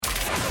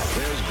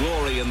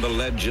glory in the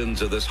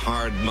legends of this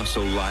hard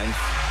muscle life,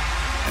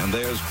 and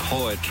there's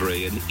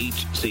poetry in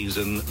each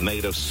season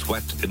made of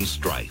sweat and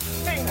strife.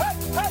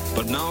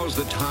 But now's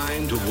the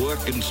time to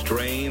work and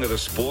strain at a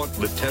sport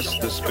that tests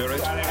the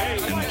spirit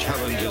and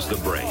challenges the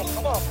brain.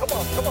 Come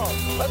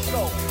on, let's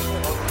go.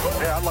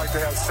 Yeah, I'd like to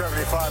have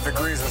 75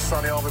 degrees and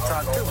sunny all the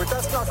time too, but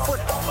that's not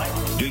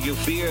football. Do you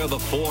fear the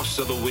force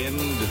of the wind,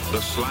 the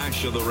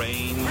slash of the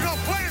rain? We're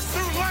gonna play this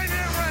through light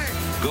and rain.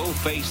 Go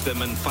face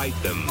them and fight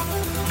them.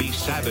 Be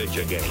savage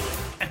again.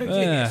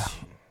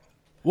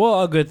 Well,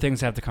 all good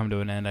things have to come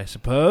to an end, I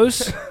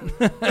suppose.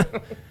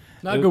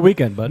 Not a good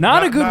weekend, bud.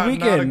 Not a good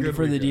weekend not a good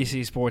for the weekend.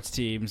 DC sports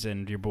teams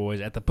and your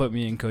boys at the Put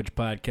Me in Coach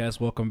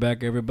podcast. Welcome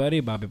back, everybody.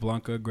 Bobby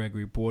Blanco,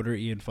 Gregory Porter,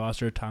 Ian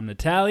Foster, Tom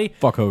Natale.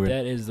 Fuck Hogan.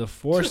 That is the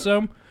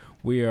foursome.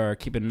 We are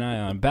keeping an eye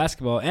on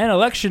basketball and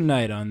election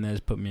night on this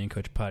Put Me in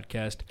Coach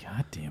podcast.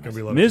 God damn Gonna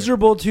be it. love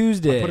Miserable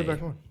Tuesday. Put it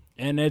back on.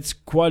 And it's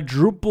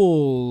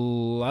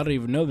quadruple. I don't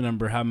even know the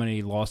number, how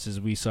many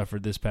losses we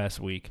suffered this past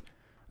week.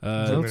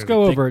 Let's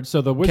go over it.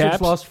 So the Wizards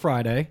Caps? lost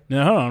Friday.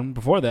 No, hold on.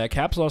 Before that,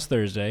 Caps lost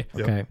Thursday.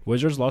 Yep. Okay.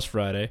 Wizards lost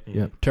Friday.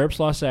 Yep. Terps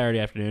lost Saturday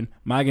afternoon.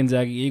 My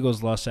Gonzaga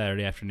Eagles lost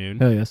Saturday afternoon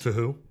Hell yes. To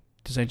who?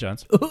 to St.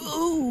 John's.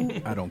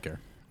 I don't care.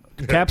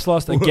 Caps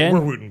lost We're again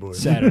rooting, boys.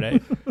 Saturday.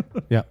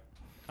 Yeah.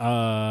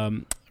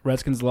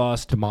 Redskins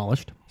lost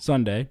Demolished.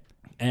 Sunday.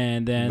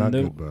 And then Not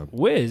the good, Bob.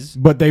 Wiz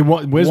But they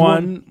won. Wiz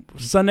won. won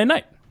Sunday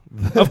night.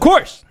 Of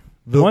course.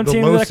 One The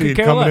team low that I could seed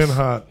care coming less. in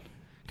hot.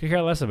 Could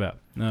care less about.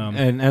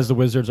 And as the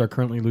Wizards are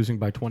currently losing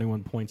by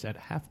 21 points at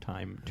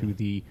halftime to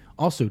the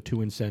also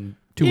 2-7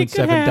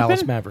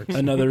 Dallas Mavericks.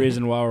 Another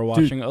reason why we're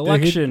watching Dude,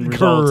 election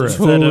correct. results instead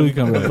Totally of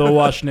correct. the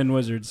Washington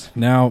Wizards.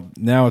 Now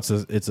it's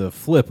a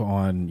flip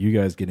on you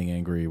guys getting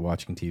angry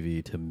watching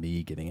TV to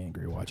me getting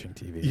angry watching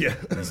TV. Yeah.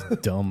 These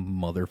dumb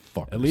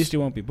motherfuckers. At least you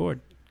won't be bored.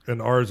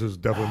 And ours is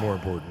definitely more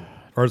important.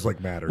 Ours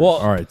matters. Well,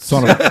 All right,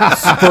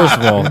 first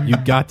of all, you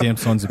goddamn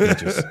sons of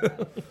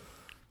bitches.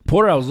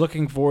 Porter, I was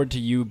looking forward to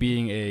you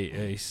being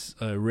a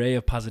ray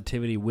of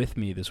positivity with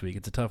me this week.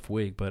 It's a tough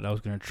week, but I was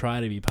going to try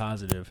to be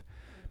positive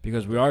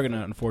because we are going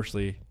to,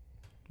 unfortunately,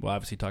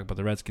 obviously talk about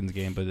the Redskins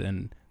game, but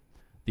then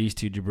these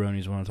two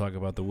jabronis want to talk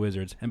about the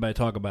Wizards. And by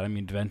talk about, I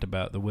mean vent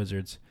about the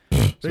Wizards.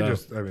 they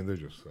just suck.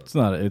 It's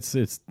not a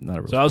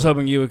real So I was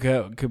hoping you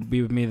could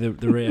be with me, the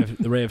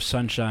ray of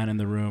sunshine in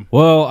the room.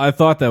 Well, I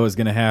thought that was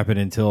going to happen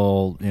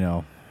until,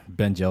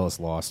 Ben Jealous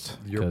lost.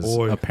 Your 'Cause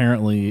boy.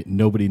 apparently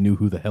nobody knew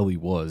who the hell he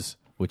was,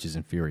 which is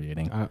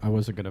infuriating. I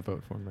wasn't going to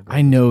vote for him.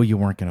 I know you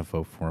weren't going to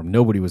vote for him.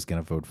 Nobody was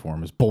going to vote for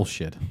him. It's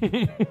bullshit.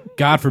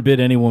 God forbid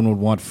anyone would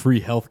want free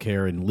health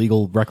care and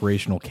legal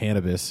recreational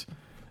cannabis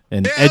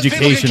and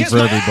education for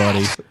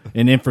everybody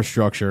and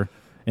infrastructure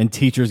and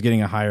teachers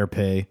getting a higher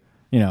pay,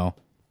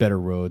 better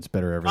roads,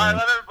 better everything. I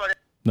love everybody.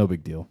 No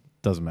big deal.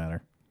 Doesn't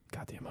matter.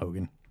 Goddamn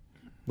Hogan.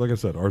 Like I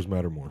said, ours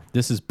matter more.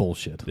 This is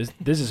bullshit.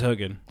 This is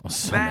Hogan. I'm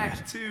so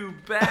mad.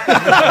 Back.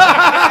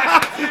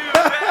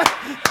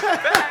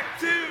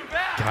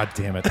 God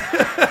damn it.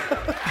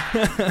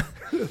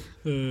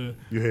 You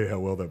hate how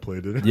well that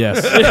played, didn't it?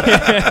 Yes.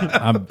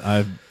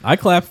 I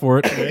clap for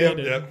it.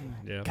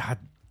 Yep. God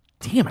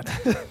damn it.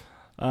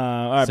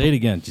 All right, Say it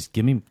again. Just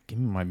give me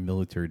my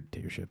military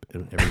dictatorship.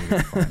 Everything will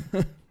be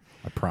fine.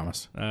 I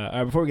promise. all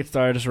right, before we get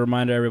started, just a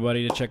reminder,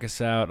 everybody, to check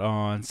us out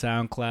on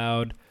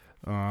SoundCloud,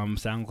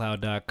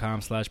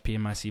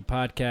 soundcloud.com/PMIC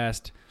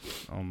podcast,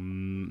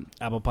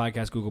 Apple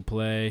Podcasts, Google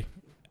Play,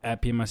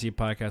 at PMIC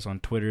podcast on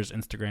Twitters,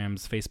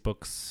 Instagrams,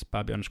 Facebooks,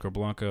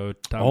 Bobby_Blanco,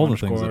 Tom All the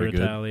things that are good.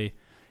 Natale,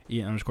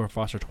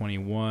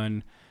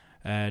 Ian_Foster21,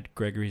 at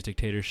Gregory's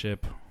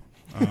Dictatorship.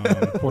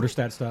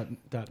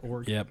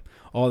 Porterstats.org. Yep,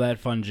 all that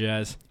fun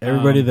jazz.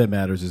 Everybody that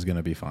matters is going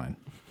to be fine.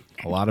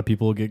 A lot of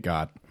people will get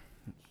got,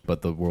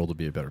 but the world will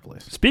be a better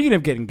place. Speaking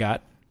of getting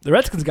got, the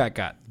Redskins got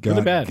Good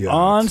or bad?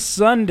 on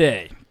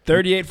Sunday.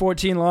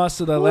 38-14 loss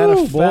to the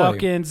Atlanta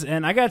Falcons.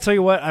 And I got to tell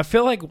you what, I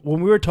feel like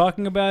when we were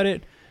talking about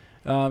it,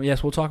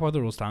 yes, we'll talk about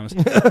the rules, Thomas.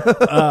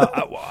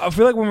 I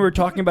feel like when we were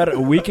talking about it a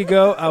week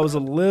ago, I was a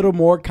little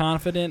more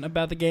confident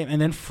about the game.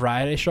 And then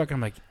Friday struck, and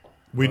I'm like,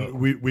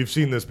 We've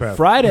seen this pattern.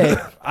 Friday,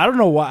 I don't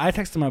know why. I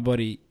texted my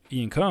buddy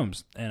Ian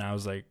Combs, and I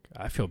was like,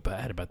 I feel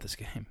bad about this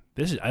game.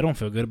 I don't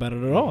feel good about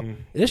it at all.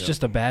 It's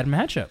just a bad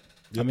matchup.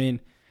 I mean,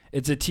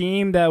 it's a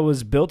team that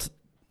was built,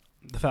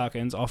 the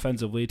Falcons,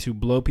 offensively to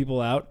blow people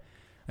out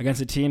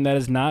against a team that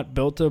is not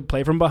built to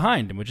play from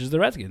behind, which is the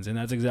Redskins, and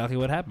that's exactly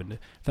what happened.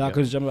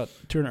 Falcons jumped up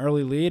to an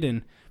early lead,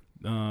 and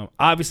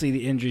obviously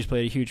the injuries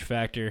played a huge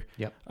factor.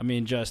 Yep. I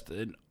mean, just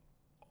an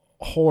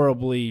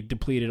horribly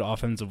depleted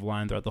offensive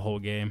line throughout the whole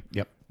game.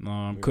 Yep.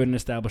 Couldn't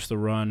establish the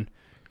run,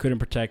 couldn't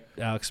protect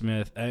Alex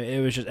Smith.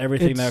 It was just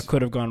everything that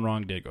could have gone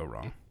wrong did go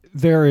wrong.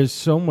 There are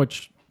so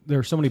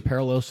many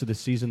parallels to the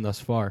season thus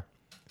far.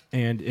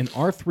 And in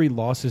our three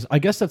losses, I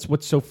guess that's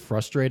what's so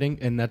frustrating,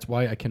 and that's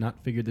why I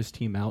cannot figure this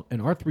team out.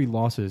 In our three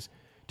losses,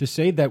 to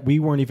say that we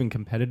weren't even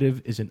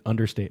competitive is an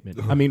understatement.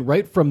 I mean,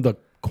 right from the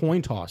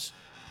coin toss,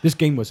 this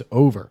game was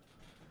over.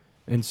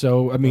 And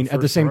so, I mean, at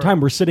the same time,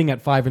 we're sitting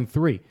at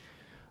 5-3.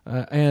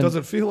 And Does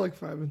it feel like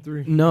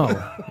 5-3?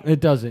 no, it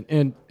doesn't.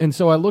 And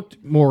so I looked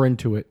more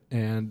into it,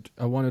 and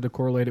I wanted to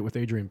correlate it with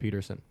Adrian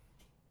Peterson.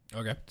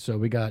 Okay. So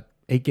we got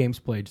 8 games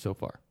played so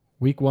far.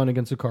 Week 1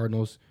 against the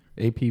Cardinals,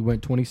 AP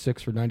went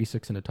 26 for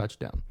 96 and a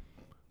touchdown.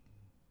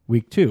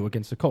 Week 2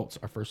 against the Colts,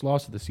 our first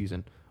loss of the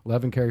season,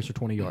 11 carries for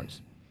 20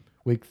 yards.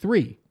 Week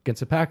 3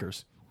 against the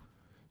Packers,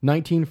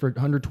 19 for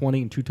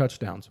 120 and 2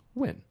 touchdowns.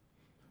 Win.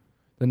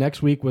 The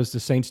next week was the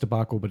Saints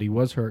debacle, but he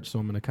was hurt, so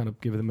I'm going to kind of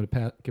give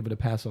it a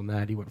pass on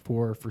that. He went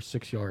 4 for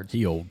 6 yards.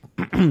 He old.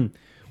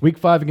 Week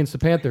 5 against the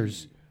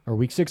Panthers, or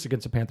Week 6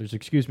 against the Panthers,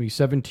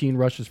 17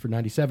 rushes for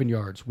 97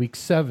 yards. Week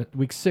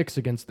 6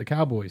 against the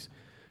Cowboys,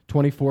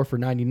 24 for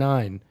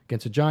 99.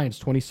 Against the Giants,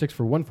 26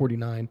 for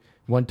 149,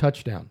 1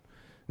 touchdown.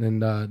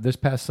 And this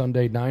past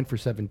Sunday, 9 for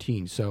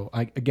 17. So,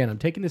 I'm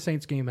taking the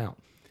Saints game out.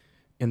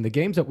 In the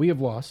games that we have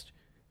lost,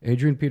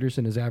 Adrian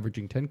Peterson is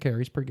averaging 10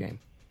 carries per game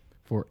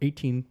for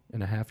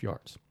 18.5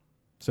 yards.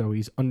 So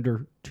he's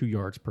under 2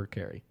 yards per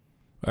carry.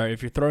 All right,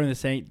 if you're throwing the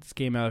Saints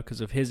game out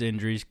because of his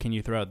injuries, can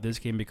you throw out this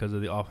game because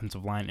of the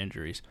offensive line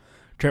injuries?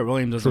 Trent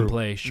Williams doesn't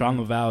play. Sean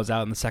Laval is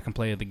out in the second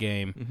play of the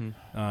game.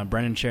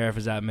 Brendan Sheriff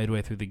is out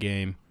midway through the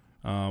game.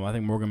 I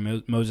think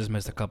Morgan Moses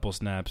missed a couple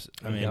snaps.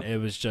 I mean, It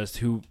was just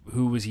who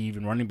was he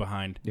even running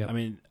behind? Yep. I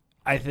mean,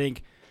 I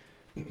think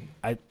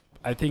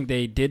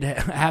they did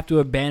have to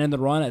abandon the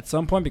run at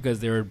some point because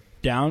they were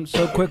down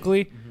so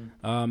quickly.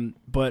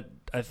 But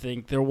I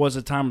think there was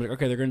a time like,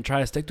 okay, they're going to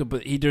try to stick to it,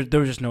 but there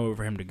was just nowhere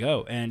for him to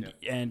go. And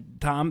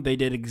Tom,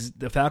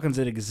 the Falcons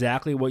did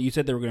exactly what you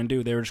said they were going to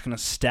do. They were just going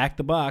to stack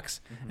the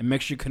box and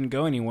make sure you couldn't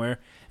go anywhere.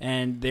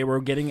 And they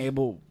were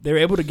able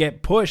to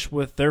get push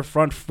with their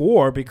front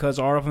 4 because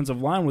our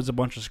offensive line was a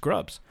bunch of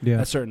scrubs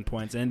at certain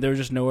points, and there was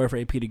just nowhere for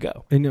AP to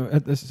go. And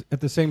at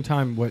the same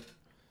time,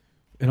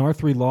 in our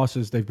 3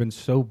 losses, they've been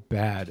so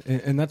bad,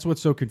 and that's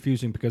what's so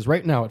confusing. Because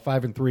right now at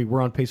 5-3,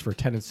 we're on pace for a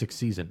 10-6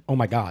 season. Oh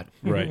my God!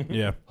 Right?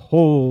 Yeah.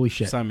 Holy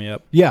shit! Sign me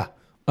up. Yeah.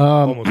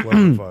 Almost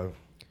 11-5.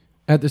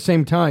 At the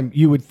same time,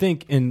 you would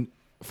think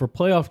for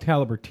playoff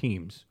caliber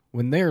teams,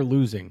 when they're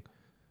losing,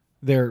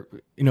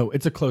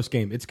 it's a close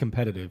game. It's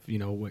competitive.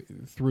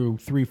 Through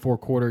 3-4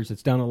 quarters,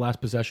 it's down to the last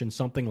possession,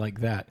 something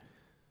like that.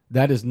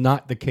 That is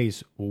not the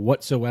case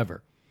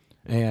whatsoever.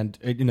 And,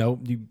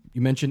 you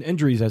mentioned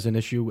injuries as an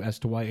issue as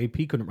to why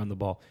AP couldn't run the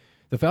ball.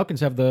 The Falcons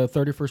have the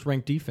 31st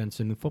ranked defense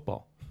in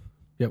football,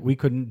 yet we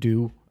couldn't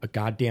do a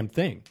goddamn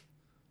thing.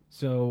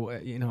 So,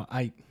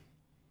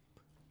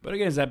 But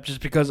again, is that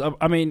just because,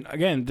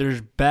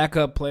 there's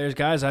backup players,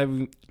 guys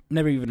I've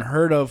never even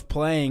heard of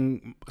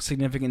playing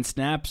significant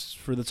snaps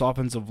for this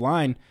offensive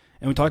line.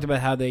 And we talked about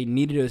how they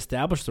needed to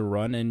establish the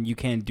run, and you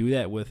can't do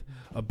that with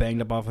a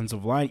banged-up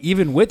offensive line,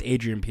 even with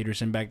Adrian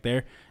Peterson back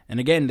there. And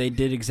again, they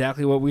did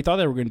exactly what we thought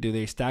they were going to do.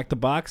 They stacked the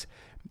box,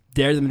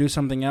 dared them to do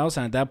something else,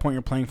 and at that point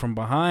you're playing from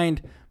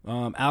behind.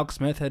 Alex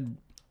Smith had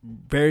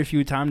very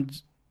few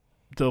times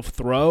to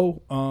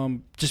throw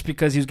just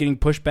because he was getting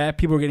pushed back.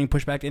 People were getting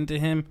pushed back into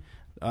him.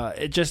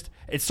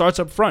 It starts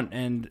up front,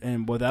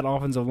 and with that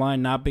offensive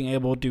line not being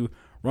able to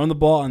run the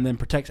ball and then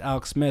protect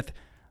Alex Smith,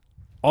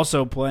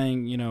 also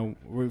playing,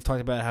 we've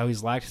talked about how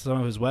he's lacked some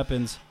of his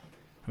weapons.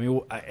 I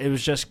mean, it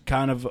was just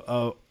kind of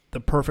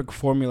the perfect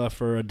formula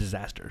for a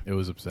disaster. It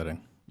was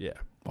upsetting. Yeah.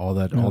 All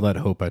that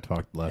hope I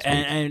talked last week.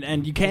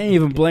 And you can't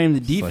even blame the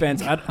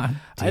defense.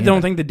 I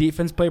don't think the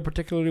defense played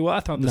particularly well.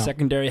 I thought the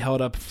secondary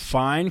held up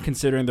fine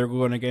considering they're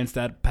going against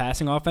that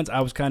passing offense.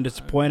 I was kind of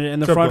disappointed in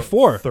the front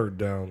 4. Third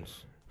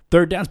downs,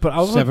 but I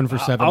was 7 for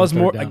 7. I was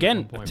more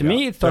again. To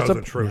me, it starts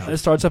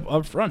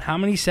up front. How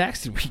many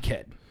sacks did we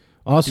get?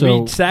 Also,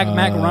 did we sack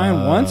Matt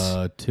Ryan once?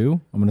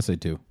 2. I'm going to say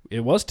 2.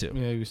 It was 2.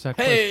 Yeah, you sacked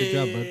twice. Good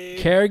job,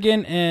 bud.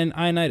 Kerrigan and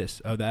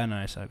Ioannidis. Oh, the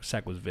Ioannidis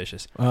sack was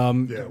vicious.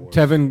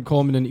 Tevin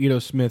Coleman and Ito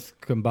Smith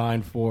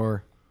combined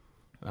for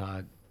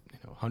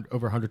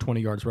over 120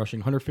 yards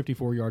rushing,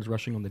 154 yards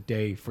rushing on the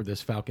day for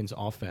this Falcons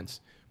offense.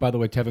 By the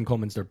way, Tevin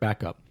Coleman's their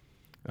backup.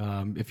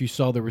 If you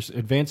saw, there was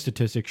advanced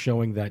statistics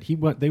showing that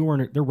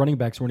their running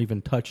backs weren't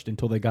even touched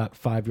until they got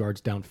 5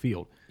 yards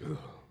downfield.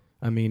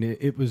 I mean,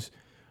 it was.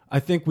 I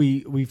think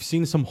we've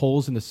seen some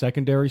holes in the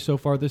secondary so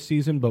far this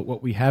season, but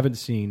what we haven't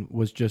seen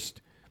was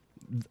just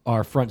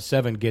our front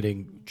 7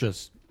 getting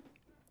just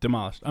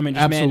demolished. I mean,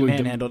 just absolutely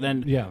manhandled.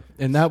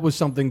 And that was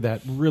something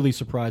that really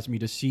surprised me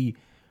to see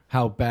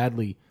how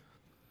badly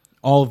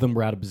all of them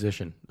were out of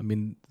position. I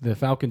mean, the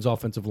Falcons'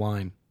 offensive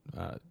line.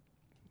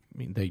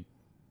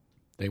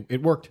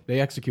 It worked.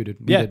 They executed.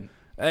 We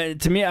didn't.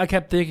 To me, I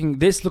kept thinking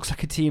this looks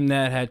like a team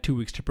that had 2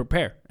 weeks to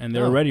prepare, and they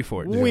were ready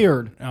for it.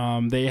 Weird.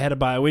 They had a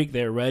bye week.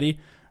 They were ready.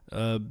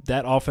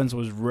 That offense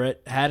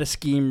had a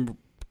scheme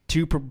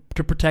to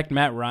protect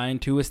Matt Ryan,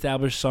 to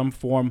establish some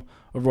form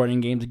of running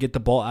game, to get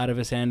the ball out of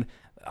his hand.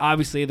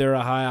 Obviously, they're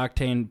a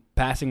high-octane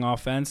passing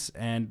offense,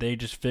 and they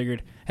just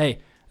figured, hey,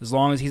 as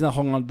long as he's not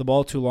holding on to the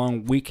ball too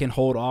long, we can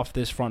hold off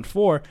this front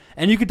 4.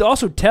 And you could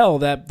also tell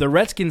that the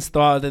Redskins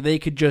thought that they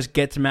could just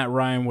get to Matt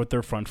Ryan with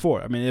their front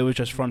 4. I mean, it was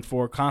just front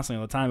 4 constantly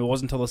all the time. It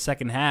wasn't until the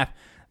second half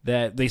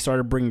that they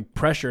started bringing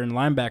pressure and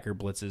linebacker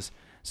blitzes.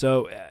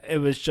 So it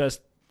was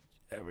just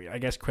I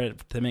guess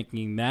credit to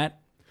making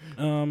that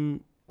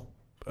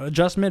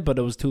adjustment, but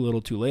it was too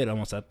little too late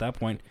almost at that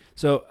point.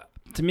 So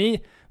to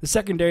me, the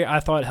secondary I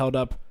thought held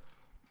up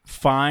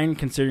fine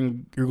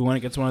considering you're going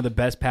against one of the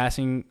best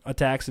passing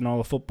attacks in all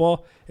of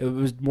football. It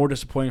was more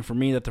disappointing for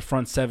me that the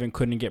front seven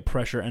couldn't get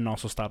pressure and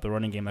also stop the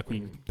running game like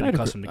we've been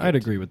accustomed to get. I'd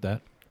agree with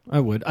that. I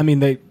would. I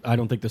mean, I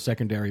don't think the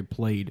secondary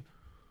played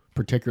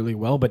particularly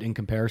well, but in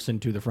comparison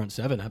to the front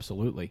seven,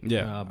 absolutely.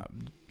 Yeah.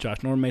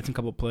 Josh Norman made some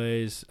couple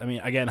plays. I mean,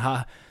 again,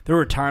 there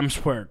were times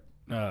where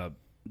DJ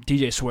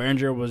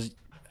Swearinger was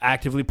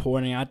actively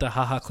pointing out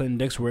to Clinton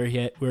Dix where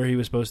he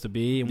was supposed to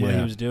be and what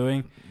he was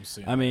doing.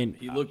 I mean,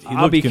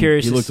 I'll be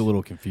curious. He looked a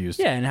little confused.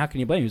 Yeah, and how can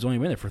you blame him? He's only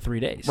been there for 3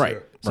 days. Right.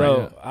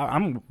 So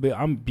I'm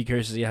be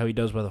curious to see how he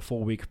does with a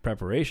full week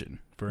preparation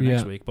for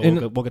next week. But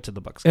we'll get to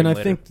the Bucs. And I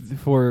later. think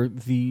for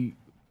the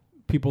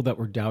people that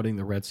were doubting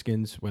the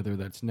Redskins, whether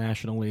that's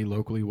nationally,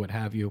 locally, what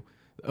have you,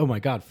 oh my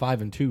God,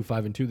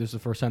 5-2. This is the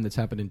first time that's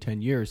happened in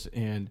 10 years.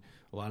 And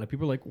a lot of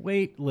people are like,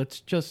 wait,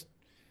 let's just,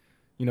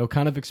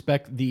 kind of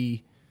expect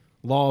the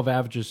law of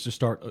averages to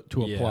start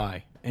to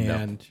apply.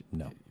 And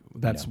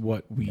that's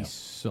what we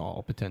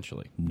saw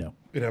potentially. No.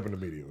 It happened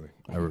immediately.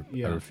 I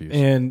refuse.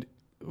 And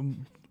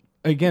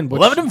again,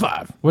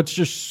 11-5. What's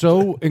just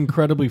so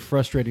incredibly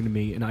frustrating to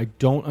me, and I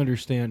don't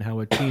understand how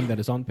a team that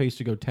is on pace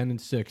to go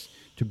 10-6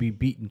 to be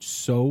beaten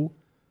so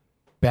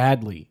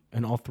badly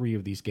in all 3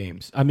 of these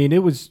games. I mean,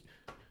 it was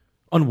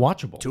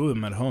unwatchable. 2 of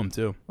them at home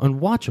too.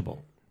 Unwatchable.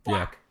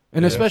 Yeah.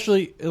 And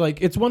especially,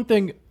 it's one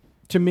thing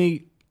to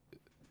me,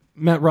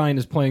 Matt Ryan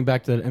is playing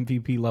back to that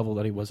MVP level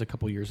that he was a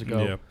couple years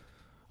ago.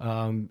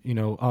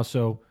 Yeah.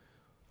 Also,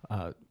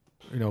 part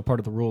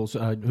of the rules,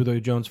 Julio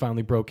Jones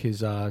finally broke his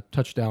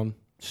touchdown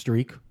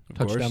streak,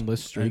 touchdown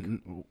list streak.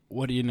 And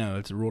what do you know?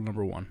 It's rule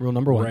number 1. Rule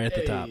number 1. Right at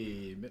the top.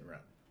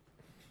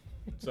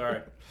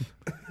 Sorry.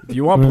 If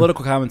you want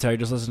political commentary,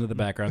 just listen to the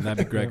background.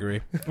 That'd be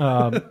Gregory.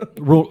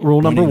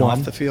 Rule number 1.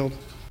 Off the field.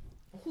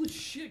 Holy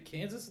shit,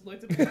 Kansas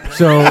elected.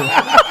 So,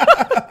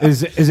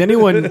 is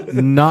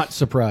anyone not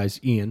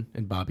surprised, Ian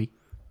and Bobby,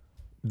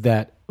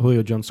 that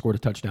Julio Jones scored a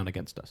touchdown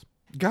against us?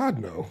 God,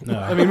 no.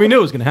 I mean, we knew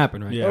it was going to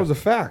happen, right? Yeah. That was a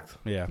fact.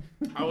 Yeah.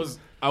 I was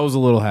a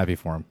little happy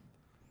for him.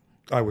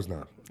 I was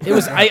not. It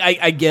was.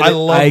 I get it. I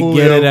love I Julio.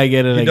 get it. I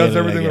get it. He I does get it,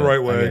 everything I get the right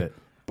it, I way. get it.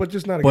 But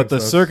just not But against the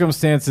us.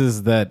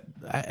 circumstances that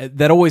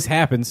always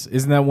happens,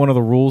 isn't that one of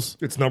the rules?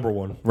 It's number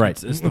 1.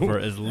 Right. It's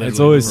literally It's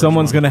always the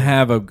someone's first going to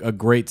have a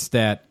great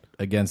stat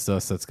against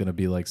us that's going to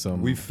be like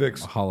some We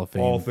fixed Hall of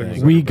Fame all thing.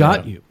 things. We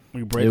got you.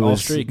 one. We break It all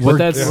was- streaks. but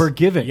We're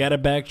giving. You got to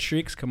back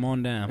streaks? Come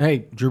on down.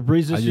 Hey, Drew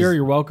Brees this year,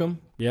 you're welcome.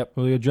 Yep.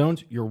 Julio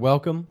Jones, you're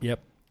welcome. Yep.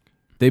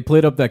 They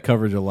played up that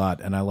coverage a lot,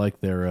 and I like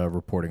their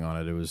reporting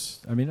on it. It was,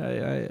 I mean,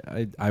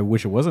 I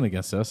wish it wasn't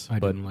against us, I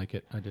but didn't like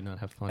it. I did not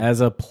have fun. as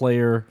a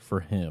player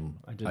for him,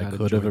 did I not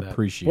could have enjoy that.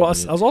 appreciated Well,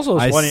 it. I was also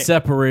I funny-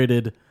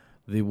 separated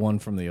the one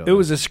from the other. It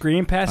was a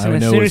screen pass, I and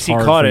as know soon it's as he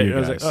hard caught for it, you I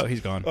was like, guys. oh,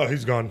 he's gone. Oh,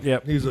 he's gone.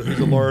 Yep. He's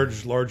a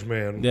large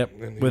man. Yep.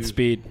 And With he's-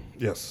 speed.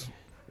 Yes.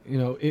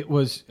 It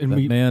was, and that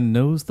we man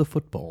knows the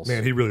footballs.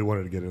 Man, he really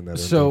wanted to get in that.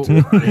 so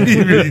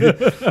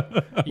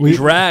We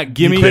dragged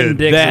give me Clinton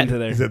Dix that into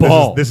there. He said,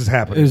 ball. This is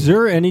happening. is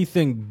there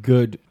anything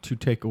good to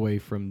take away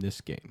from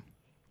this game?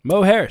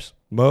 Mo Harris.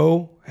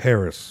 Mo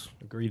Harris.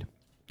 Agreed.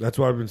 That's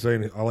why I've been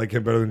saying I like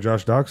him better than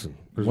Josh Doxson.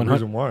 There's a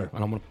reason why. I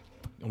want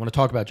to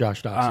talk about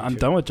Josh Doxson. I'm too.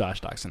 done with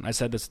Josh Doxson. I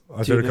said this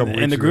I said a couple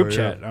in the weeks group ago,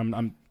 chat.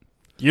 yeah.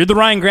 You're the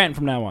Ryan Grant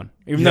from now on.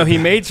 Even though he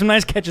made some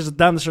nice catches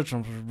down the stretch,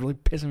 was really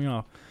pissing me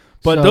off.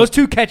 But So- those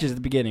 2 catches at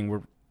the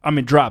beginning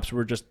drops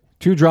were just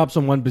 2 drops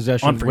on 1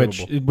 possession,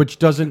 Unforgivable. which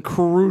doesn't.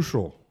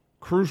 Crucial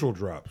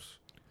drops.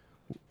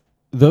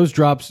 Those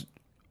drops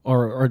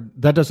are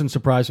that doesn't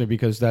surprise me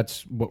because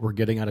that's what we're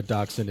getting out of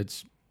Doxson.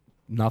 It's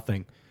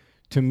nothing.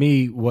 To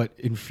me, what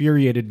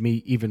infuriated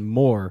me even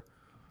more,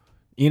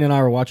 Ian and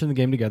I were watching the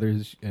game together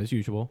as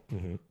usual.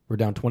 Mm-hmm. We're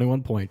down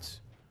 21 points.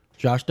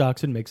 Josh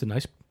Doxson makes a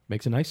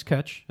nice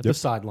catch at the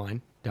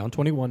sideline, down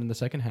 21 in the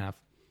second half,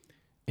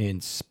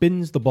 and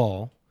spins the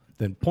ball,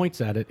 then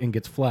points at it and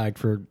gets flagged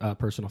for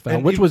personal foul,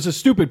 And which was a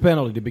stupid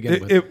penalty to begin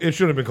with. It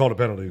shouldn't have been called a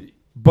penalty.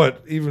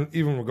 But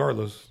even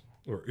regardless,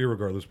 or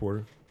irregardless,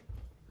 Porter,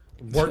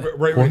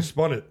 right when he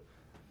spun it,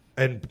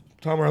 and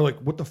Tom and I were like,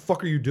 what the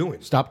fuck are you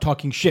doing? Stop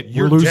talking shit.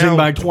 You're We're losing down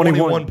by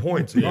 21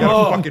 points. You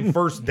got a fucking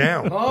first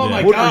down. Oh,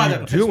 my what God, are that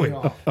you pissed me doing?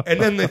 off.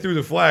 And then they threw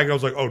the flag, and I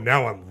was like, oh,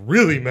 now I'm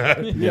really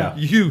mad. Yeah.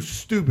 You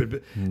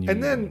stupid.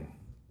 And then,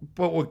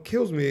 but what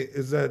kills me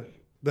is that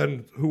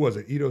then, who was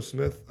it? Ito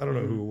Smith? I don't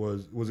know who it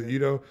was. Was it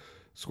Ito?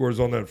 Scores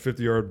on that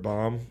 50-yard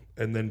bomb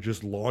and then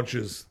just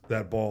launches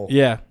that ball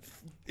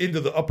into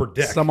the upper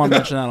deck. Someone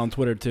mentioned that on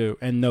Twitter too,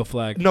 and no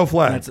flag. No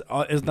flag.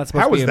 Isn't that supposed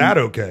How to be is that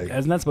okay?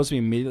 Isn't that supposed to be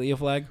immediately a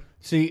flag?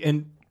 See,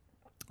 and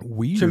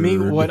to me,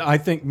 what I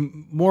think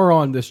more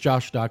on this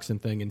Josh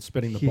Doxson thing and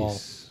spinning the ball,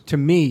 to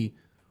me,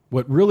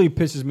 what really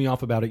pisses me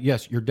off about it,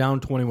 yes, you're down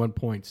 21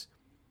 points.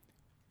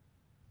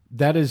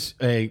 That is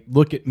a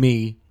look at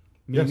me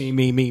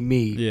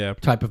Yeah.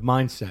 type of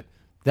mindset.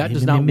 That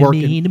does not work.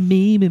 Me.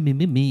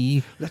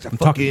 That's a I'm fucking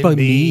talking about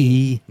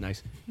me.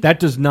 Nice. That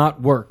does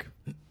not work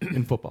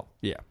in football.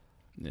 Yeah.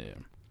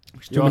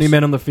 There's too many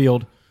men on the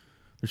field.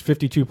 There's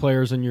 52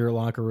 players in your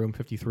locker room,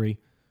 53.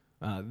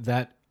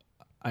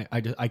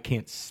 I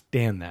can't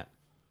stand that.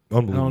 I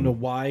Unbelievable. don't know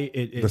why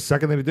The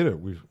second they did it,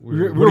 we're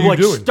what are you like,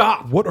 doing?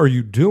 stop. What are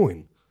you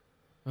doing?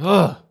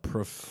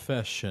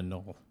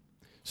 Professional.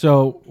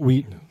 So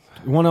we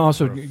want to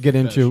also get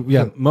into,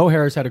 Mo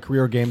Harris had a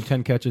career game,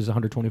 10 catches,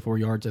 124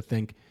 yards, I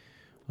think.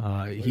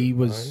 He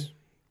was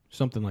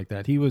something like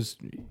that. He was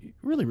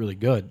really, really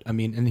good. I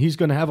mean, and he's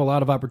going to have a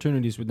lot of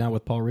opportunities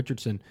with Paul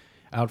Richardson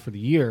out for the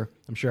year.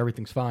 I'm sure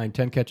everything's fine.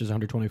 10 catches,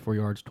 124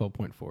 yards,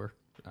 12.4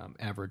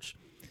 average.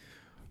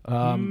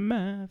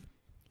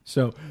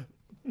 So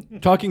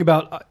talking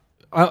about,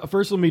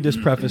 first let me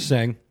just preface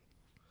saying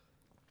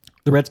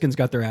the Redskins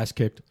got their ass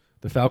kicked.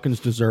 The Falcons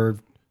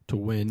deserve to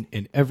win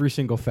in every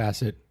single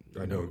facet.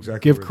 I know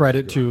exactly. Give where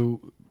credit this is going.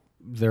 to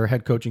their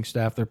head coaching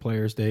staff, their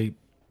players.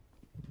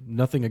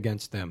 Nothing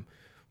against them,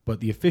 but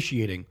the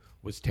officiating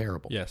was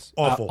terrible. Yes.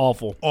 Awful.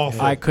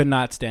 Awful. I could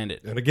not stand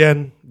it. And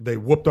again, they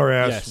whooped our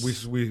ass.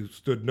 Yes. We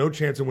stood no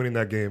chance in winning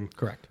that game.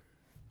 Correct.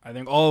 I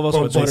think all of us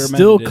But would they better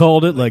Still mentioned it.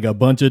 called it like a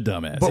bunch of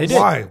dumbasses. But did.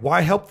 why?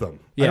 Why help them?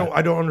 Yeah.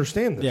 I don't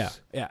understand this.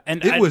 Yeah.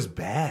 And It was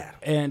bad.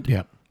 And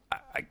Yeah.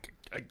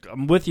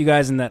 I'm with you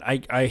guys in that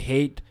I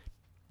hate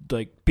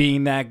like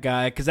being that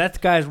guy because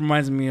that guy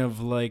reminds me of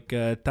like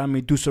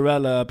Tommy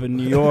Ducerella up in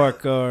New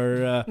York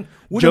or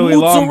Joey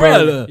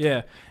mozzarella.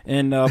 Longberg,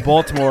 in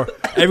Baltimore.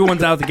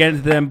 Everyone's out to get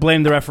into them,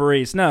 blame the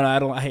referees. No, I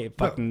don't. I hate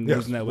fucking yes,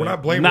 losing that we're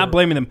way. not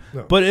blaming them,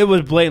 No. but it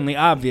was blatantly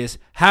obvious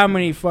how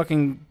many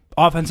fucking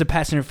offensive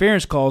pass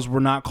interference calls were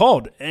not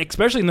called,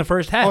 especially in the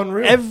first half.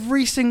 Unreal.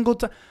 Every single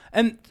time.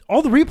 And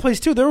all the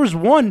replays, too. There was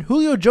one.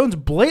 Julio Jones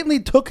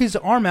blatantly took his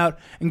arm out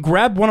and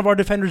grabbed one of our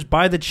defenders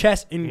by the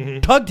chest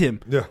and tugged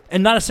him. Yeah.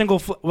 And not a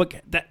single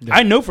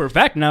I know for a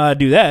fact now I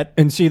do that.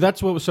 And see,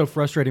 that's what was so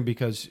frustrating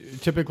because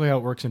typically how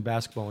it works in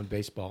basketball and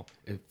baseball,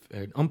 if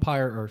an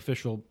umpire or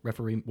official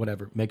referee,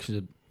 whatever, makes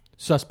a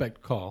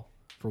suspect call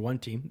for one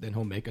team, then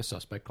he'll make a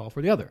suspect call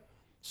for the other.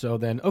 So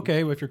then,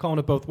 okay, well, if you're calling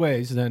it both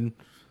ways, then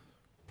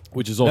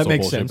Which is also that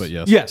makes bullshit, sense. but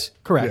yes. Yes,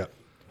 correct. Yeah.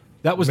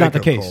 That was not the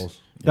Makeup case. calls.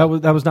 That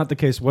was not the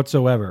case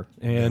whatsoever.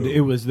 And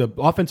it was the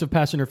offensive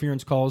pass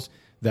interference calls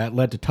that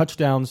led to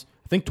touchdowns,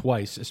 I think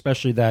twice,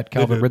 especially that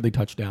Calvin did. Ridley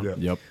touchdown.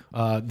 Yeah.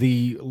 Yep.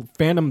 The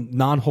phantom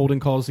non-holding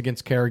calls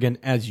against Kerrigan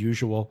as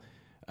usual.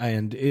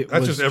 And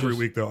That's just every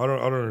week, though. I don't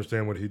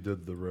understand what he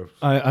did to the refs.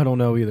 I don't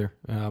know either.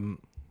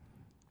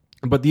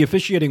 But the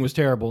officiating was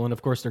terrible, and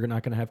of course they're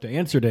not going to have to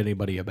answer to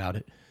anybody about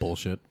it.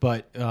 Bullshit.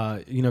 But to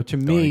Don't get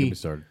me, me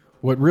started.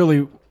 what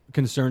really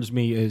concerns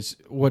me is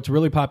what's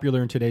really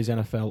popular in today's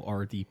NFL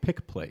are the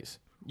pick plays.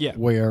 Yeah.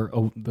 Where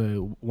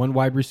the one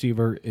wide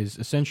receiver is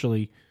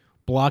essentially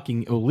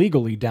blocking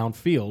illegally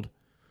downfield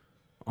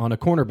on a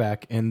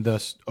cornerback and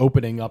thus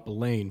opening up a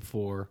lane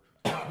for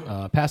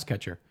a pass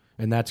catcher.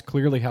 And that's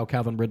clearly how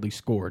Calvin Ridley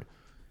scored.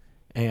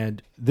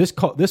 And this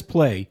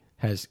play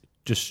has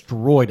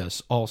destroyed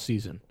us all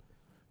season.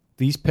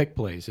 These pick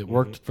plays, it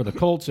worked for the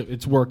Colts.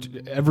 It's worked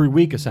every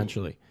week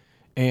essentially.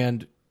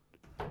 And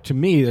to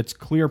me, it's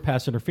clear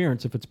pass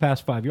interference. If it's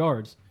past 5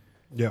 yards,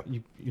 Yeah.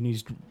 and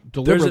he's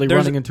deliberately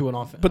running into an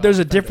offense. But there's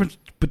a difference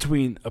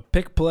between a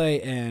pick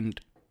play and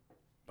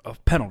a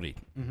penalty.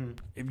 Mm-hmm.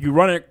 If you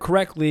run it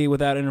correctly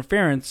without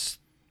interference,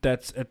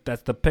 that's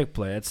the pick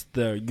play.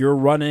 You're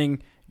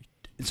running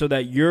so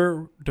that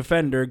your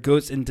defender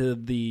goes into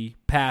the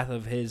path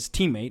of his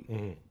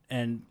teammate,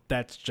 and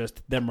that's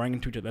just them running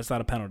into each other. That's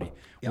not a penalty.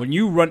 Yep. When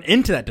you run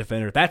into that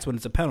defender, that's when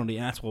it's a penalty,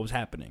 and that's what was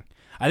happening.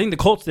 I think the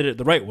Colts did it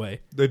the right way.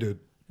 They did.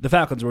 The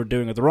Falcons were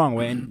doing it the wrong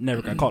way and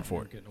never got caught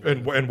for it.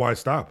 And why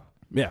stop?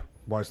 Yeah.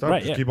 Why stop?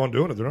 Right, Just yeah. keep on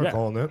doing it. They're not Yeah.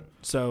 calling that.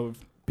 So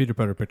Peter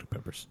Petter picked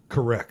peppers.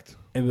 Correct.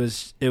 it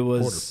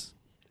was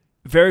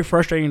very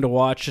frustrating to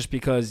watch just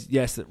because,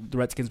 yes, the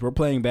Redskins were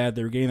playing bad.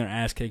 They were getting their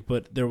ass kicked,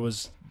 but there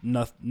was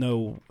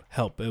no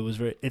help.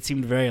 It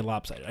seemed very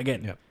lopsided.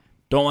 Again, Yep.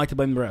 don't like to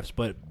blame the refs,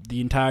 but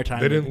the entire time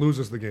They didn't lose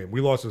us the game.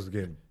 We lost us the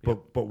game.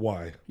 But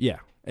why? Yeah,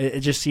 it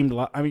just seemed a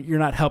lot. I mean, you're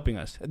not helping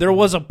us. There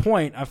was a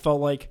point I felt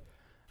like,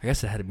 I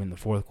guess it had to be in the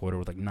fourth quarter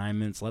with like 9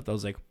 minutes left. I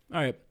was like,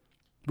 all right,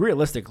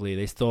 realistically,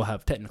 they still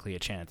have technically a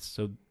chance.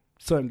 So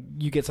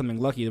you get something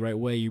lucky the right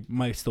way, you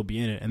might still be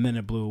in it. And then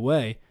it blew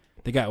away.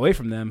 They got away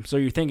from them. So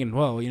you're thinking,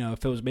 well,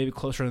 if it was maybe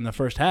closer in the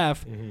first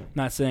half,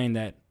 not saying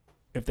that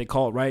if they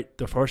call it right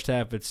the first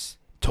half, it's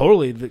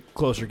totally the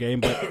closer game,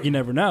 but you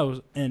never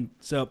know. And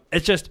so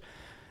it's just,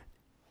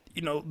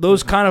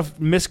 those kind of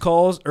missed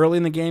calls early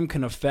in the game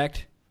can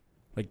affect,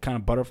 like kind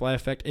of butterfly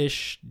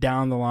effect-ish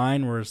down the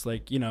line where it's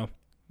like,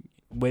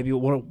 maybe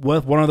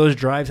one of those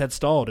drives had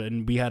stalled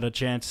and we had a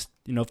chance,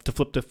 to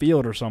flip the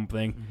field or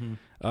something.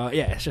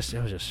 It was just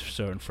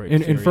so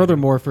infuriating. And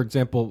furthermore, for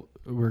example,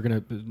 we're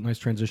going to nice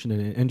transition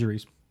into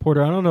injuries.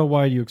 Porter, I don't know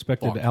why you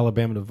expected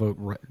Alabama to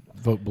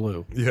vote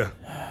blue. Yeah.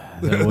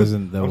 That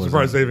wasn't. I'm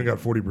surprised they even got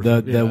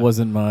 40%. That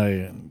wasn't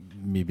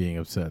me being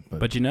upset,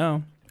 but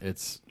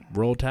it's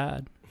Roll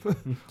Tide.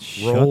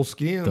 Roll the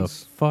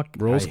skins. fuck.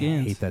 Roll I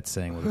skins. hate that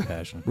saying with a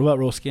passion. What about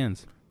Roll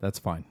Skins? That's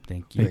fine.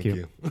 Thank you. Thank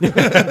you.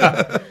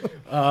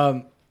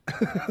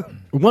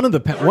 One of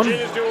the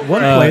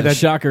one play that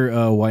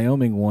Shocker,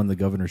 Wyoming won the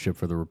governorship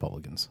for the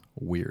Republicans.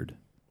 Weird.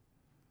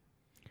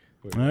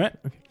 All right.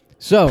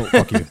 So,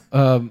 fuck you.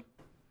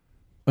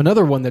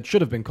 Another one that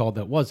should have been called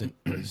that wasn't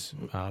was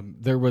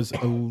there was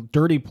a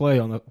dirty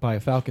play by a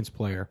Falcons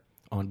player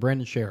on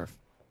Brandon Sheriff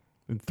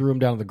and threw him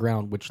down to the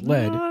ground, which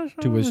led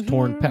to his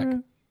torn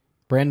pec.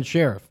 Brandon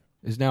Sheriff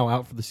is now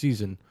out for the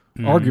season,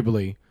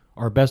 arguably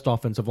our best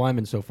offensive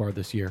lineman so far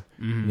this year.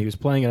 And he was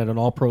playing at an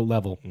all-pro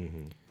level.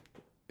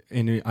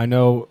 And I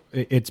know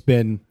it's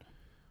been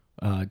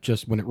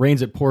just when it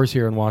rains, it pours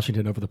here in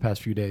Washington over the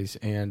past few days.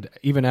 And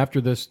even after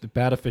this, the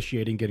bad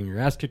officiating, getting your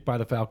ass kicked by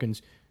the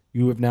Falcons,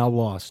 you have now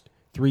lost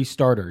 3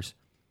 starters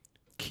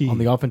on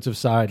the offensive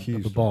side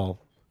of the ball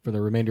for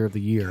the remainder of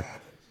the year.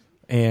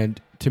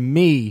 And to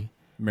me,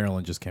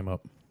 Maryland just came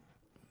up.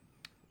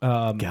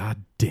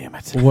 God damn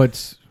it.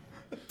 what's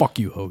Fuck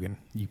you, Hogan.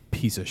 You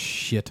piece of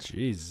shit.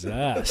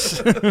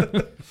 Jesus.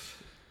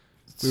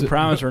 We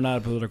promise we're not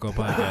a political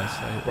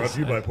podcast. Brought to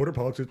you by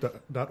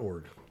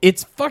porterpolitics.org.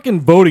 It's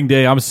fucking voting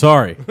day. I'm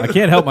sorry. I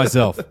can't help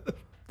myself.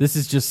 This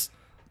is just...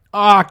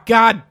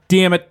 God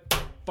damn it.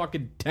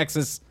 Fucking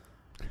Texas.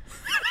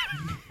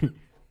 Too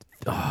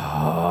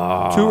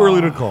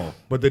early to call,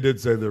 but they did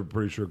say they're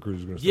pretty sure Cruz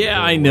is going to.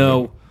 Yeah, I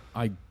know.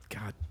 God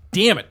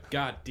damn it.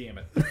 God damn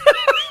it.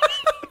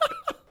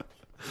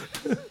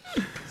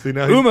 See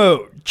now,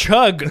 Umo,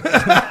 chug.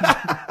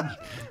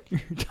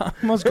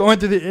 Almost going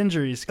through the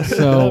injuries.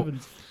 So,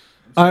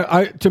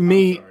 to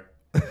me,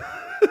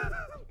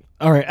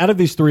 all right, out of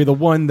these 3, the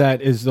one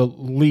that is the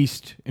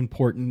least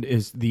important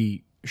is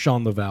the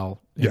Sean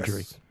Laval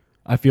injury. Yes.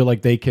 I feel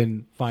like they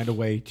can find a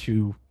way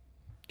to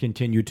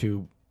continue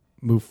to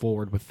move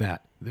forward with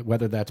that.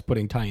 Whether that's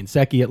putting Ty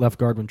Secchi at left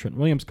guard when Trent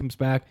Williams comes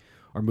back,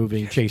 or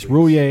moving Chase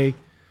Roulier,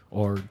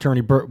 or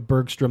Turney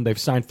Bergstrom. They've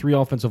signed 3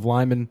 offensive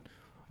linemen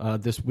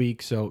this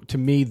week. So to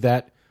me,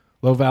 that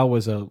Laval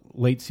was a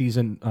late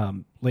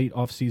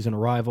off-season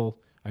arrival.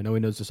 I know he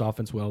knows this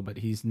offense well, but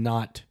he's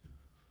not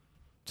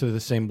to the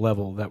same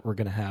level that we're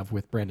going to have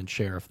with Brandon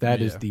Sheriff.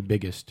 That is the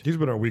biggest he's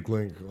been our weak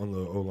link on the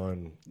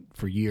O-line.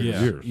 for years.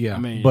 Yeah. Yeah. I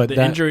mean, but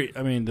the injury,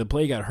 the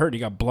play got hurt. He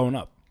got blown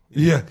up.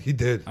 Yeah, he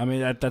did. I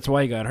mean, that's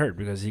why he got hurt,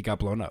 because he got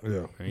blown up.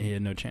 Yeah. I mean, he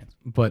had no chance.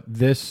 But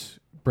this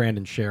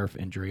Brandon Sheriff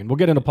injury, and we'll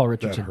get into Paul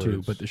Richardson too,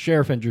 hurts. but the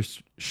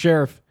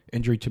Sheriff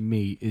injury to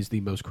me is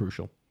the most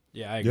crucial.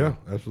 Yeah, I agree. Yeah,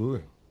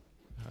 absolutely.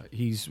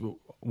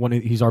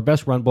 He's our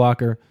best run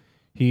blocker.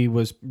 He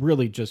was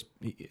really just,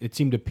 it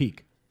seemed to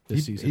peak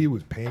this season. He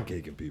was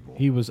pancaking people.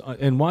 He was,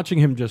 and watching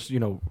him just,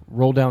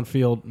 run down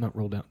field.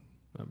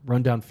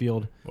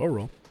 Or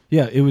roll.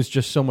 Yeah, it was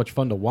just so much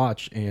fun to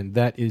watch, and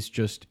that is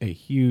just a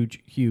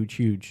huge, huge,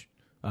 huge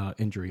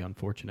injury,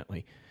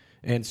 unfortunately.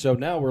 And so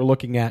now we're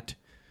looking at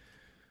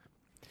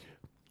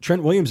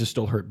Trent Williams is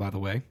still hurt, by the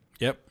way.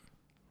 Yep.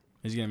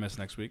 He's going to miss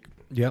next week.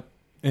 Yep.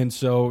 And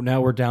so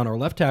now we're down our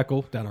left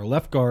tackle, down our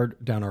left guard,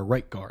 down our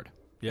right guard.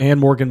 Yep. And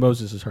Morgan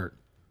Moses is hurt.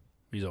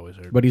 He's always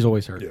hurt. But he's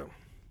always hurt. Yeah.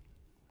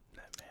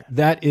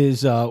 That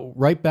is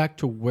right back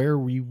to where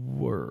we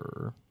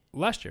were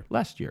last year.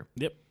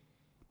 Yep.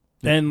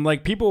 And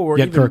people were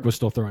Yet Kirk was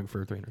still throwing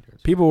for 300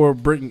 yards. People were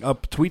bringing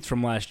up tweets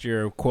from last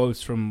year,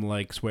 quotes from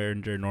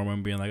Swearinger,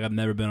 Norman, being like, "I've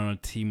never been on a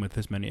team with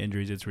this many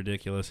injuries. It's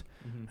ridiculous."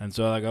 Mm-hmm. And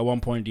so, at one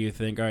point, do you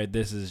think, all right,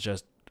 this is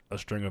just a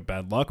string of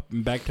bad luck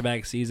in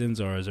back-to-back seasons,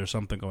 or is there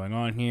something going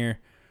on here?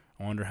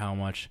 I wonder how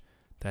much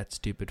that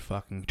stupid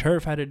fucking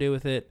turf had to do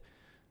with it.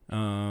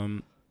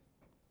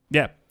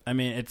 Yeah,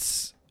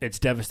 it's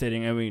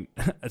devastating.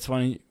 It's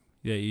funny.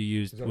 Yeah, you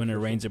used when it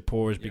rains, it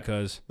pours,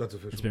 because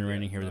it's been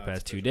raining here the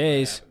past 2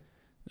 days.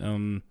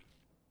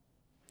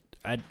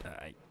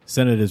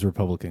 Senate is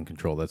Republican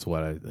control. That's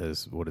what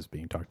is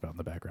being talked about in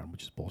the background,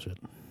 which is bullshit.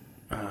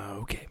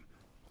 Okay,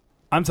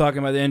 I'm talking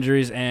about the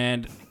injuries,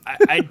 and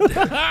I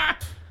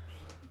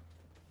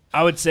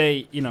would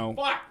say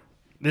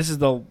this is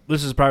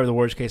probably the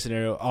worst case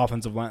scenario,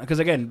 offensive line, because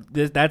again,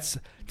 that's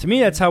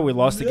how we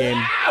lost the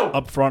game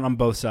up front on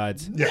both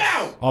sides.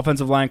 Yes.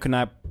 Offensive line could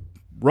not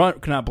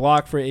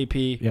block for AP.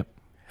 Yep.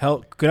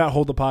 Could not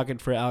hold the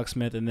pocket for Alex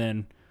Smith, and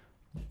then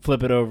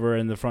flip it over,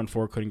 and the front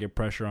 4 couldn't get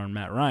pressure on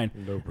Matt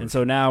Ryan. And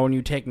so now when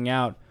you're taking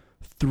out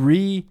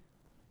 3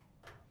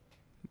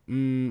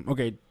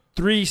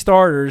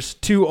 starters,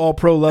 2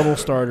 all-pro level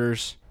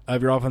starters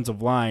of your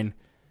offensive line,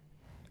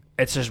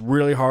 it's just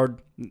really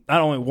hard, not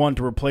only one,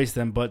 to replace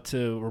them, but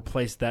to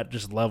replace that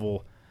just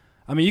level.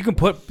 You can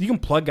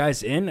plug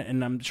guys in,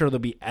 and I'm sure they'll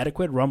be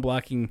adequate. Run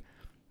blocking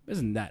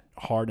isn't that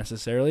hard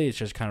necessarily. It's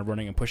just kind of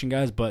running and pushing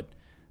guys, but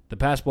the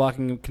pass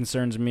blocking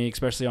concerns me,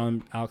 especially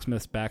on Alex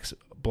Smith's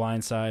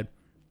blind side.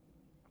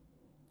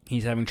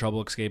 He's having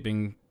trouble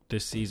escaping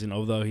this season,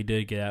 although he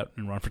did get out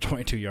and run for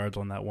 22 yards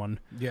on that one.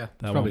 Yeah,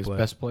 that probably his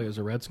best play as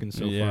a Redskin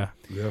so far.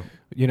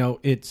 Yeah.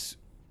 It's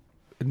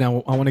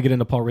now I want to get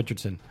into Paul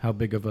Richardson. How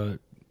big of a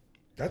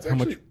that's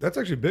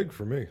actually big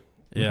for me.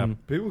 Yeah,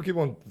 People keep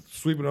on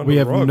sweeping under we the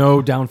have rug.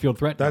 no downfield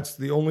threat. That's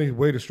the only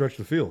way to stretch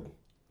the field.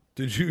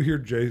 Did you hear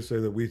Jay say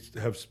that we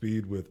have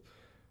speed with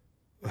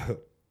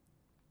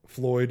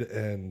Floyd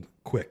and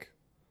Quick?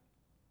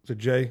 So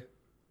Jay,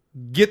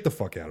 get the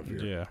fuck out of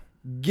here. Yeah.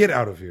 Get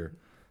out of here.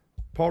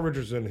 Paul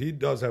Richardson, he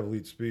does have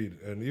elite speed,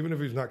 and even if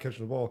he's not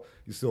catching the ball,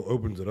 he still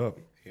opens it up.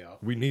 Yeah.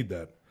 We need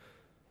that.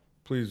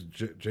 Please,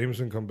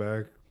 Jameson, come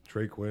back.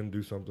 Trey Quinn,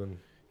 do something.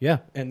 Yeah,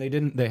 and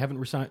they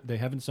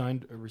haven't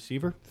signed a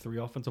receiver. 3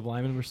 offensive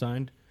linemen were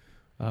signed.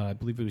 I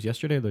believe it was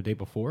yesterday or the day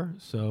before.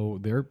 So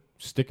they're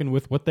sticking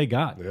with what they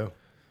got. Yeah.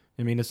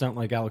 I mean, it's not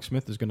like Alex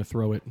Smith is going to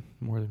throw it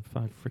more than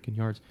 5 freaking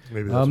yards.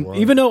 Maybe that's why.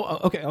 Even though,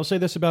 okay, I'll say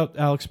this about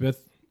Alex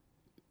Smith.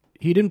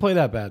 He didn't play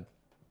that bad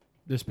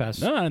this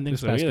past No, I didn't think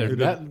this so past either.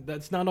 game.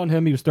 That's not on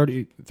him. He was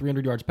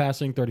 300 yards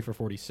passing, 30 for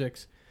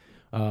 46.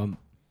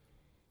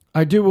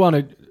 I do want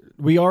to –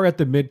 we are at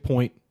the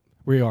midpoint.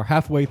 We are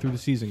halfway through the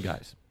season,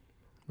 guys.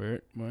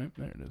 Where there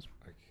it is.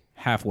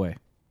 Halfway.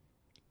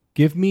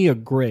 Give me a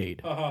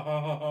grade.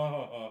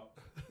 Porter,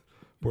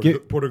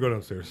 go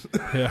downstairs.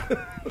 Yeah.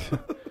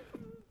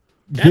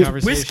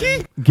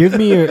 Whiskey? Give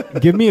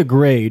me a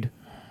grade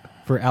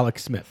for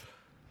Alex Smith.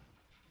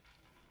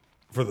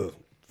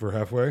 For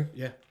halfway?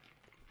 Yeah.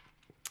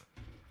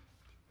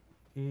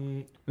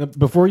 Now,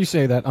 before you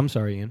say that, I'm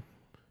sorry, Ian.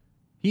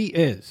 He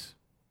is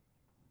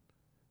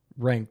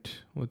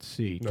ranked. Let's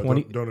see, No,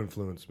 20. don't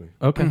influence me.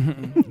 Okay.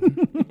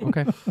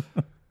 Okay.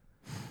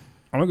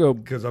 I'm going to go.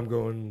 Because I'm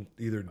going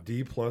either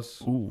D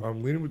plus. Ooh.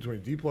 I'm leaning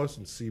between D plus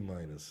and C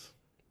minus.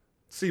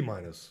 C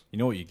minus. You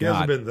know what you He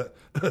got? hasn't been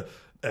that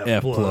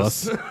F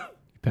plus.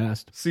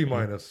 Passed. C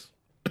minus.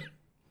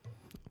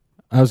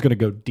 I was going to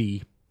go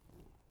D.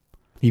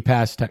 He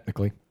passed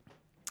technically.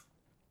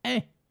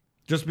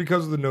 Just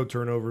because of the no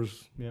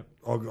turnovers, Yep.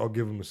 I'll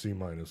give him a C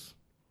minus.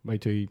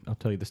 Wait till I'll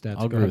tell you the stats.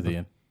 I'll Go agree ahead, with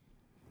Ian.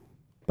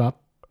 Bob.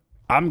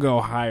 I'm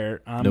going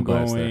higher. I'm No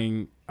bias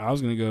going. I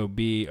was going to go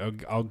B.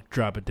 I'll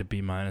drop it to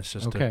B minus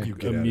just Okay.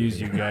 to amuse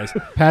you guys.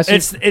 Passing.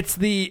 It's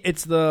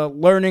the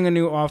learning a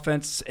new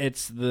offense.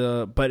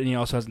 But he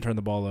also hasn't turned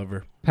the ball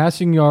over.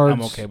 Passing yards.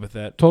 I'm okay with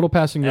that. Total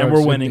passing And yards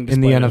we're winning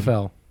in the despite him.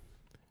 NFL.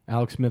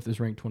 Alex Smith is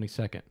ranked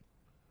 22nd.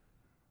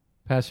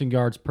 Passing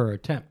yards per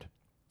attempt.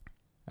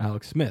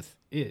 Alex Smith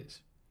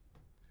is.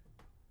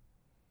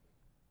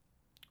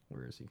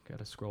 Where is he? Got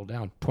to scroll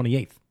down.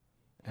 28th.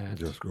 At,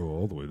 Just scroll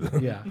all the way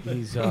down. yeah,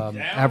 he's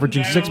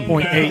averaging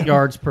 6.8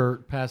 yards per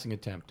passing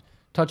attempt.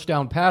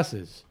 Touchdown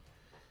passes.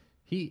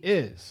 He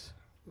is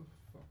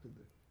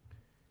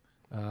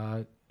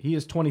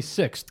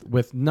 26th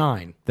with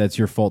 9. That's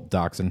your fault,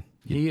 Doxson.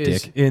 He You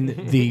is dick.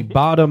 in the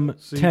bottom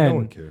See, no 10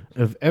 one cared.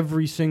 of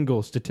every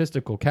single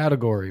statistical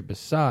category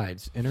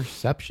besides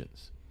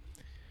interceptions.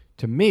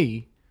 To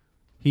me,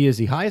 he is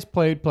the highest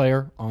played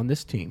player on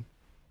this team.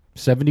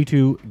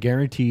 72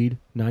 guaranteed,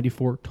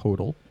 94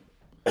 total.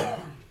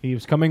 He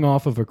was coming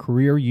off of a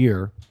career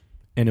year,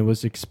 and it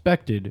was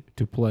expected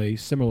to play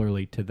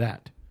similarly to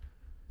that.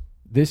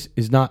 This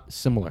is not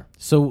similar.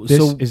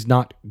 This is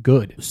not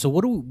good. So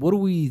what do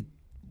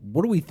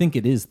we think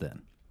it is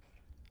then?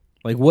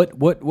 Like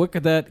what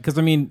could that? Because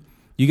I mean,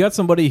 you got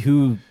somebody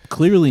who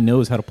clearly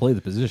knows how to play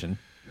the position,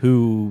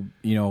 who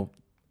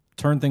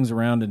turned things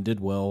around and did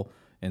well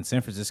in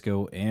San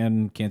Francisco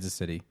and Kansas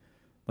City.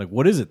 Like,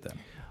 what is it then?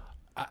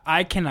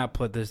 I cannot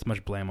put this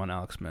much blame on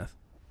Alex Smith.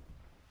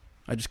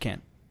 I just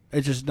can't.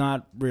 It's just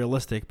not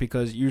realistic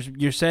because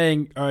you're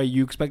saying, all right,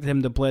 you expected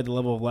him to play at the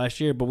level of last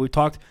year, but we've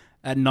talked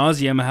ad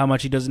nauseum how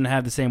much he doesn't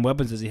have the same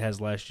weapons as he has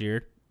last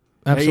year.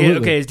 Absolutely.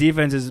 Okay, his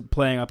defense is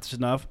playing up to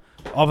snuff.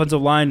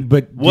 Offensive line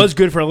But was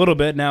good for a little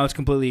bit. Now it's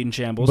completely in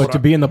shambles. But to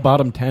be in the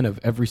bottom 10 of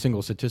every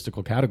single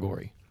statistical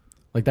category,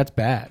 like that's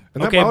bad.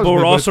 And that okay, bothers but me,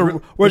 we're it's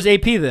also where's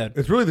AP then?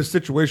 It's really the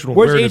situational.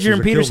 Where's awareness Adrian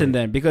that kills Peterson me.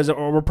 then? Because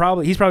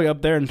he's probably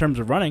up there in terms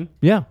of running.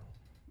 Yeah.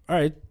 All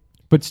right.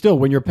 But still,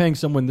 when you're paying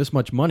someone this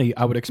much money,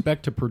 I would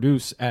expect to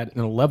produce at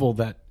a level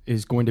that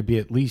is going to be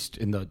at least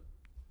in the.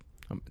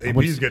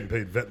 AP's getting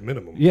paid vet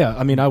minimum. Yeah,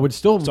 I mean, I would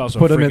still also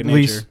put him freak at of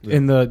least nature.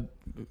 in the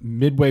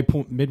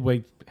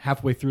midway,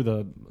 halfway through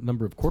the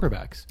number of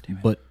quarterbacks.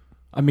 But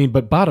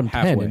But bottom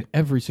 10 Halfway. in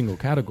every single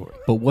category.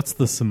 what's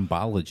the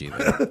symbology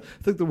there? I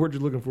think the word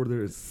you're looking for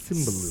there is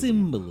symbolism.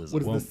 Symbolism.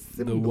 What is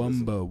the The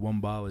symbolism?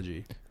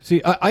 wombology.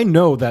 See, I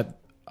know that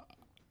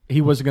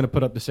he wasn't going to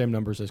put up the same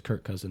numbers as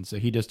Kirk Cousins. So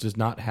he just does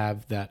not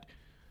have that.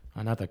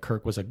 Not that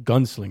Kirk was a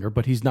gunslinger,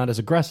 but he's not as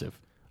aggressive.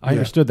 I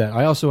understood that.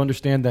 I also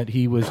understand that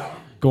he was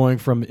going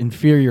from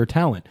inferior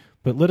talent.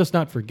 But let us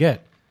not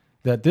forget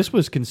that this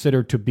was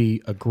considered to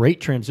be a great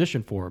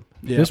transition for him.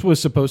 Yeah. This was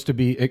supposed to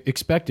be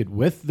expected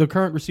with the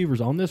current receivers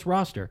on this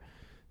roster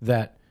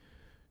that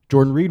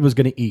Jordan Reed was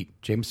going to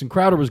eat. Jamison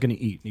Crowder was going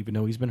to eat, even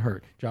though he's been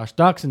hurt. Josh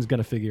Doxson's going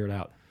to figure it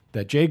out.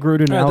 That Jay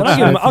Gruden, All right, Alex then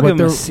Smith, I'll what give him a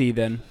they're- C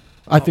then.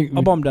 I think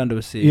I'll bump him down to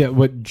a C. yeah,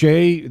 what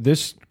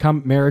this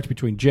marriage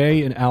between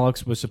Jay and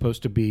Alex was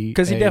supposed to be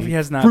Because he a definitely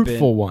has not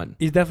fruitful been one.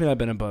 He's definitely not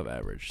been above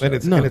average. So And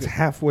it's No.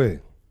 halfway.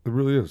 It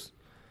really is.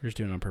 you're just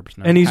doing it on purpose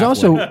now. And he's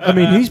Halfway.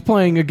 also, he's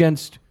playing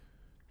against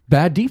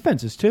bad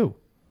defenses too.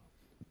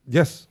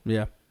 Yes,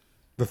 yeah.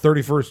 the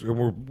 31st.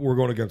 And we're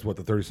going against what,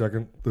 the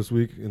 32nd this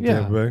week in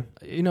Tampa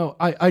Bay. You know,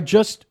 I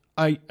just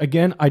I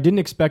didn't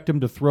expect him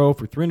to throw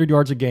for 300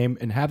 yards a game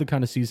and have the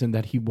kind of season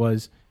that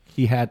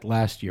he had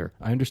last year.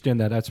 I understand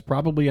that. That's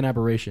probably an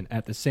aberration.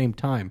 At the same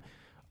time,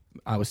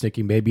 I was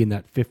thinking maybe in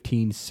that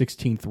 15th,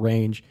 16th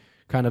range,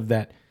 kind of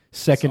that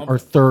second or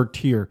third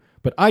tier.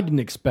 But I didn't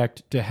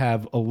expect to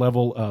have a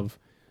level of,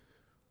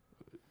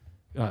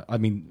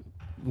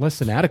 less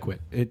than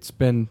adequate. It's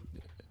been,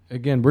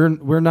 again,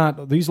 we're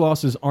not, these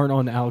losses aren't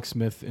on Alex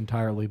Smith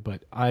entirely,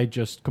 but I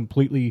just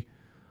completely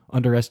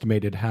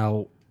underestimated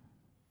how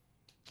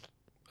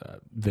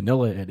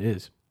vanilla it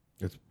is.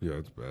 It's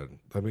bad.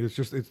 I mean, it's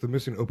the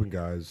missing open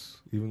guys,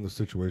 even the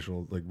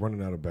situational, like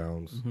running out of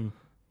bounds. Mm-hmm.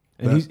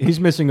 And he's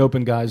missing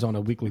open guys on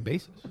a weekly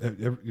basis.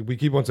 We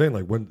keep on saying,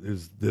 like, when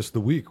is this the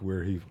week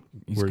where he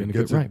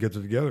gets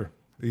it together?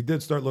 He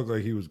did start look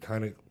like he was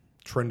kind of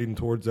trending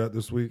towards that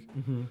this week,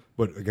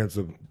 but against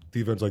a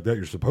defense like that,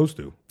 you're supposed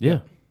to. Yeah.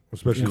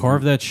 Especially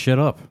carve that shit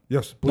up.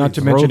 Yes, please. Not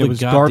to mention it was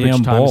garbage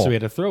time, ball. so we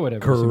had to throw it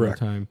every single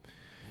time.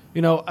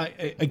 You know,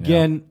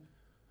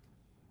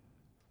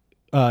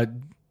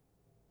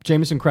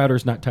 Jamison Crowder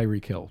is not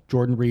Tyreek Hill.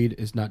 Jordan Reed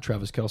is not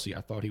Travis Kelce.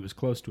 I thought he was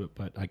close to it,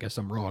 but I guess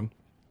I'm wrong.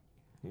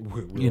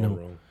 We're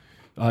all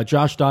wrong.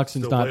 Josh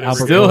Doxson's not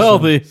Albert Still Wilson.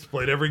 healthy. He's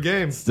played every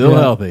game. Still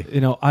healthy.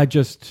 You know,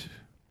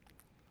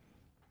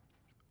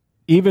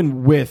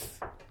 even with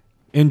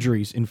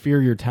injuries,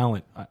 inferior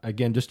talent,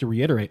 again, just to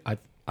reiterate,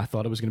 I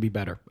thought it was going to be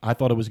better. I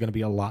thought it was going to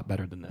be a lot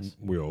better than this.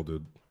 We all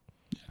did.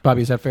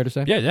 Bobby, is that fair to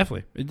say? Yeah,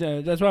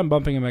 definitely. That's why I'm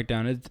bumping him back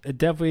down. It's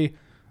definitely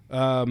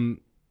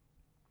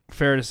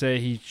fair to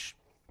say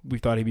we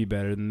thought he'd be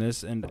better than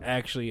this. And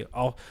actually,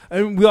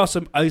 we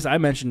also, at least I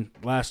mentioned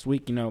last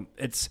week, you know,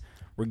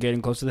 we're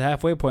getting close to the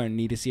halfway point. We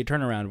need to see a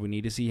turnaround. We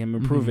need to see him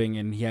improving,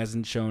 and he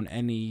hasn't shown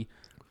any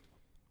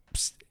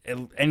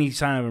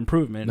sign of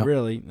improvement,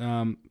 really.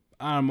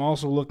 I'm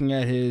also looking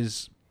at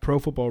his Pro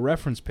Football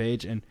Reference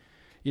page, and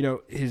you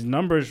know his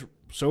numbers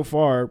so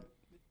far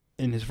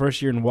in his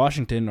first year in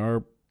Washington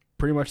are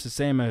pretty much the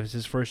same as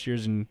his first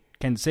years in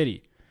Kansas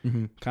City.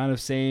 Kind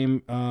of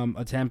same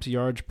attempts,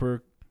 yards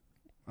per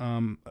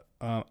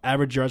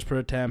average yards per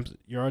attempt,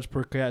 yards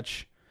per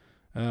catch.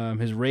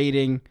 His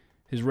rating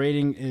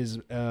is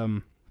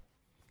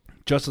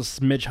just a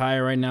smidge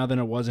higher right now than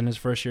it was in his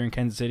first year in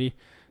Kansas City.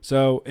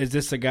 So is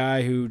this a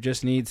guy who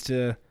just needs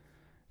to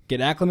get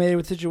acclimated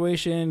with the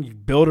situation, you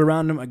build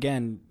around him?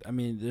 Again, I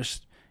mean,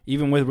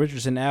 even with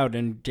Richardson out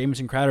and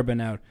Jamison Crowder been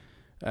out,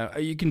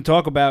 you can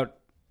talk about,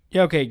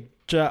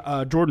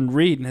 Jordan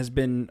Reed has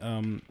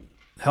been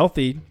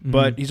healthy,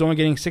 but he's only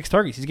getting 6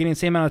 targets. He's getting the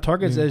same amount of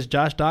targets as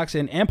Josh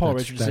Doxson and Paul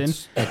Richardson.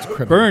 That's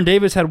criminal. Vernon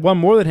Davis had 1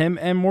 more than him,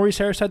 and Maurice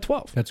Harris had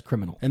 12. That's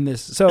criminal. In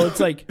this, so it's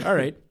like, all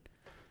right.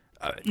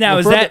 Now,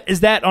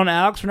 is that on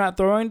Alex for not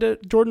throwing to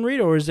Jordan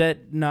Reed, or is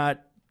that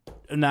not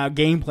now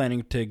game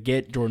planning to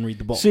get Jordan Reed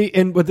the ball? See,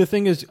 but the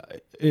thing is,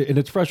 and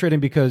it's frustrating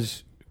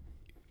because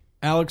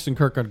Alex and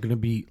Kirk are going to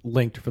be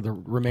linked for the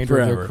remainder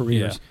of their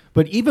careers. Yeah.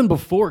 But even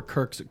before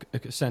Kirk's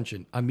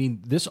ascension, I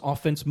mean, this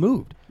offense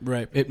moved.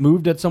 Right. It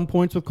moved at some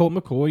points with Colt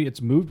McCoy.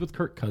 It's moved with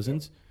Kirk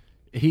Cousins.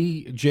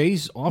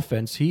 Jay's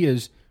offense, he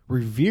is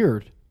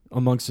revered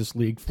amongst this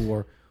league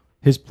for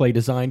his play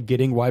design,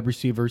 getting wide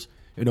receivers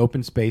in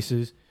open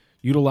spaces,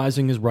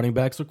 utilizing his running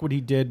backs. Look what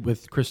he did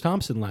with Chris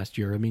Thompson last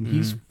year. I mean,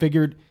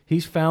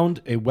 he's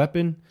found a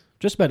weapon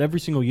just about every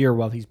single year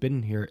while he's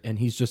been here, and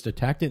he's just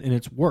attacked it, and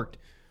it's worked.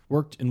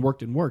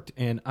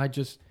 And I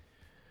just,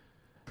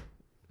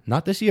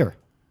 not this year.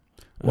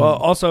 Well,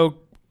 also,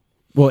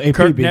 AP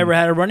Kirk never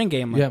had a running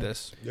game like Yeah.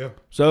 this. Yeah.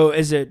 So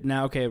is it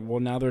now, okay, well,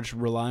 now they're just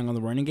relying on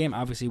the running game.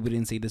 Obviously, we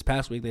didn't see this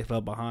past week. They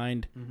fell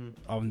behind,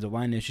 offensive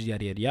line issues,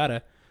 yada, yada,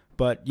 yada.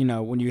 But, you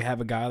know, when you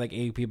have a guy like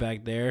AP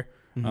back there,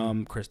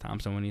 Chris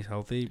Thompson when he's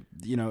healthy,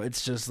 you know,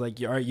 it's just like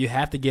you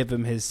have to give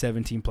him his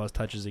 17-plus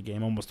touches a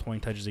game, almost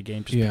 20 touches a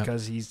game, just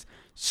because he's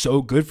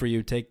so good for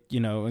you.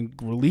 And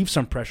relieve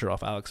some pressure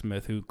off Alex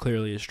Smith, who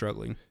clearly is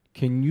struggling.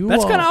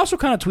 That's kind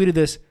of tweeted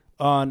this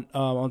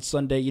on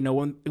Sunday. You know,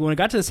 when it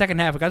got to the second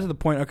half, it got to the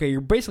point, okay,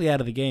 you're basically out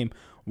of the game.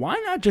 Why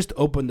not just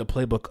open the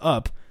playbook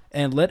up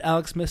and let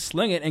Alex Smith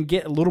sling it and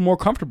get a little more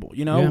comfortable?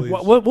 You know,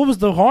 what was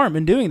the harm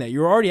in doing that?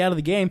 You're already out of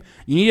the game.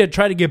 You need to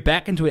try to get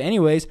back into it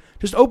anyways.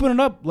 Just open it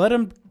up. Let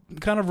him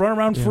kind of run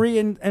around free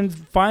and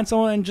find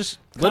someone and just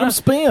let him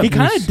spam. He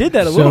kind of did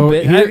that a little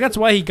bit. That's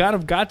why he got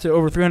to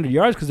over 300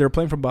 yards, because they were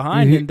playing from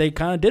behind, and they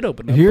kind of did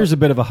open up. Here's a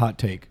bit of a hot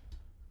take.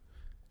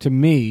 To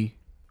me,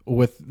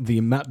 with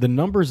the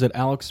numbers that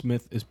Alex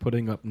Smith is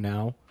putting up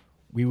now,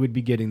 we would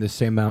be getting the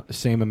same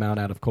amount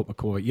out of Colt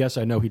McCoy. Yes,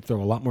 I know he'd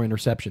throw a lot more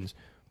interceptions,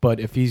 but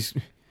if he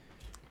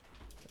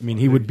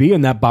would be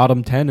in that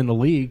bottom 10 in the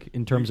league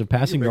in terms of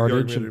passing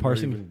yardage and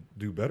parsing. Even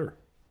do better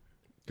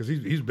because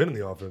he's been in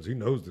the offense. He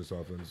knows this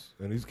offense,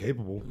 and he's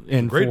capable.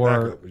 And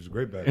He's a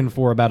great backup. And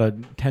for about a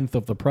tenth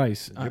of the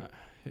price, Yep.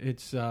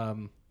 it's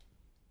I'm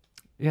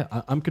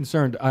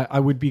concerned. I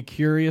would be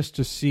curious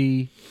to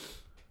see.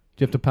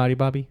 Do you have to potty,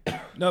 Bobby?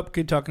 Nope,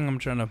 keep talking. I'm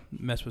trying to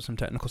mess with some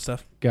technical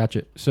stuff.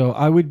 Gotcha. So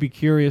I would be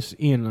curious,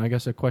 Ian, I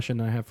guess a question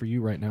I have for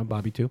you right now,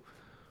 Bobby, too.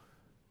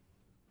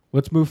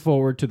 Let's move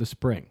forward to the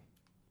spring.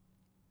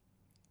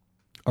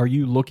 Are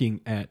you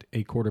looking at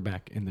a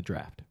quarterback in the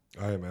draft?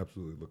 I am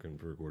absolutely looking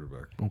for a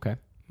quarterback. Okay.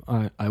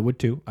 I would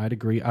too. I'd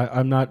agree.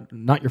 I'm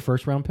not your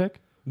first round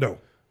pick, No.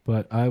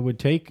 but I would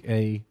take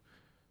a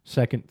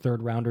second,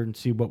 third rounder and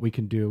see what we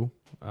can do,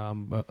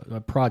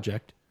 a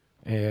project,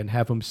 and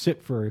have him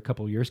sit for a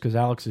couple of years because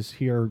Alex is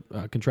here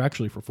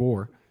contractually for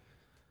 4.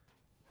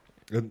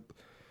 And,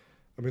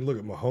 I mean, look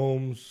at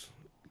Mahomes.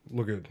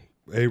 Look at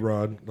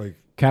A-Rod. Like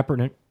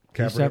Kaepernick.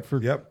 He Kaepernick. sat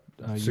for Yep.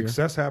 a year.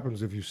 Success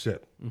happens if you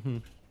sit. Mm-hmm.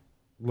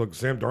 Look,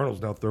 Sam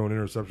Darnold's now throwing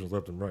interceptions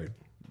left and right.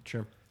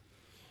 Sure.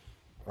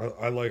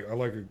 I like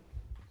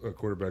a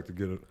quarterback to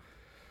get a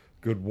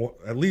good one,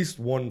 at least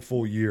one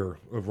full year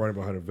of running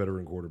behind a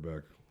veteran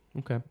quarterback.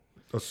 Okay.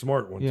 A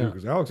smart one, too,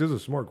 because Alex is a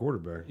smart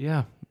quarterback.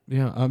 Yeah.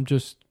 I'm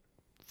just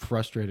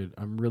frustrated.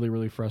 I'm really,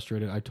 really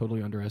frustrated. I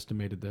totally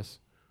underestimated this.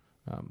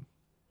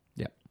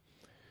 Yeah.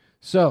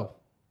 So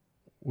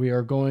we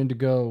are going to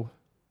go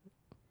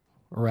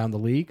around the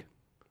league.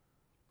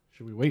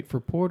 Should we wait for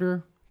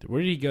Porter?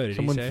 Where did he go? Did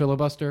Someone he say?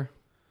 filibuster?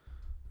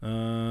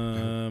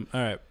 All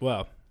right.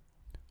 Well,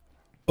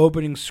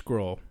 opening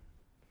scroll,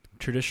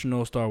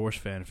 traditional Star Wars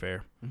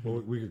fanfare.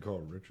 Well, we could call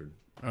him Richard.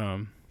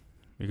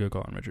 We could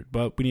call him Richard,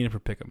 but we need him for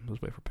Pick'em. Let's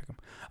wait for Pick'em.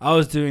 I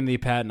was doing the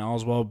Patton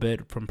Oswalt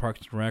bit from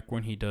Parks and Rec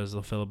when he does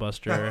the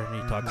filibuster,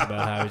 and he talks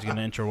about how he's going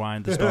to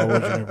intertwine the Star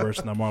Wars universe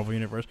and the Marvel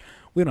universe.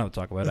 We don't have to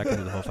talk about it. I can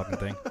do the whole fucking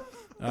thing.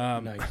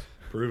 Nice.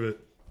 Prove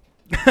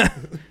it.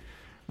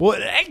 Well,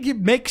 it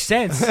makes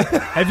sense.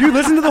 Have you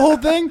listened to the whole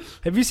thing?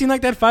 Have you seen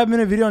like that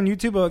 5-minute video on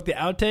YouTube of like the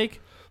outtake?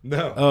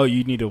 No. Oh,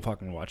 you need to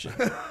fucking watch it.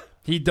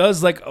 He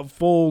does like a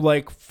full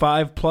like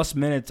 5+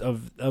 minutes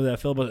of that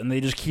filibuster, and they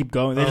just keep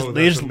going. That's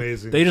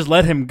amazing. They just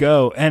let him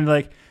go, and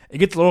like it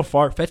gets a little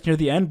far fetched near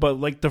the end, but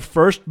like the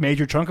first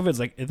major chunk of it is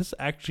like this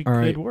actually All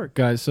right, could work.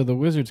 guys. So the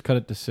Wizards cut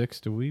it to 6.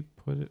 Do we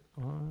put it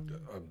on?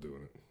 I'm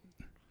doing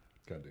it.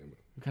 God damn it.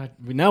 God,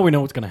 now we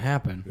know what's going to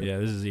happen. Yeah,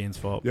 this is Ian's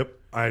fault. Yep.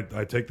 I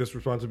take this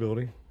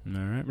responsibility. All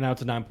right. Now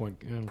it's a 9 point.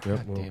 Oh,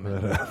 God damn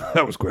it.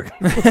 That was quick.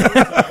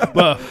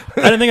 Well,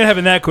 I didn't think it'd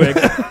happen that quick.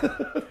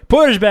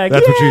 Porter's back.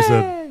 That's what she Yay!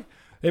 said.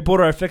 Hey,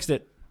 Porter, I fixed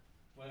it.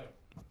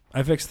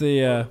 I fixed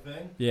the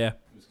yeah. It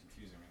was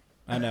confusing me.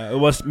 I know. It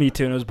was me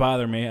too, and it was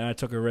bothering me, and I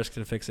took a risk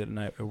to fix it, and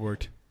it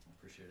worked.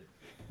 Appreciate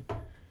it.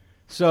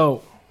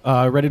 So,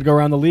 ready to go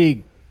around the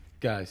league,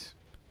 guys.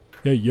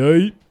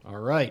 Yay. All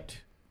right.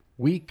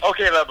 Week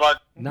Okay, love bug.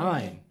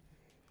 9.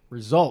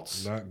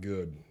 Results. Not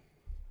good.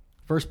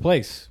 First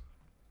place,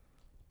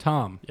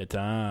 Tom, Yeah,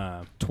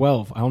 time.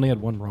 12. I only had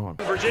one wrong.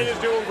 Virginia's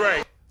doing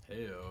great.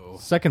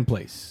 Second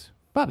place,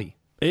 Bobby,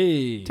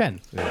 Hey. 10.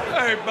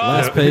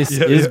 Last place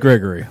is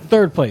Gregory.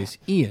 Third place,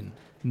 Ian,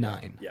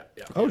 9.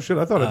 Oh, shit.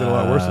 I thought I did a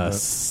lot worse than that.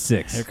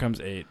 6. Here comes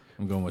 8.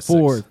 I'm going with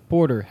 4th, 6.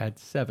 Porter had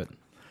 7.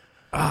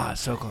 Ah,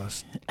 so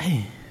close.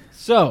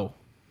 So,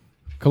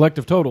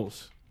 collective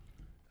totals,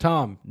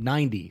 Tom,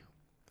 90.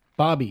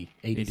 Bobby,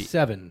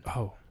 87.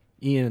 Oh.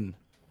 Ian,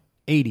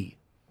 80.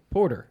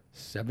 Porter,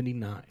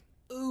 79.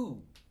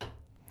 Ooh.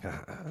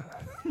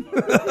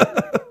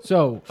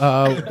 So,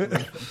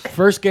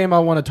 first game I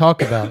want to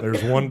talk about.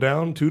 There's one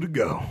down, 2 to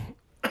go.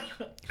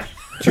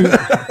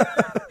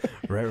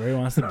 Ray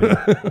wants to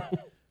be.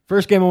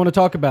 First game I want to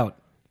talk about.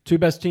 2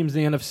 best teams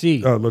in the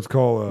NFC. Let's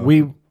call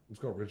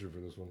Richard for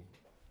this one.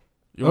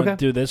 You want Okay.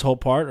 to do this whole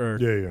part? Or?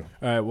 Yeah.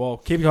 All right, well,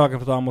 keep talking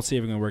for Tom. We'll see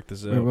if we can work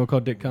this out. We'll call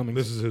Dick Cummings.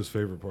 This is his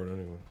favorite part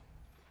anyway.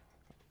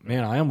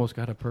 Man, I almost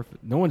got a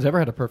perfect. No one's ever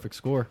had a perfect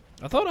score.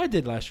 I thought I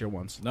did last year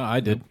once. No, I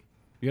did.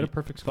 You got a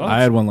perfect score.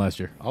 I had one last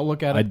year. I'll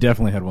look at I it.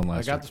 definitely had one I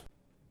last year. got this.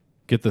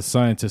 Get the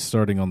scientists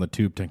starting on the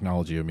tube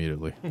technology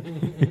immediately.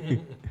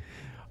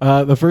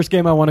 The first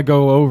game I want to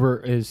go over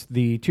is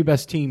the 2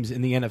 best teams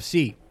in the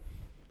NFC.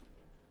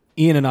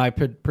 Ian and I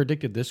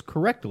predicted this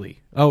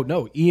correctly. Oh,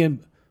 no.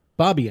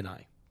 Bobby and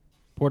I.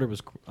 Porter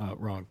was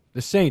wrong.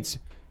 The Saints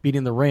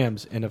beating the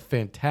Rams in a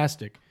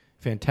fantastic,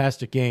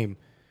 fantastic game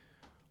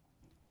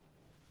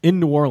in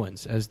New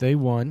Orleans as they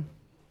won.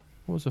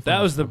 What was the That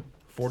final was the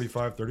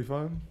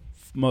 45-35?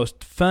 most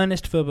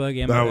funnest football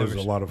game That I've was ever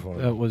a lot of fun.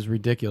 That was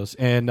ridiculous.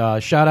 And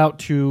shout out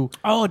to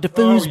Oh, Oh,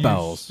 diffuse you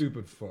bowels.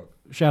 stupid fuck.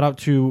 shout out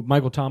to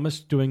Michael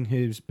Thomas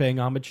paying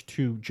homage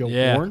to Joe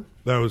Yeah. Warren.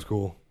 That was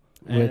cool.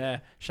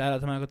 And, shout out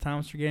to Michael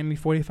Thomas for getting me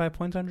 45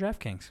 points on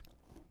DraftKings.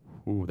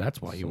 Ooh,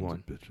 that's why you Sons won.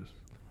 of bitches.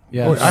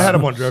 Yeah, Oh, I had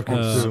him on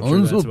DraftKings too.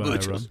 I'm sure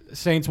that's why I run.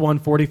 Saints won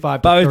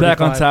 45. Bobby's to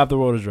back on 35. top. The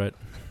world is right.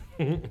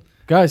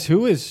 Guys,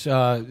 who is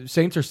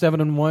Saints are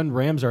 7-1,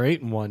 Rams are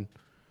 8-1.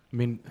 I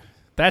mean,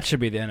 That should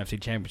be the NFC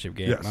Championship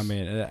game. Yes. I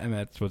mean, and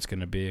that's what's going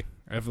to be.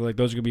 I feel like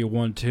those are going to be a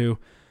 1-2.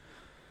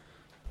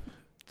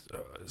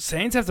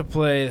 Saints have to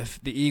play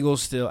the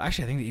Eagles still.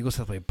 Actually, I think the Eagles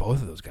have to play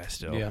both of those guys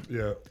still. yeah.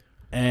 Yeah.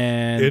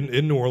 And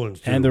In New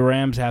Orleans too. and the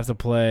Rams have to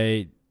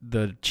play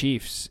the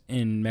Chiefs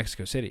in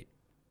Mexico City.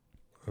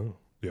 Oh,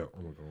 yeah.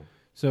 I'm gonna go.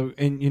 So,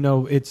 and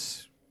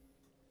it's.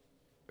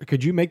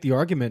 Could you make the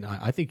argument?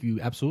 I think you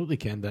absolutely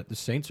can that the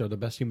Saints are the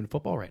best team in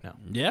football right now.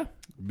 Yeah.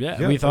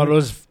 Yeah, We thought I it mean-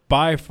 was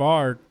by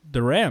far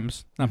the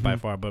Rams. Not by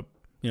far, but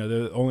they're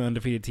the only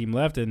undefeated team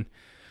left. And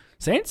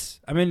Saints,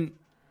 I mean,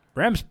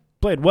 Rams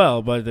played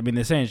well, but I mean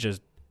the Saints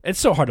it's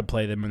so hard to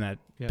play them in that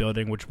Yeah.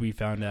 building, which we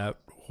found out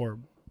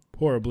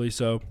horribly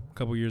so a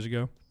couple years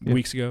ago, Yeah.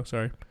 weeks ago.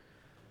 Sorry.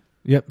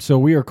 Yep. So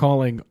we are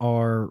calling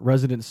our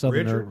resident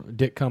Southerner, Richard?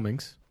 Dick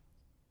Cummings.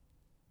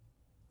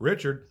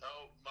 Richard.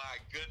 Oh my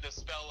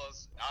goodness,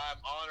 fellas! I'm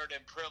honored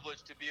and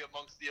privileged to be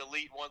amongst the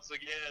elite once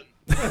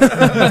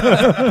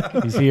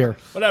again. He's here.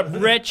 What up,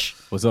 Rich?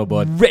 What's up,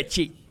 bud?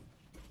 Richie.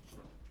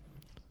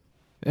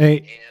 Hey,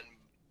 And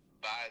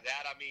by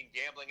that I mean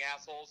gambling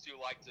assholes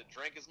who like to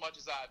drink as much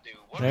as I do.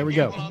 What There are we we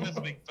go. going on this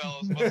week,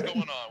 fellas? What's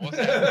going on? What's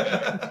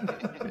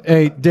happening?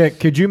 hey, Dick,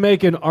 could you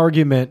make an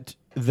argument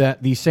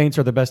that the Saints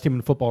are the best team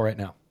in football right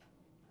now?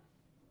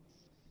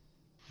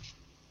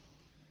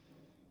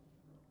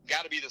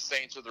 Got to be the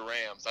Saints or the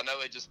Rams. I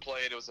know they just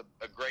played. It was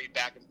a great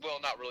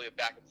not really a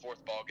back and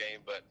forth ball game,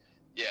 but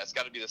yeah, it's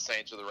got to be the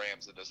Saints or the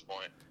Rams at this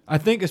point. I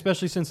think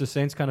especially since the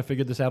Saints kind of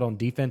figured this out on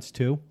defense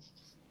too,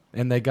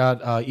 and they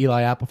got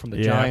Eli Apple from the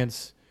Yeah.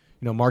 Giants.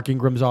 You know, Mark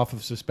Ingram's off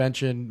of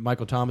suspension.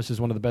 Michael Thomas is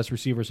one of the best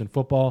receivers in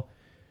football.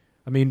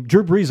 I mean,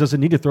 Drew Brees doesn't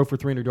need to throw for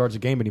 300 yards a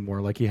game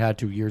anymore like he had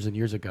to years and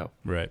years ago.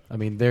 Right. I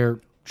mean,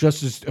 they're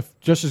just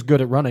as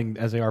good at running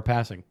as they are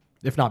passing,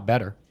 if not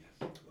better.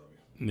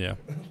 Yeah.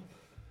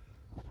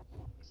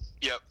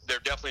 Yep, they're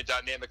definitely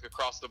dynamic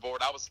across the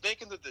board. I was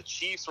thinking that the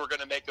Chiefs were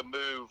going to make a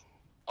move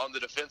on the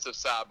defensive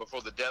side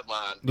before the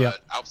deadline, but Yeah.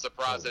 I was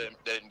surprised they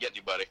didn't get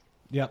anybody.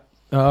 Yeah.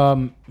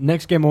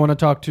 Next game I want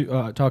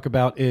to talk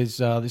about is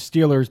the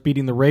Steelers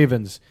beating the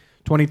Ravens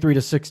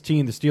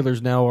 23-16. The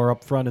Steelers now are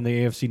up front in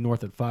the AFC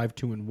North at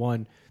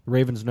 5-2-1. The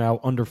Ravens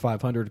now under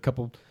 500. A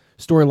couple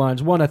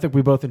storylines. One, I think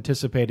we both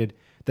anticipated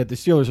that the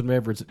Steelers and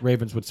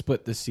Ravens would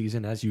split this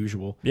season as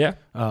usual. Yeah.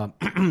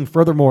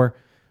 Furthermore,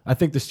 I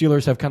think the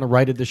Steelers have kind of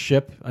righted the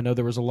ship. I know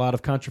there was a lot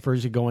of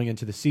controversy going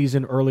into the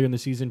season, earlier in the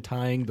season,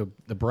 tying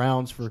the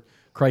Browns for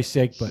Christ's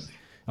sake.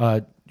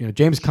 But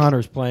James Conner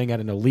is playing at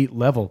an elite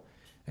level,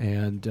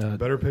 and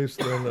Better pace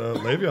than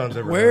Le'Veon's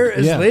ever Where had.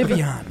 is Yeah.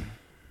 Le'Veon?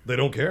 They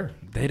don't care.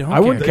 They don't. I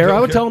wouldn't care. don't I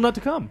would care. tell him not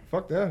to come.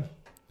 Fuck that.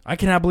 I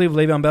cannot believe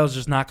Le'Veon Bell's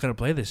just not going to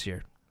play this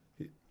year.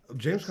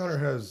 James Conner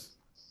has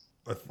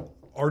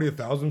already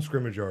 1,000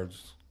 scrimmage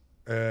yards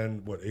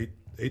and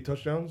eight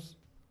touchdowns,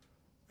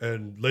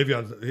 and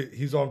Le'Veon's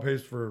he's on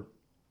pace for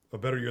a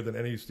better year than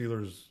any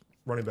Steelers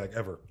running back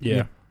ever.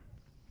 Yeah.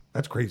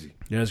 That's crazy.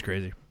 Yeah, that's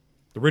crazy.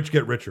 The rich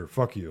get richer.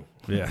 Fuck you.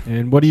 Yeah.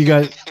 And what do you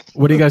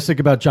guys think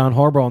about John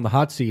Harbaugh on the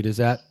hot seat? Is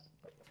that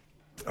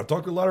I've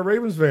talked to a lot of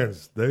Ravens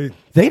fans. They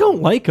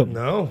don't like him?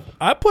 no.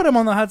 I put him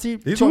on the hot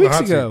seat He's 2 on the weeks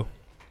hot ago.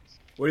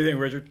 What do you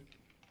think, Richard?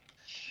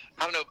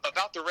 I don't know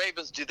about the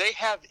Ravens. Do they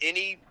have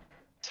any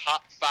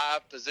top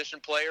 5 position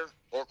player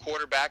or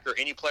quarterback or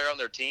any player on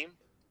their team?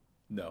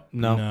 No.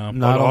 No.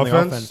 not On on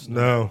offense? the offense.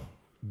 No.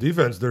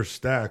 Defense, they're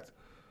stacked.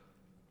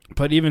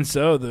 But even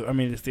so, the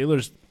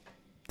Steelers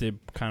did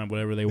kind of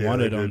whatever they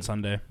wanted they on did.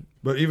 Sunday.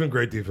 But even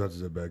great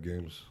defenses have bad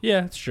games.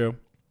 Yeah, it's true.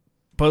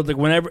 But like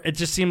whenever it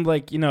just seemed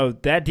like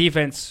that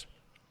defense,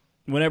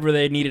 whenever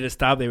they needed a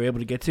stop, they were able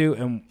to get to.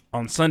 And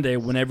on Sunday,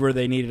 whenever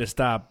they needed a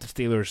stop, the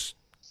Steelers,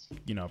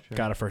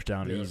 got a first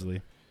down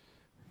easily.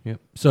 Yep.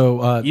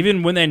 So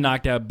Even when they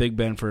knocked out Big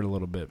Ben for a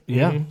little bit.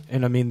 yeah,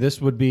 and I mean this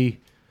would be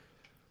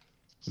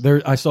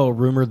there. I saw a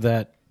rumor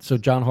that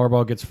John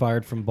Harbaugh gets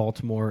fired from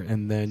Baltimore,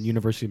 and then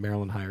University of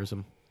Maryland hires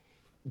him.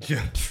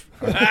 Yeah.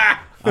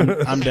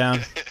 I'm down.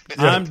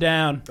 I'm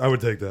down. I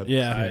would take that.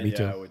 Yeah. me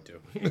too. I would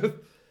too.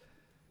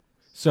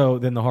 So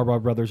then the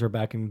Harbaugh brothers are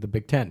back in the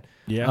Big Ten.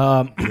 Yeah.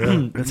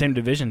 The same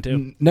division,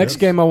 too. Next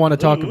game I want to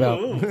talk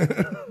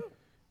about,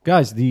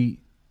 guys. The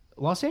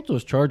Los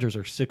Angeles Chargers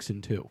are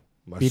 6-2,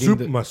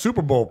 My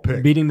Super Bowl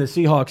pick. beating the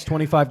Seahawks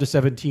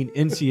 25-17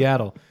 in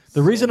Seattle.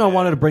 The reason I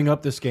wanted to bring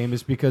up this game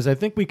is because I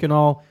think we can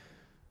all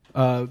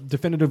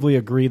definitively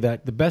agree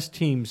that the best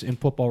teams in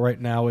football right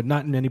now, and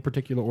not in any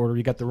particular order,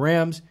 you got the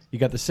Rams, you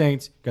got the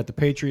Saints, you got the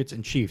Patriots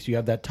and Chiefs. You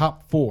have that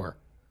top 4.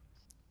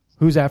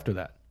 Who's after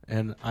that?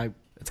 And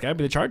It's got to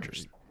be the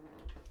Chargers.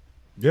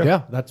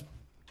 yeah, that's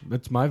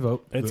my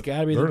vote. It's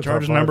got to be They're the in top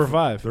Chargers number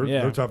 5. They're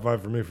Yeah. top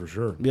 5 for me for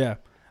sure. Yeah.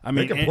 I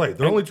They mean, can play.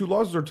 Their only 2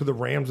 losses are to the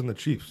Rams and the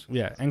Chiefs.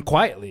 Yeah, and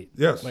quietly.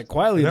 Yes. Like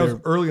quietly, And that they're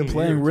was early in the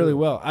playing year, really too.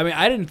 well. I mean,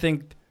 I didn't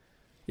think.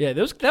 Yeah,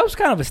 that was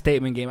kind of a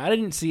statement game. I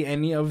didn't see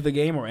any of the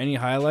game or any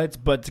highlights,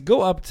 but to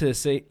go up to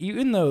say,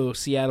 even though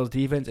Seattle's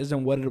defense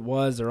isn't what it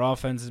was, their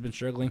offense has been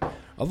struggling.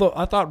 Although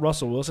I thought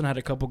Russell Wilson had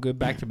a couple good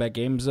back-to-back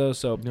games, though.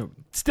 So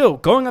still,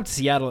 going up to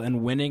Seattle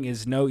and winning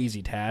is no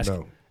easy task.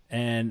 No.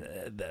 And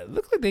it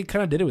looked like they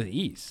kind of did it with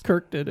ease.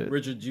 Kirk did it.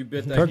 Richard, you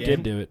bet that Kirk game?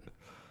 did do it.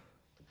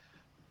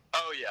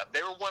 Oh yeah,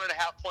 they were 1.5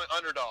 point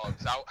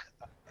underdogs.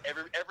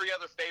 Every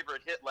other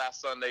favorite hit last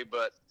Sunday,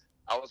 but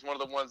I was one of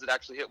the ones that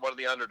actually hit one of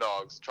the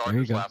underdogs,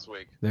 Chargers, go. last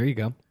week. There you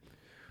go.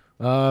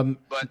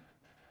 But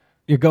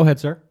Yeah, go ahead,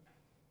 sir.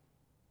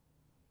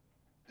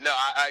 no,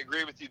 I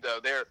agree with you though.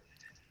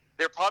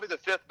 They're probably the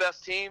 5th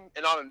best team,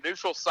 and on a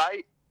neutral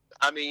site,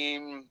 I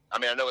mean, I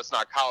know it's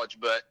not college,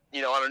 but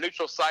on a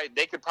neutral site,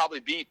 they could probably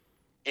beat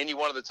any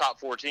one of the top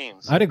 4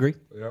 teams. I'd agree.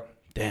 Yeah.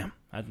 Damn,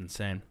 that's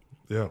insane.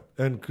 Yeah.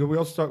 And could we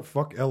also talk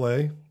fuck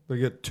LA? They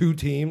get 2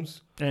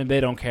 teams, And they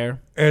don't care.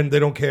 and they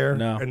don't care.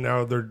 No. And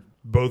now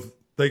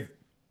they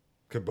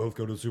could both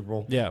go to the Super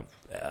Bowl. Yeah.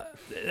 The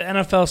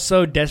NFL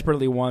so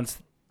desperately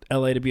wants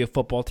LA to be a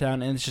football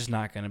town, and it's just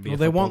not going to be. Well, a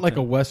they football want like a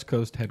town. West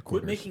Coast Quit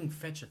headquarters. making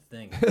fetch a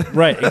thing.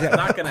 Right. Exactly. It's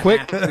not going to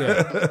Quick.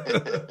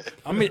 happen. Yeah.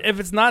 I mean, if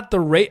it's not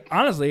the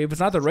honestly, if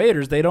it's not the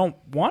Raiders, they don't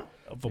want.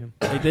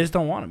 They just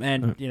don't want them,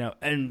 and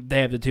and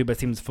they have the 2 best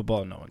teams in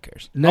football, and no one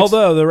cares.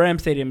 Although the Ram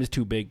Stadium is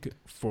too big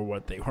for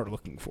what they are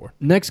looking for.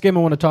 Next game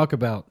I want to talk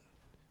about: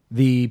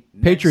 the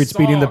Patriots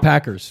song. beating the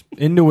Packers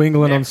in New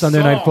England on Next Sunday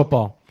Night song.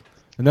 Football.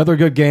 Another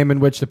good game in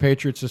which the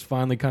Patriots just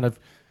finally kind of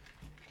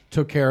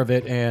took care of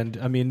it. And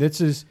I mean,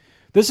 this is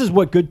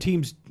what good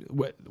teams,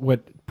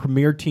 what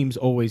premier teams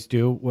always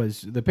do. Was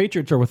the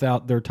Patriots are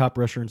without their top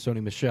rusher and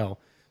Sony Michel,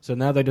 so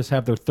now they just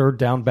have their third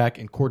down back,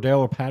 and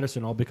Cordell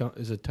Patterson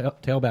is a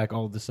tailback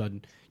all of a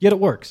sudden. Yet it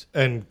works.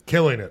 And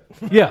killing it.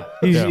 Yeah,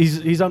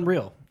 he's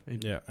unreal.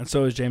 Yeah, and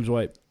so is James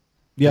White.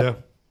 Yeah.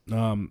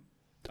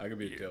 I could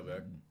be a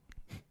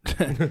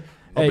tailback.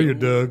 I'll be your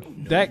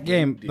Doug. That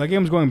game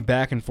was going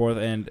back and forth,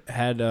 and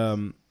had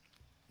the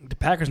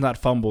Packers not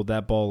fumbled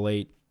that ball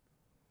late.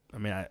 I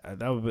mean,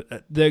 that would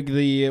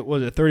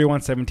was it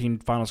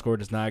 31-17 final score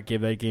does not give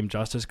that game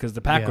justice because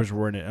the Packers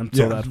were in it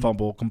until that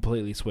fumble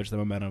completely switched the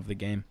momentum of the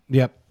game.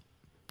 Yep.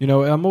 I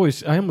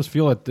almost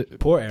feel like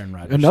Poor Aaron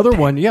Rodgers. another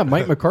one. Yeah,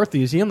 Mike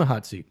McCarthy, is he on the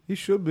hot seat? He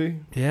should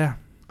be. Yeah,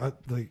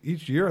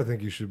 Each year, I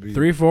think he should be.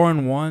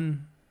 3-4-1.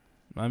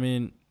 I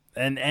mean,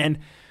 and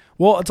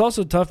well, it's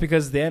also tough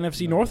because the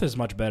NFC North is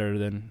much better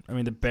than. I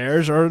mean, the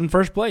Bears are in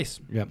first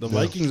place. Yep. The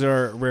Vikings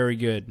are very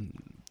good.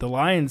 The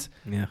Lions.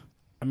 Yeah.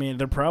 I mean,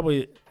 they're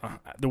probably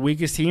the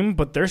weakest team,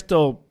 but they're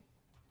still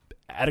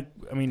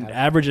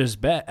average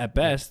at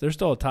best. They're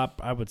still a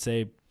top, I would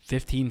say,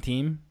 15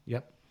 team.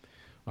 Yep.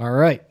 All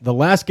right. The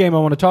last game I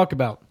want to talk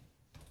about.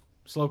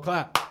 Slow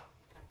clap.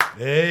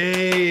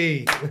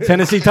 Hey.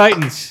 Tennessee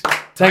Titans.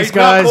 Thanks, Tighten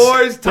guys. up,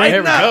 boys. Tighten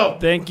There we up. go.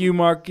 Thank you,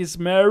 Marcus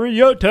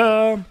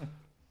Mariota.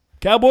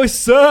 Cowboys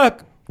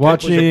suck.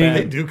 Watching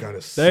They do kind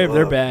of suck.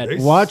 They're bad. They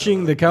Watching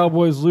suck. the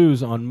Cowboys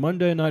lose on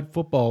Monday Night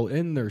Football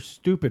in their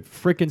stupid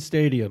freaking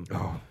stadium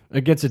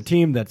against a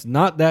team that's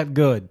not that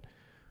good.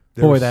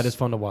 Boy, that is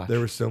fun to watch. There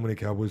were so many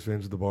Cowboys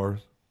fans at the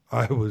bars.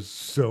 I was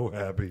so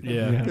happy.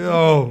 Yeah.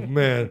 Oh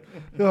man.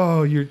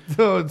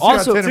 Scott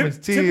Also, Tenorman's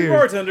Tip your tears.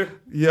 bartender.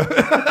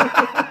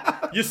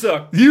 Yeah. You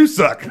suck. You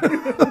suck.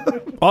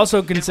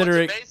 Also,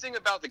 considering What's amazing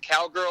about the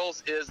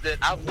Cowgirls is that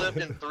I've lived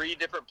in 3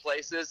 different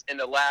places in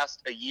the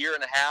last a year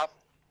and a half,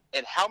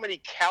 and how many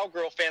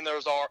Cowgirl fans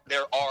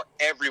there are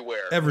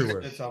everywhere.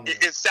 Everywhere.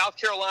 It's South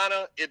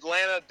Carolina,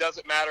 Atlanta,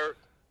 doesn't matter.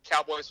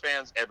 Cowboys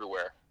fans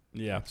everywhere.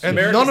 yeah, And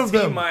America's none of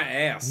team them. my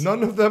ass.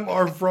 None of them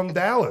are from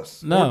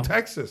Dallas No. or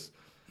Texas.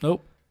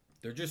 nope.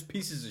 They're just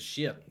pieces of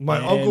shit. My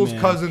Hey, uncle's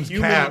man. cousin's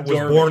Human cat was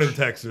garbage. born in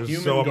Texas,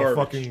 Human so I'm garbage. a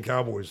fucking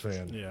Cowboys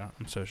fan. Yeah,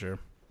 I'm so sure.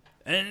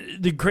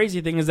 And the crazy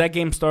thing is that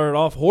game started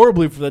off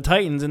horribly for the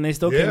Titans, and they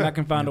still came Yeah. back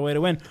and found a way to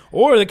win.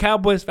 Or the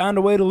Cowboys found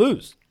a way to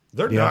lose.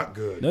 They're not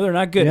good. No, they're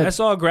not good. Yeah. I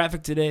saw a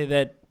graphic today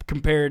that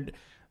compared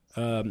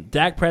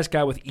Dak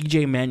Prescott with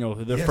E.J. Manuel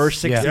for their Yes.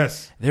 first 6 Yeah. seasons.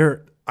 Yes.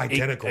 They're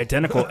Identical.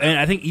 Identical. And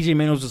I think E.J.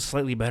 Manuel was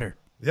slightly better.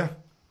 Yeah.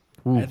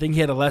 I think he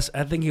had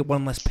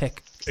one less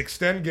pick.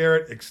 Extend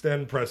Garrett,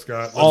 extend Prescott.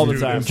 Let's All the do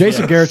time. this.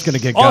 Jason Garrett's going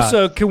to get got.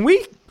 Also, can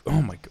we?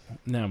 Oh my god!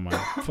 Never mind.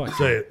 Fuck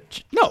Say it.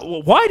 it.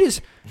 No. Why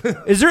does?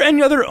 Is there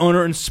any other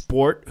owner in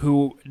sport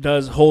who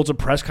holds a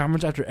press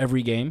conference after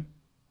every game?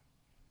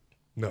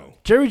 No.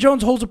 Jerry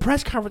Jones holds a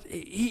press conference.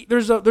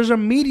 There's a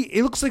media.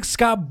 It looks like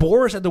Scott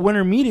Boras at the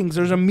winter meetings.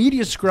 There's a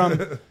media scrum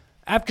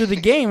after the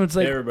game. It's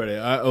like Everybody,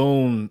 I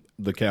own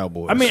the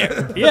Cowboys. I mean,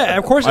 yeah,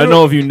 of course. I don't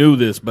know if you knew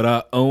this, but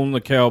I own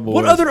the Cowboys.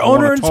 What other I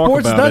wanna owner in talk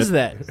sports about does it,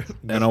 that?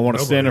 And I want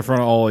to stand in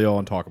front of all of y'all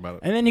and talk about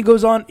it. And then he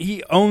goes on.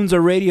 He owns a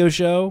radio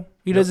show.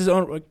 He does his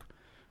own. Like,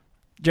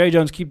 Jerry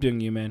Jones, keep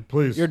doing you, man.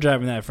 Please. You're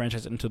driving that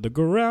franchise into the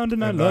ground,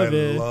 and I And love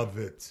it. love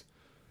it.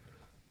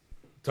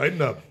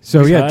 Tighten up.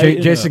 So, yeah,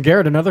 Tighten Jason up.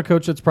 Garrett, another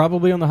coach that's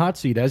probably on the hot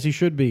seat, as he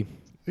should be.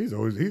 He's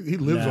always he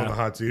lives Nah. on the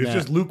hot seat. It's Nah.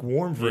 just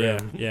lukewarm for Yeah,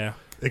 him. yeah,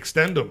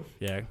 Extend him.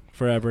 yeah.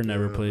 Forever and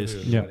ever, please.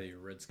 Yeah.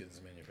 Redskins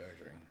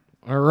manufacturing.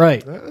 All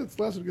right. It's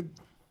lasted a good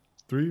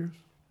 3 years.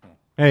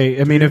 Hey,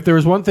 I mean, if there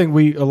was one thing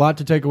a lot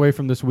to take away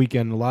from this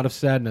weekend, a lot of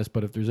sadness,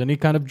 but if there's any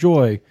kind of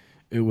joy,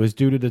 it was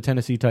due to the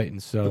Tennessee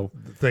Titans. So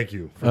Thank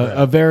you for that.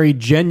 a very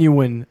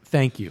genuine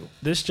thank you.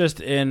 This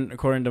just in,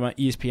 according to my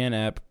ESPN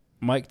app,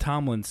 Mike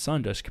Tomlin's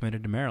son just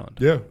committed to Maryland.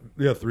 Yeah,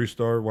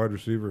 3-star wide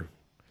receiver.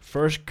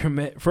 First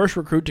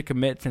recruit to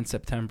commit since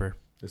September.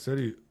 They said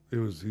he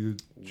chose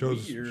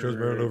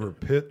Maryland over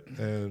Pitt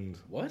and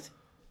What?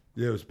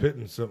 yeah, it was Pitt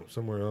and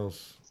somewhere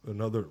else.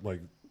 Another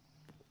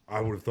I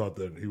would have thought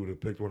that he would have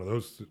picked one of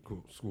those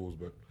schools,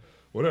 but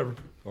whatever.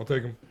 I'll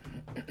take him.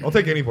 I'll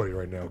take anybody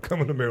right now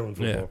coming to Maryland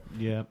football.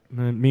 Yeah.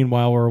 And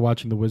meanwhile, we're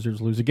watching the Wizards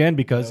lose again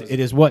because it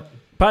is what?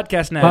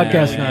 Podcast night.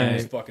 Podcast That night.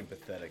 was fucking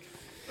pathetic.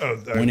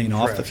 Winning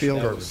off the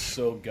field. That was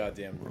so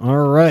goddamn. All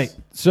right.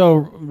 So,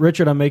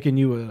 Richard, I'm making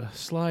you a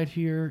slide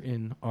here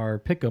in our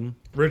pick'em.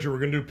 Richard, we're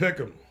gonna do pick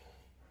 'em.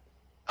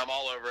 I'm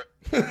all over it.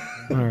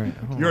 All right.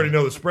 You already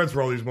know the spreads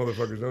for all these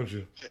motherfuckers, don't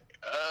you?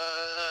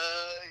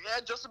 Yeah,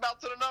 just about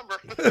to the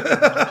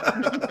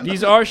number.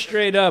 These are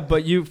straight up,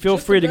 but you feel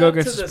free to go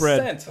against the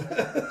spread.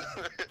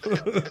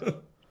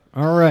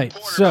 All right.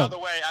 Porter, So by the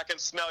way, I can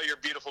smell your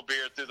beautiful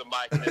beard through the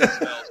mic, and it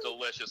smells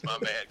delicious, my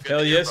man. Good Hell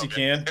to hear yes, from you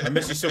can. I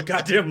miss you so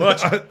goddamn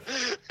much.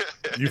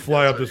 You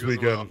fly up this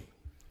weekend.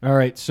 all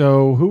right.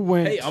 So who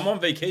went? Hey, I'm on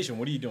vacation.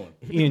 What are you doing?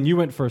 Ian, you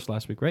went first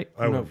last week, right?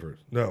 I went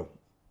first. No.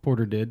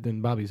 Porter did.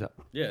 Then Bobby's up.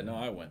 Yeah, no,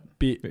 I went.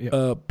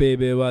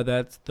 Baby, why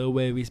that's the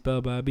way we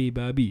spell Bobby.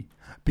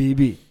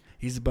 BB.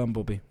 He's a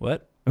bumblebee.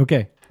 What?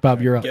 Okay,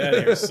 Bob, you're up. Get out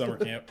of here, summer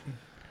camp.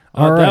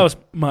 All right. That was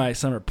my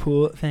summer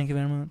pool. Thank you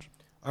very much.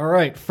 All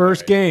right.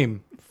 First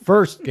game.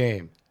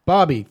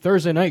 Bobby,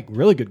 Thursday night.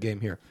 Really good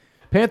game here.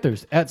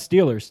 Panthers at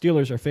Steelers.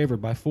 Steelers are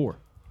favored by 4.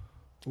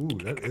 Ooh,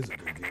 that is a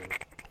good game.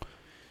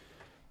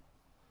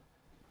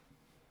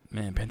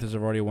 Man, Panthers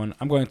have already won.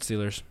 I'm going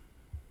Steelers.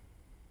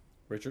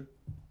 Richard?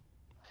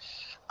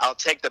 I'll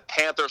take the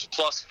Panthers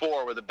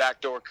 +4 with a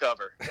backdoor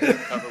cover.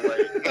 Cover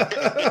late.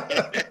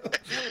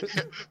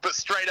 But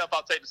straight up,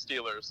 I'll take the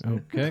Steelers.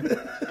 Okay.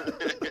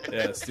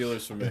 Yeah,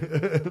 Steelers for me.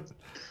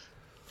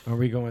 Are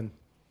we going?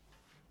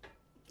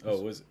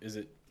 Oh, is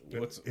it?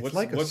 What's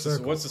like a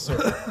circle. What's the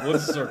circle?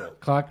 What's the circle?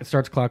 It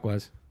starts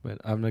clockwise,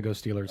 but I'm gonna go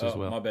Steelers as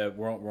well. My bad.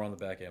 We're on the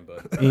back end,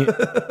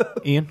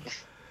 bud. Ian?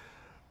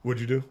 What'd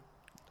you do?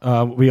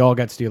 We all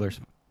got Steelers.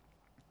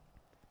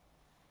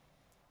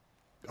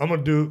 I'm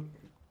going to do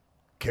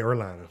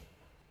Carolina.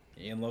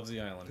 Ian loves the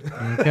island.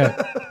 Okay.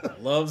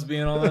 Loves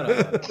being on that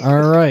island.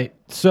 All right.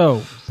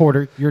 So,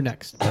 Porter, you're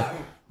next.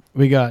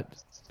 We got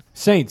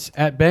Saints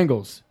at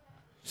Bengals.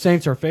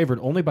 Saints are favored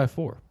only by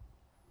 4.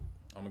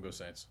 I'm going to go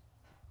Saints.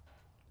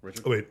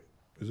 Richard? Oh, wait.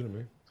 Isn't it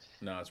me?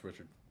 No, it's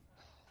Richard.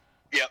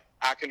 Yep,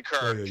 I concur.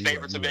 Oh, yeah,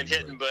 Favorites have been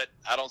hitting, but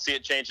I don't see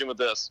it changing with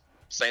this.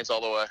 Saints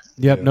all the way.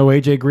 Yep. Yeah. No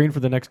AJ Green for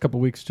the next couple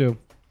weeks too.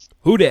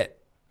 Who dat?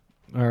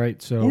 All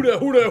right. So Who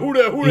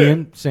that?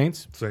 Ian,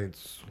 Saints.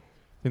 Saints. I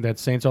think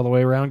that's Saints all the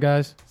way around,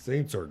 guys.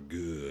 Saints are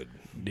good.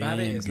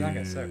 Bobby is not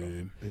going to circle.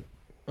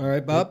 All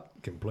right, Bob.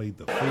 Can play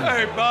the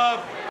Hey,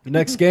 Bob.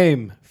 Next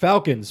game,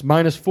 Falcons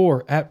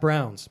 -4 at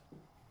Browns.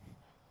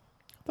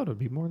 I thought it would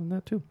be more than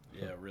that too.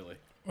 Yeah, really.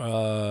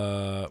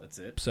 That's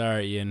it.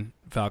 Sorry, Ian.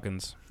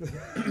 Falcons. Yeah,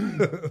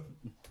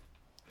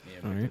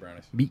 All right.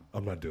 Brownies.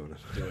 I'm not doing it.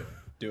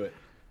 Do it.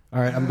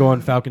 All right, I'm going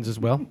Falcons as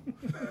well.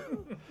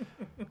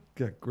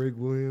 Got Greg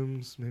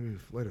Williams. Maybe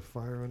light a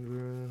fire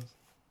under us.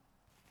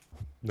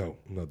 No,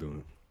 I'm not doing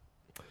it.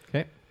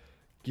 Okay.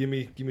 Give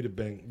me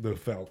the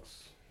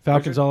Falcons.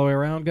 Falcons all the way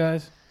around,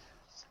 guys.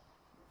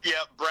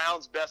 Yep,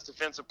 Brown's best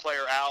defensive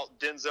player out,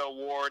 Denzel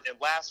Ward, and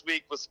last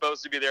week was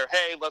supposed to be their,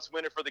 hey, let's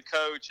win it for the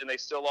coach, and they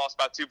still lost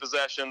by 2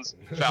 possessions.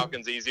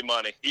 Falcons, easy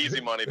money,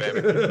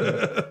 baby.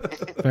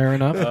 Fair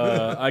enough.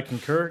 I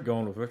concur.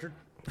 Going with Richard.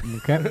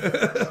 Okay.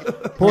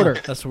 Porter,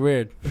 That's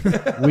weird.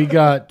 we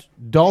got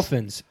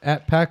Dolphins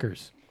at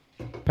Packers.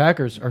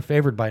 Packers are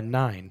favored by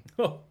 9.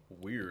 Oh,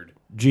 weird.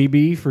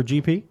 GB for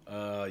GP.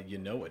 You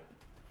know it.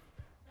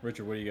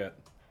 Richard, what do you got?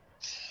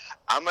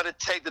 I'm going to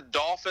take the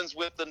Dolphins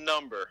with the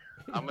number.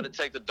 I'm going to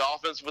take the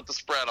Dolphins with the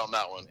spread on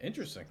that one.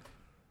 Interesting.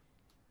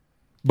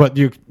 But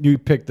you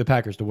picked the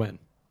Packers to win.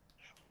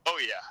 Oh,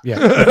 yeah.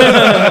 Yeah.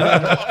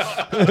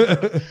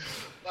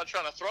 Not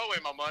trying to throw away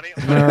my money.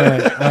 All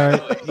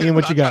right. Ian,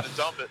 what you got? To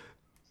dump it.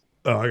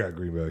 Oh, I got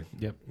Green Bay.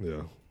 Yep.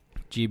 Yeah.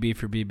 GB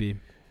for BB.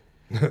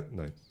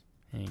 Nice.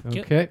 Thank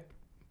you. Okay.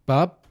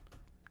 Bob?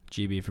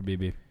 GB for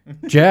BB.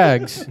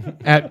 Jags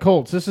at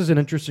Colts. This is an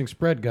interesting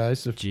spread,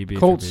 guys. The GB for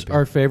Colts BB.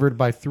 are favored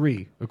by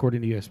 3,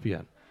 according to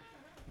ESPN,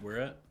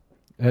 Where at?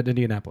 at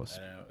Indianapolis.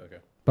 Okay.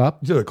 Bob?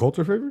 You said the Colts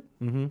are favored?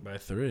 By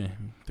 3.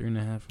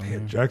 3.5.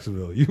 Damn,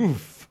 Jacksonville.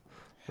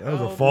 That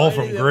was a How fall mighty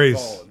from they've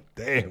grace. fallen.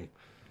 Damn.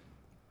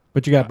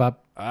 What you got, Bob?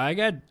 I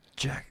got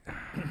Jack.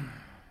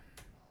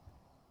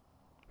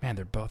 Man,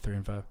 they're both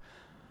 3-5.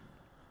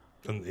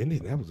 And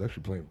Indianapolis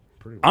actually playing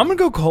pretty well. I'm going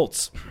to go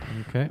Colts.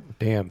 Okay.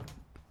 Damn.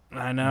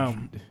 I know.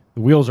 The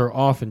wheels are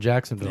off in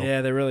Jacksonville.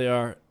 Yeah, they really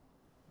are.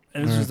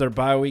 And this was their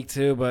bye week,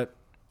 too, but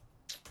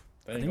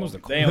They think it was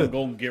the ain't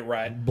gonna get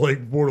right.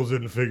 Blake Bortles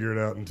didn't figure it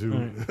out in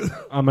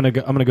 2. I'm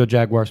gonna go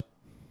Jaguars.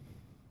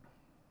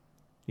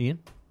 Ian?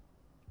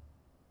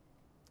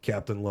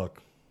 Captain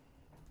Luck.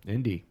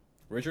 Indy.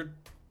 Richard?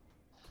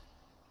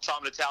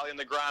 Tom Natali in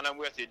the grind. I'm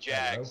with you,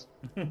 Jags.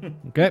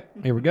 Okay,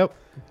 here we go.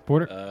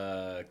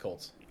 Porter.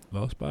 Colts.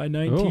 lost by Oh,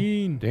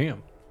 19.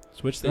 damn.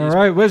 Switch the All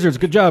right, Wizards.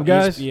 Good job,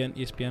 guys.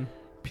 ESPN.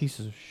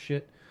 Pieces of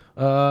shit.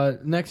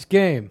 Next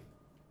game.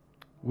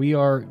 We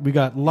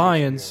got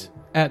Lions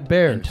at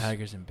Bears. And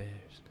Tigers and Bears.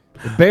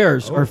 The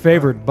Bears are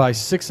favored by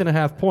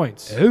 6.5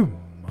 points. Oh,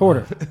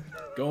 Porter.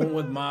 Going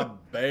with my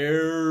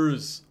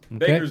Bears. Okay.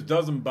 Baker's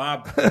dozen,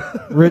 Bob.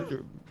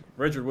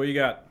 Richard, what you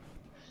got?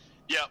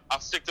 Yep, I'll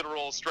stick to the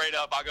rules straight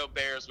up. I'll go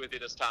Bears with you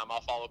this time.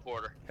 I'll follow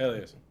Porter. Hell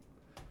yes.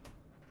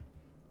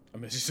 I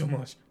miss you so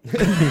much.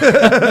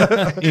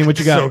 Ian, what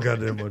you got? So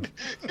goddamn much.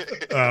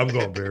 I'm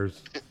going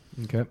Bears.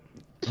 Okay. I'm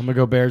going to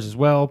go Bears as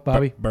well.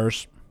 Bobby?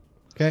 Bears.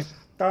 Okay.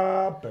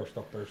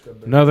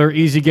 Another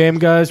easy game,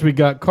 guys. We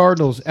got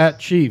Cardinals at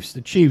Chiefs.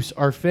 The Chiefs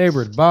are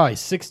favored by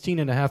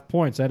 16.5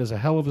 points. That is a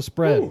hell of a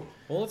spread. Ooh.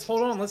 Well, let's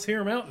hold on. Let's hear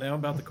him out now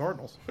about the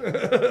Cardinals. All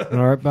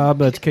right, Bob.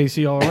 That's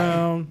KC all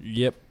around.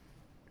 Yep.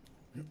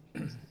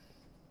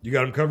 You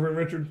got him covering,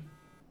 Richard?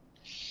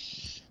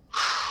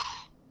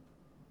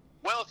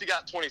 Well, if you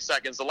got 20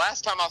 seconds, the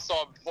last time I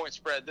saw a point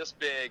spread this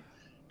big,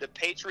 the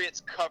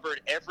Patriots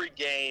covered every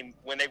game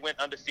when they went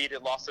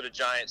undefeated, lost to the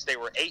Giants. They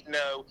were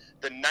 8-0.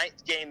 The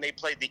 9th game they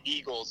played the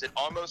Eagles. It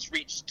almost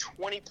reached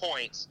 20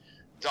 points.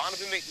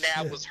 Donovan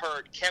McNabb was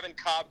hurt. Kevin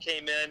Cobb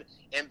came in,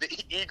 and the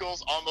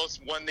Eagles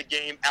almost won the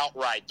game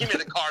outright. Give me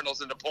the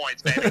Cardinals and the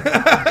points, baby.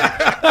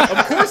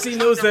 Of course he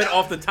knows that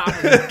off the top of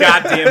his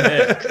goddamn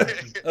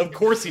head. Of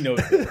course he knows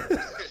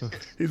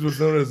that. He's what's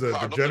known as a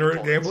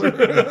degenerate gambler.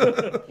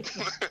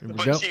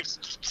 But Chiefs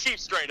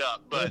straight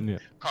up, but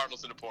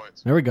Cardinals and the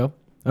points. There we go.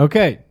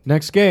 Okay,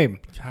 next game.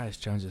 Tyus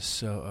Jones is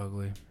so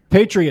ugly.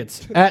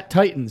 Patriots at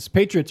Titans.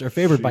 Patriots are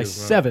favored by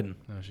 7.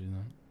 No, she's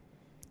not.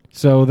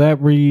 So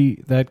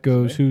that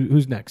goes.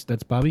 Who's next?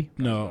 That's Bobby.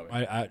 No,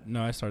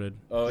 I started.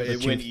 Oh,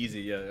 it went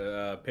easy.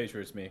 Yeah,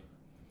 Patriots, me.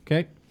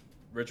 Okay.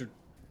 Richard.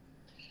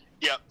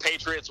 Yeah,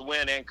 Patriots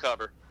win and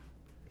cover.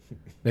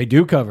 They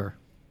do cover.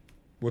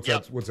 What's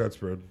that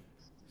spread?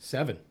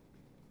 7.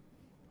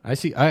 I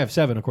have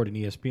 7 according to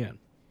ESPN.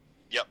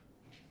 Yep.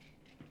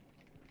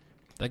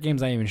 That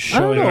game's not even I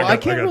showing. don't know. I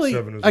can't really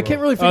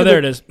figure Oh, there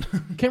it is.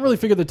 Can't really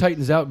figure the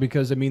Titans out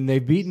because I mean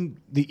they've beaten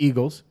the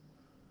Eagles.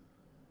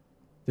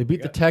 They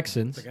beat the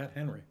Texans. I got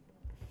Henry.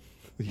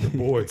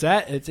 Boy, It's in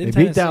They Tennessee.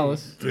 beat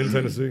Dallas. it's in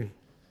Tennessee.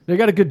 They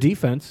got a good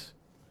defense.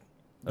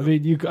 I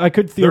mean, I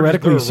could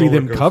theoretically they're a see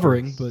them roller coaster.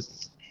 covering, but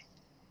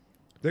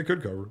They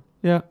could cover.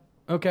 yeah.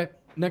 Okay.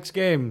 Next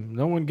game.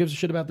 No one gives a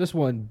shit about this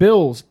one.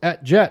 Bills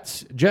at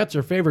Jets. Jets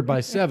are favored by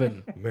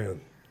 7.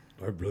 Man,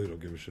 I really don't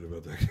give a shit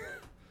about that.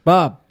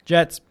 Bob.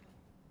 Jets.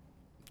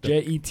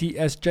 Jets.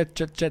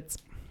 Jets.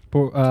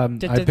 I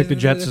picked the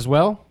Jets as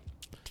well.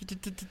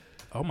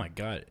 Oh my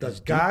God! The Is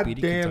Duke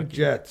beating goddamn Kentucky?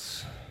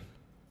 Jets.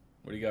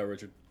 What do you got,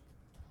 Richard?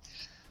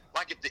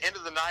 Like at the end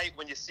of the night,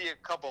 when you see a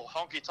couple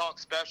honky tonk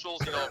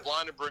specials,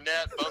 Blind and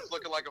Brunette, both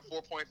looking like a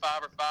 4.5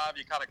 or 5,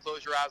 you kind of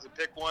close your eyes and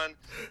pick one.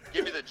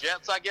 Give me the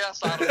Jets, I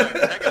guess. I don't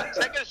know.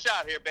 Take a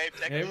shot here, babe.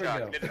 Take a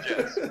shot. Give me the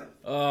Jets.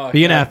 Oh,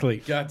 Be an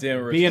athlete. God damn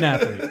it, Richard. Be an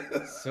athlete.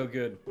 So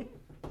good.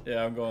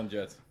 Yeah, I'm going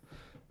Jets.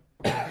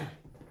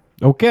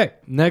 Okay.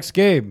 Next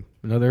game.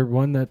 Another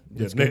one that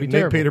is going to be Nick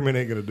terrible. Peterman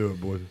ain't gonna do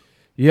it, boys.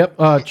 Yep.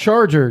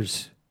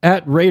 Chargers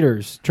at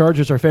Raiders.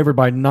 Chargers are favored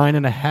by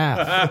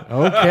 9.5.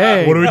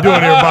 Okay. What are we doing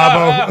here,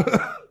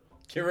 Bobo?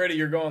 Get ready,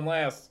 you're going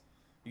last.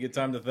 You get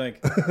time to think.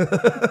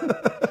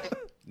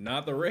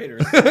 Not the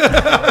Raiders.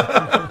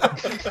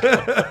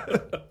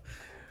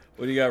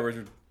 What do you got,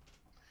 Richard?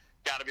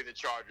 Got to be the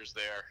Chargers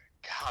there.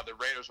 God, the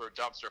Raiders were a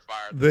dumpster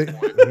fire at this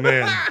point.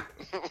 Man,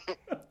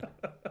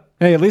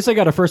 Hey, at least I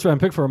got a first round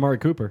pick for Amari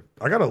Cooper.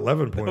 I got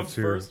 11 points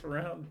here. First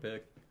round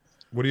pick.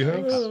 What do you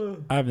have?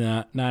 I have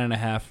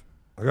 9.5.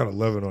 I got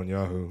 11 on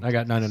Yahoo. I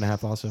got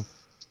 9.5 also.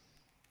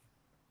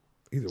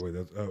 Either way,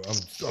 that's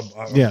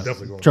I'm Yeah.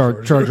 definitely going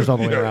Chargers all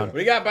the way around. What do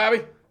you got,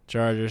 Bobby?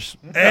 Chargers.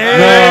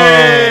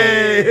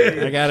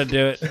 Hey! I gotta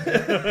do it.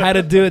 Had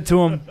to do it to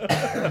him.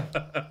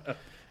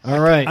 All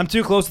right. I'm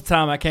too close to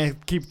Tom. I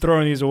can't keep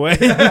throwing these away.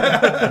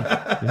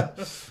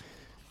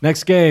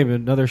 Next game,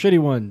 another shitty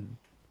one.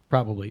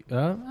 Probably.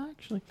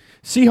 Actually.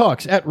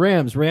 Seahawks at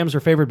Rams. Rams are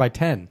favored by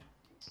 10.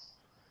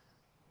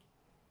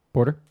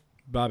 Porter?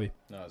 Bobby.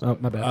 Oh,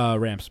 my bad.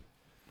 Rams.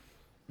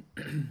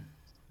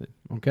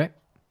 Okay.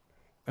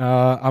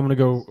 I'm going to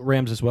go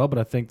Rams as well, but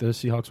I think the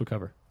Seahawks will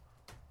cover.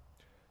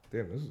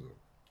 Damn, this is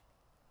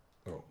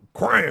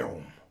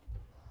cram.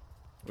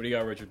 What do you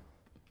got, Richard?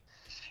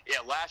 Yeah,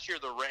 last year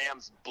the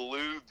Rams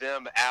blew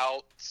them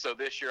out, so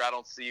this year I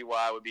don't see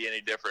why it would be any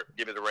different.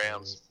 Give me the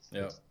Rams.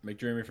 Yeah, make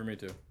dreamy for me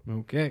too.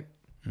 Okay.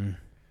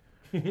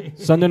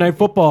 Sunday Night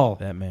Football.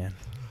 That man.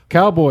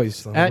 Cowboys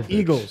Son of at a bitch.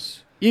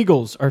 Eagles.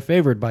 Eagles are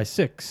favored by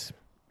 6.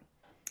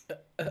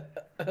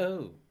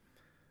 Oh.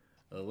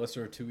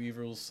 Lesser of two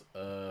evils,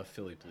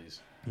 Philly, please.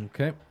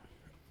 Okay.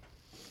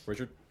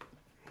 Richard?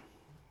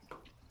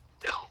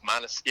 Oh,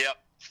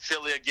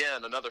 Philly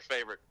again, another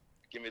favorite.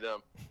 Give me them.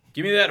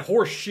 Give me that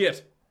horse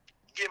shit.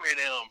 Give me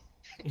them.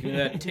 Give me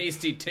that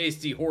tasty,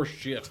 tasty horse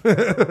shit.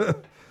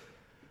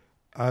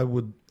 I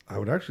would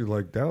actually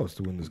like Dallas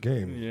to win this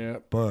game. Yeah.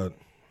 But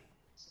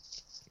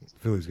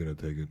Philly's gonna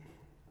take it.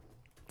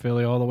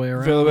 Philly all the way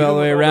around. Philly all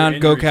the way With all around. their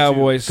Go injuries, too.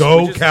 Cowboys.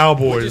 Go Which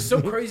Cowboys! is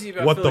so crazy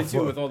about What the Philly, too,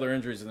 fuck? with all their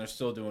injuries, and they're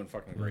still doing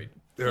fucking great.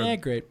 Yeah,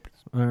 great.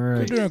 All right.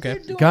 They're doing okay.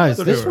 Guys,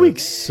 They're this doing week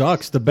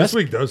sucks. The This best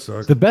week does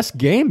suck. the best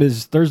game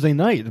is Thursday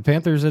night. The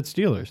Panthers at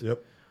Steelers.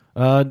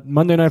 Yep.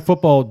 Monday Night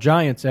Football,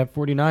 Giants at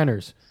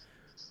 49ers.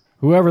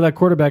 Whoever that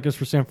quarterback is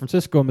for San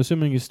Francisco, I'm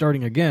assuming he's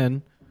starting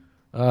again.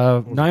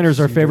 Niners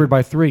are favored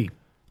by 3.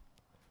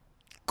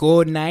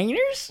 Go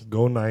Niners?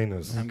 Go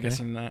Niners. I'm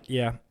guessing that.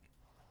 Yeah.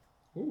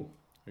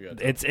 We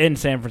got It's in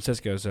San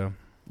Francisco, so.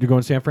 You're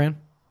going San Fran?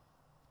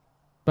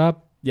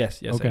 Bob?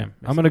 Yes, okay. I am.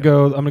 Yes, I'm gonna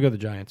go the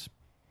Giants.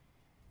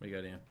 What you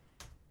got, Ian?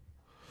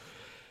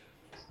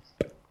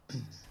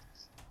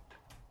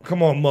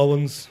 Come on,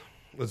 Mullins.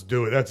 Let's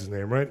do it. That's his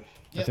name, right?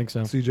 I think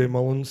so. C.J.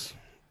 Mullins.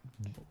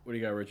 What do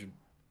you got, Richard?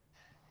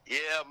 Yeah,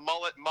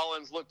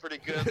 Mullins looked pretty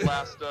good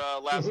last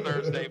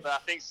Thursday, but I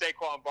think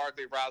Saquon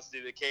Barkley rises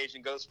to the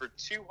occasion, goes for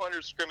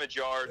 200 scrimmage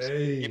yards.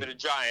 Hey. Give it a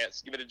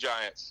Giants.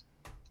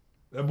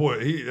 That boy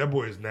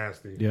is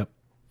nasty. Yep.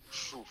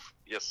 Oof.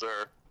 Yes,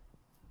 sir.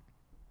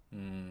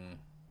 Umo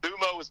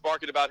was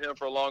barking about him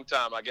for a long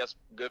time. I guess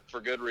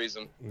for good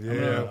reason.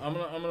 Yeah. I'm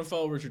gonna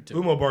follow Richard too.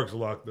 Umo barks a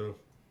lot, though.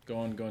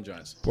 Going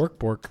Giants.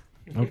 Bork.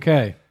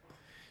 Okay.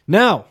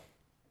 Now,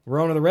 we're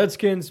on to the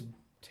Redskins,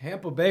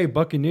 Tampa Bay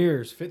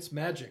Buccaneers,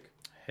 Fitzmagic.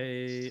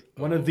 Hey,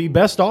 One of the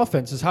best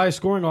offenses, highest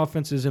scoring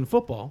offenses in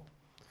football.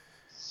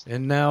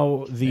 And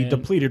now the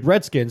depleted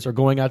Redskins are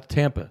going out to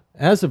Tampa.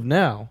 As of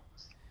now,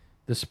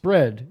 the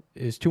spread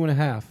is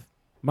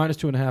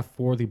 -2.5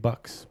 for the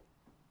Bucs.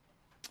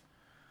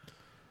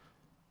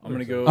 I'm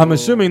gonna go. I'm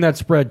assuming that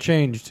spread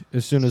changed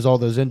as soon as all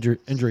those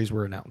injuries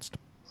were announced.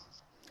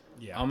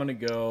 Yeah. I'm gonna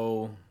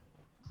go.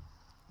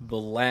 The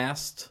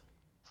last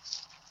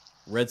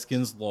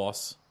Redskins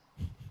loss.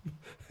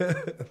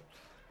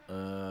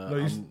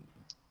 No,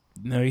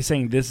 he's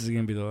saying this is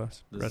going to be the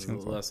last. This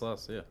is the last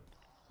loss. Yeah.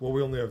 Well,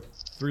 we only have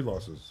 3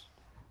 losses.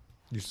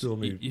 You still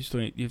need. You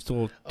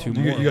still two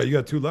You more.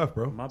 got 2 left,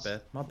 bro. My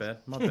bad.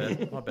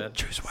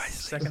 Choose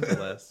wisely. Second to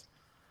last.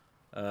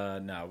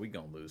 Nah, we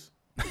gonna lose.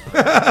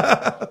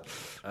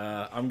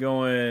 I'm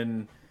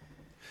going.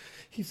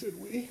 He said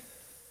we.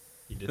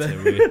 He did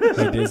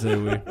say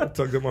we. I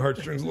tugged at my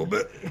heartstrings a little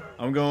bit.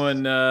 I'm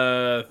going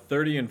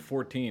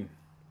 30-14.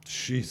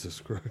 Jesus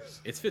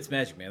Christ. It's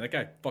Fitzmagic, man. That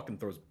guy fucking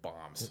throws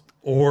bombs.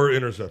 Or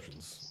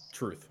interceptions.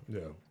 Truth. Yeah.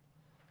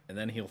 And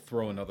then he'll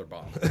throw another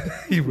bomb.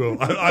 He will.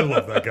 I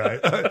love that guy.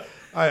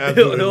 I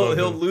absolutely love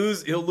he'll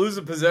him. lose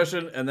a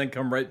possession and then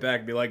come right back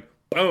and be like,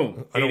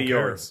 boom, I don't 80 care.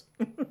 yards.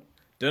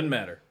 Doesn't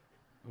matter.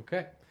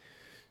 Okay.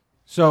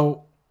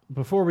 So,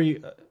 before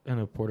we... I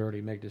know Porter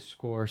already made this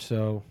score,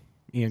 so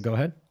Ian, go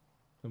ahead.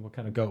 And we'll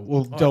kind of go...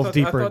 We'll delve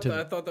deeper into...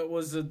 I thought that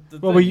was the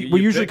Well, thing. we You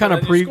usually pick kind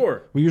and of then you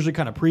score. we usually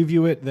kind of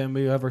preview it, then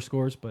we have our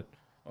scores, but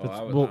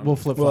we'll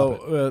flip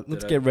flop it. Well,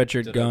 let's get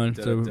Richard going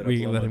so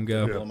we can let him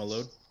go. Did I blow my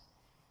load?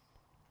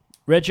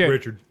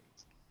 Richard.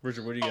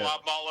 Richard, what do you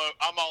got?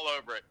 I'm all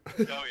over it.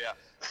 Oh yeah.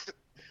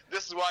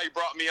 This is why you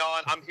brought me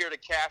on. I'm here to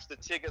cash the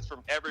tickets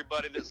from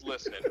everybody that's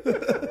listening.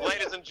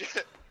 Ladies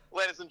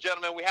and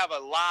gentlemen, we have a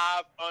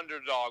live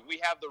underdog. We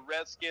have the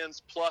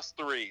Redskins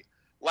 +3.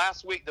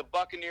 Last week, the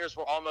Buccaneers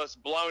were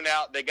almost blown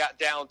out. They got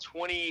down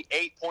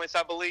 28 points,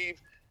 I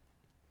believe.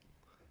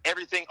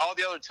 All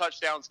the other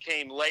touchdowns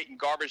came late in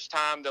garbage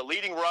time. The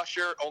leading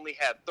rusher only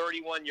had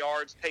 31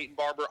 yards, Peyton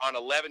Barber, on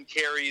 11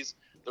 carries.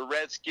 The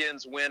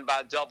Redskins win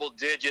by double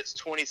digits,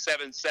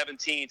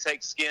 27-17.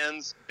 Take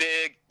Skins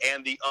big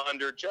and the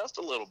under just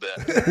a little bit.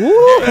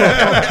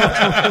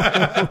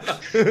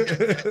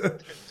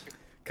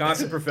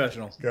 Constant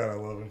professional. God, I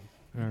love him.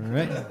 All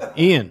right.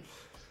 Ian.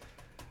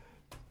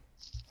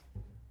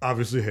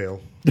 Obviously,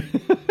 Hale.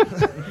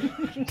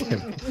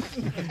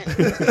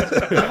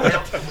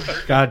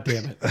 God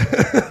damn it.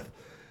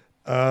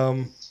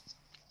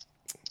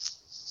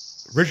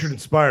 Richard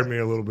inspired me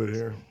a little bit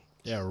here.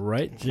 Yeah,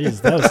 right.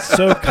 Jeez, that was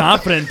so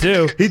confident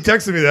too. He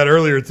texted me that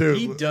earlier, too.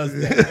 He does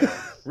that.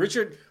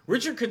 Richard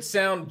could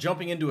sound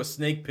jumping into a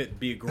snake pit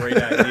be a great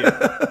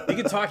idea. He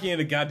could talk you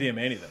into goddamn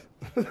anything.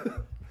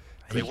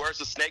 Hey, where's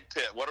the snake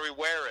pit? What are we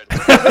wearing?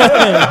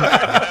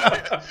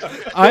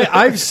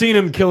 I've seen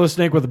him kill a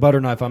snake with a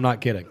butter knife. I'm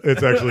not kidding.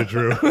 It's actually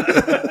true.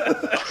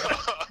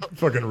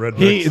 Fucking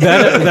redneck.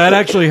 That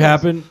actually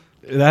happened.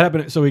 That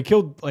happened. So he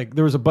killed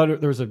there was a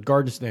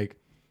garden snake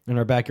in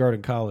our backyard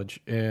in college,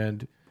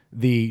 and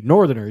the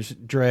Northerners,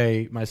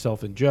 Dre,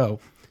 myself, and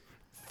Joe,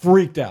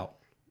 freaked out.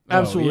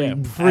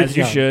 Absolutely freaked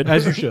out.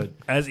 As you should.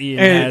 As Ian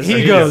And has.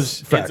 he goes,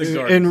 Facts.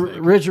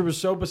 and Richard was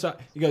so beside.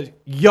 He goes,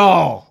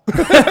 y'all,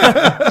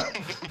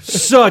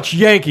 such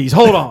Yankees.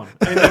 Hold on,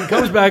 and then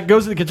comes back,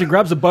 goes to the kitchen,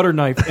 grabs a butter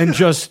knife, and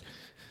just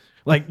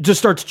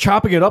starts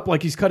chopping it up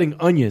like he's cutting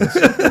onions.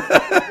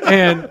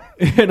 and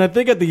I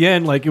think at the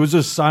end, it was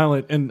just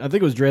silent. And I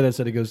think it was Dre that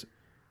said, he goes,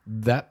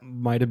 that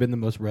might have been the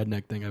most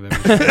redneck thing I've ever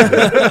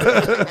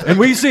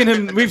seen.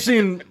 And we've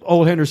seen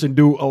old Henderson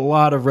do a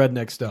lot of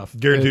redneck stuff.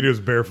 Guaranteed he was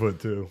barefoot,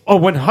 too. Oh,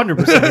 100% he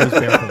was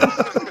barefoot.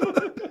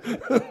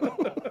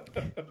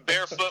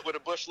 Barefoot with a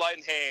bush light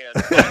in hand.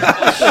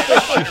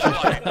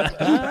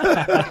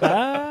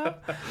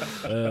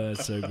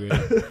 That's so great.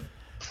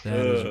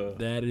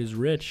 That is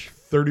rich.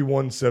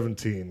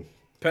 31-17.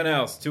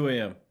 Penthouse, 2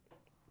 a.m.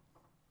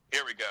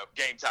 Here we go.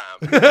 Game time.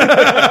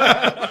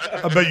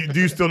 I bet you.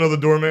 Do you still know the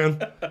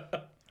doorman?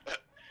 As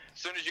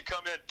soon as you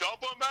come in, dump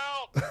them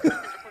out.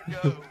 Here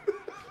we go.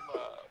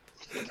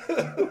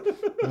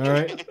 All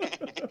right.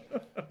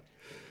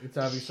 It's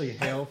obviously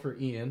hail for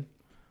Ian.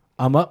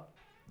 I'm up.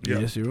 Yeah.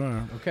 Yes, you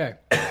are. Okay.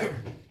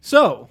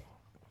 So,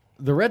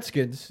 the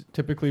Redskins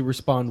typically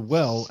respond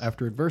well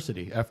after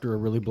adversity. After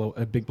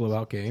a big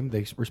blowout game,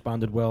 they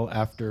responded well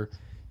after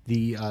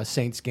the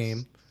Saints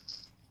game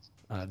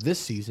this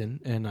season,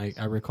 and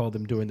I recall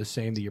them doing the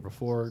same the year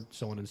before,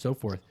 so on and so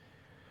forth.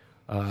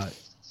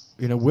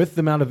 With the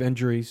amount of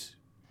injuries,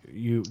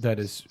 that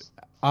is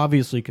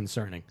obviously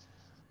concerning.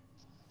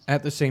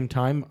 At the same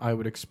time, I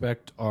would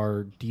expect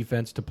our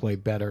defense to play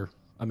better.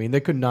 I mean, they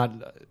could not.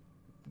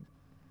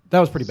 That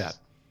was pretty bad.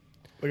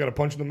 They got a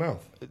punch in the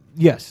mouth.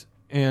 Yes,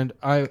 and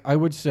I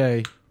would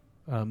say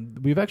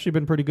we've actually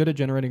been pretty good at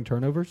generating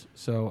turnovers.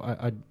 So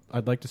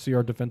I'd like to see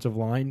our defensive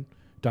line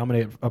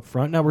dominate up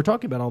front. Now we're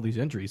talking about all these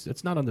injuries.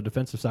 It's not on the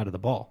defensive side of the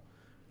ball.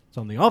 It's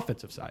on the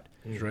offensive side.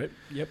 That's right.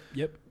 Yep.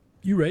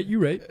 You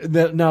right.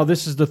 Now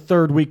this is the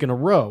third week in a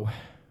row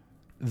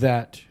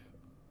that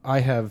I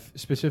have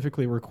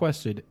specifically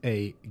requested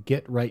a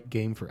get-right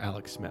game for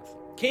Alex Smith.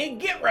 Can't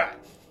get right.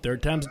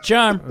 Third time's a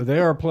charm. They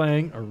are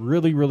playing a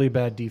really, really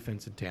bad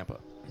defense in Tampa.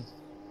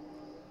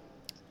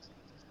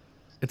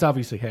 It's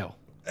obviously Hale.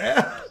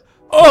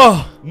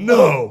 Oh!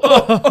 No!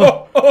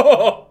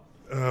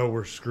 Oh,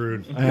 we're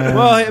screwed.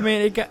 Well, I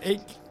mean, it got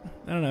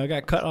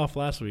cut off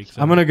last week.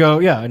 So. I'm going to go,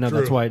 yeah, I know, True,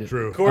 that's why I did.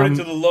 True. According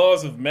to the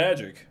laws of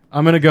magic,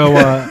 I'm going to go,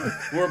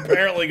 we're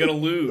apparently going to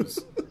lose.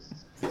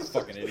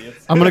 Fucking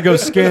idiots. I'm going to go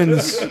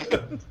Skins. I'm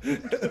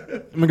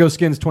going to go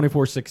Skins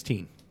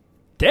 24-16.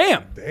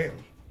 Damn.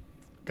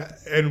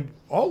 And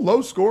all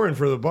low scoring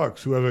for the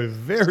Bucks, who have a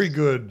very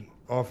good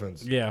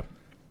offense. Yeah.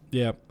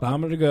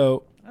 I'm going to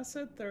go I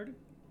said 30.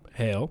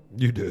 Hale.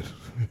 You did.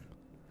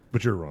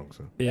 But you're wrong,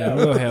 so. Yeah, I'm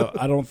going to go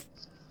Hale.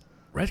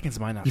 Redskins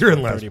might not You're score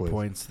in last 30 place.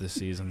 points this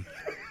season.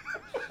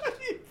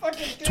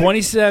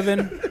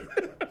 27.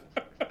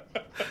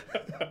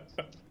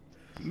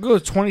 Go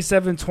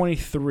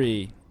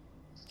 27-23.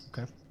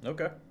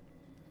 Okay.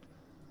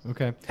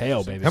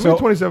 Hale, baby. How many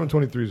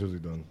 27-23s has he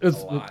done? It's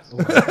A lot.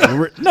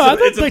 No, I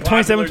It's think a like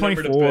popular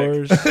number to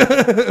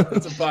 27-24s.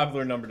 It's a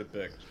popular number to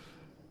pick.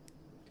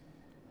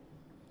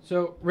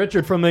 So,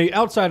 Richard, from the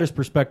outsider's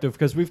perspective,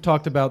 because we've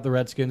talked about the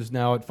Redskins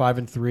now at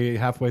 5-3,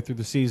 halfway through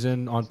the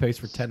season, on pace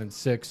for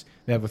 10-6.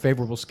 They have a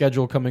favorable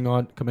schedule coming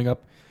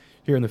up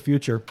here in the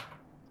future.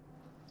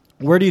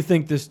 Where do you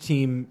think this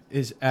team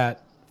is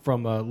at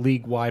from a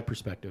league-wide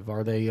perspective?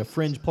 Are they a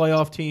fringe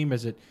playoff team?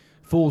 Is it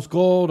fool's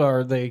gold?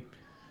 Are they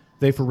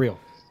for real?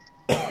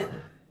 I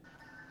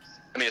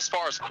mean, as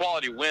far as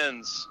quality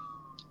wins,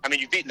 I mean,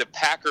 you've beaten the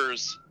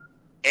Packers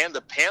and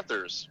the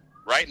Panthers,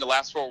 right, in the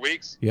last 4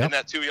 weeks? Yep. Isn't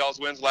that two of y'all's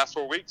wins the last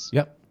 4 weeks?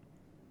 Yep.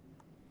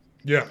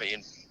 Yeah. I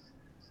mean,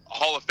 a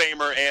Hall of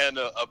Famer and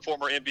a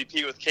former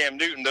MVP with Cam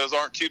Newton, those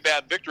aren't two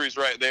bad victories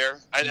right there.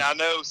 I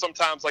know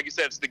sometimes, like you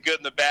said, it's the good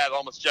and the bad,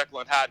 almost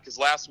Jekyll and Hyde, because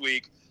last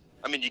week,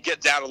 I mean, you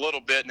get down a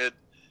little bit, and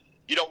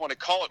you don't want to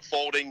call it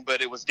folding,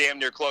 but it was damn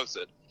near close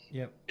it.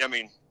 Yep. I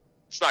mean,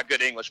 it's not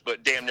good English,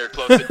 but damn near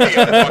close it. That's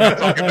what I'm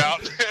talking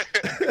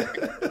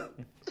about.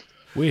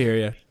 We hear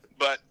you.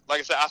 But like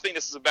I said, I think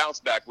this is a bounce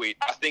back week.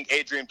 I think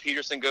Adrian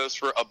Peterson goes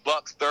for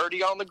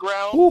 $130 on the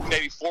ground,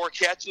 maybe 4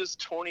 catches,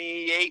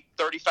 28,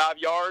 35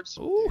 yards,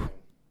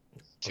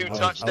 2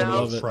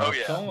 touchdowns. love it. Oh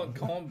yeah.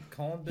 Call him.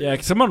 Yeah,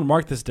 someone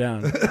mark this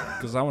down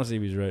because I want to see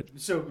if he's right.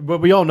 So, but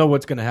we all know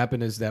what's going to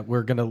happen is that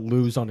we're going to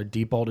lose on a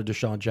deep ball to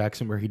Deshaun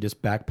Jackson where he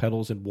just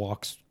backpedals and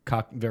walks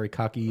very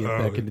cocky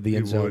and back into the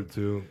end zone. He would,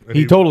 too. And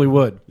He totally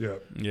would. Yeah.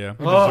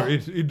 Yeah.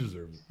 He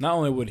deserved it. Not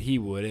only would he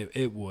would,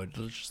 it would.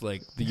 It's just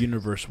like the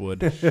universe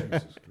would.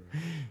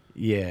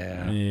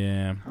 Yeah.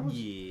 Yeah.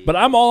 But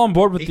I'm all on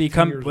board with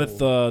 18 years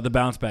the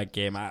bounce back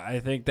game.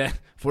 I think that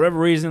for whatever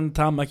reason,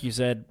 Tom, like you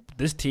said,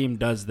 this team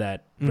does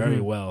that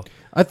very well.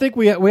 I think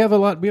we have a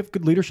lot. We have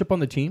good leadership on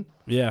the team.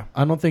 Yeah.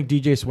 I don't think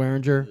DJ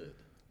Swearinger,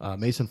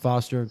 Mason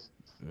Foster,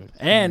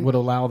 And would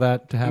allow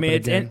that to happen. I mean,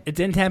 again. it's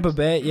in Tampa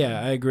Bay. Yeah,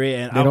 I agree.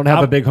 And They don't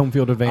have a big home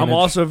field advantage. I'm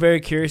also very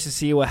curious to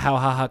see how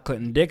HaHa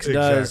Clinton Dix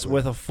does Exactly.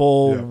 with a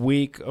full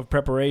week of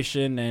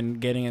preparation and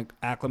getting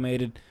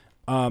acclimated.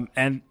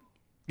 And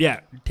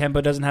yeah,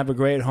 Tampa doesn't have a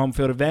great home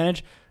field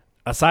advantage.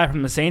 Aside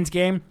from the Saints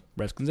game,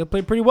 Redskins have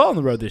played pretty well on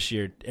the road this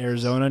year.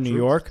 Arizona, New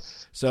York.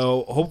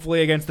 So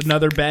hopefully against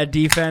another bad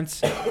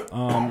defense.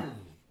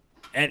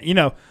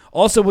 And,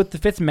 also with the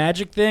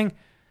Fitzmagic thing,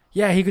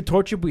 yeah, he could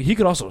torch you, but he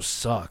could also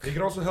suck. He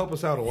could also help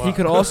us out a lot. He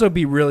could also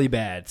be really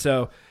bad.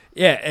 So,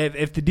 yeah,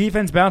 if the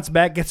defense bounces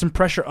back, get some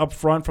pressure up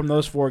front from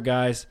those 4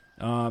 guys,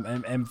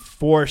 and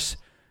force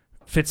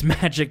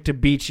Fitzmagic to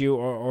beat you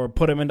or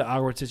put him into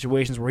awkward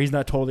situations where he's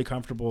not totally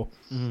comfortable,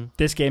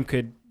 this game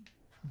could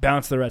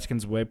bounce the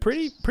Redskins away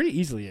pretty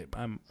easily,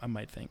 I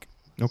might think.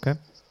 Okay.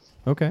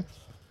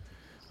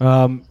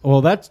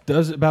 Well, that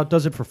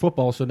does it for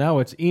football. So now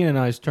it's Ian and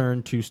I's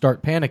turn to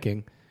start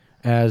panicking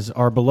as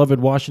our beloved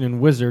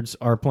Washington Wizards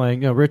are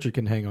playing. Richard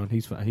can hang on.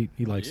 He's fine.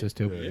 He likes this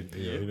too.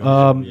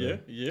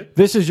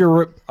 This is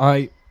your.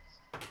 I'm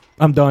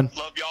done.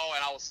 Love y'all,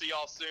 and I will see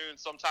y'all soon,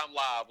 sometime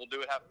live. We'll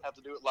do it. Have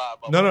to do it live.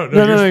 No.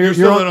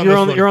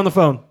 You're on the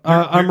phone.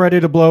 I'm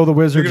ready to blow the You're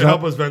Wizards going to up.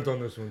 help us vent on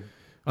this one.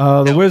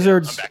 The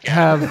Wizards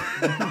have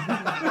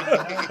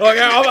Okay,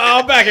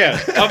 I'll back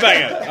at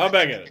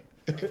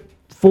it.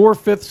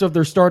 4/5 of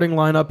their starting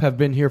lineup have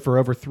been here for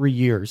over 3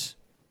 years.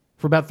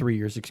 For about 3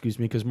 years,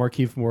 because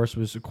Markieff Morris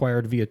was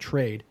acquired via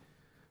trade.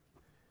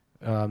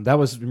 That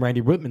was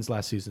Randy Whitman's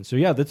last season. So,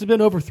 yeah, this has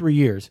been over 3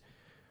 years.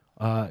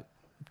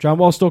 John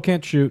Wall still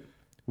can't shoot.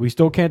 We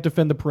still can't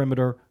defend the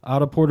perimeter.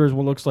 Otto Porter is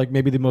what looks like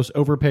maybe the most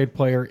overpaid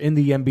player in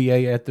the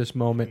NBA at this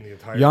moment.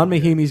 Jan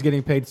Mahimi's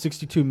getting paid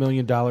 $62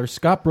 million.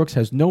 Scott Brooks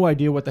has no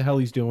idea what the hell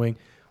he's doing.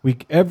 We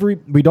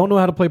don't know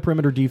how to play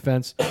perimeter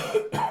defense.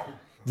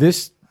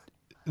 This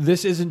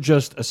isn't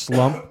just a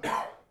slump.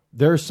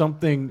 There's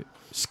something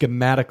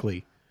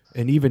schematically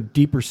and even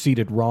deeper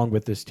seated wrong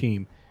with this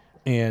team,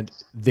 and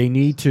they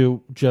need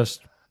to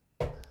just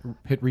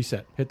hit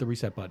the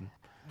reset button.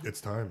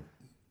 It's time.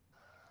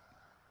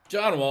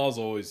 John Wall's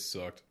always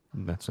sucked.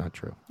 That's not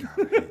true.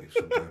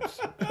 Sometimes.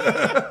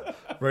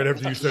 Right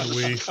after you said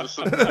we.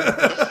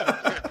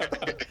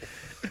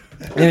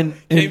 And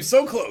Came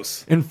so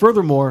close. And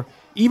furthermore,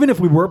 even if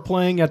we were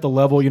playing at the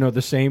level,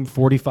 the same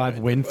 45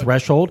 win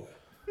threshold,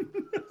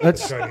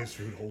 that's Chinese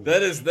food holder.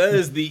 That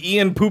is the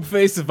Ian poop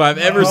face if I've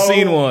ever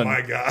seen one. Oh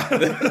my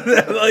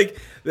god! Like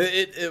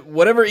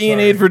whatever Ian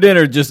ate for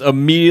dinner just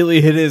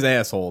immediately hit his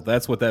asshole.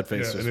 That's what that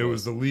face Yeah, was. and it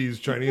was the Lee's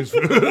Chinese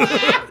food.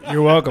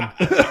 You're welcome.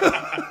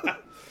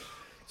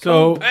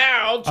 So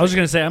Ouch. I was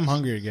gonna say I'm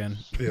hungry again.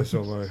 Yeah,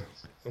 so am I.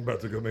 I'm about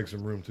to go make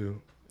some room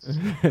too.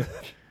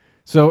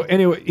 So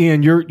anyway,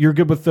 Ian, you're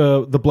good with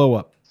the blow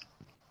up.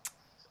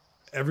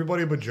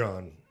 Everybody but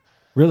John.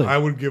 Really? I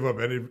would give up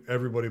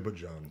everybody but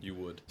John. You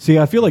would. See,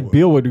 I feel like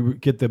Beal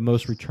would get the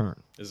most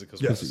return. Is it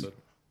because Yes. I said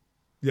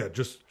Yeah,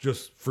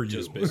 just for you.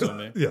 just based on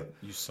me? Yeah.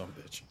 You son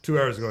of a bitch. 2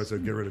 hours ago I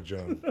said get rid of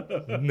John.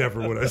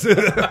 Never would I say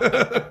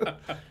that.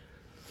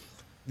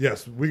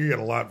 Yes, we could get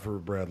a lot for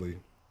Bradley.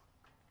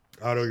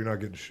 Otto, you're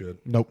not getting shit.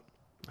 Nope.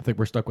 I think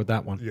we're stuck with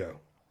that one. Yeah.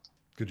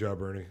 Good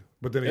job, Ernie.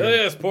 But then Hell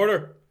yes,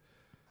 Porter.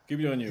 Keep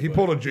doing you. he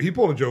buddy.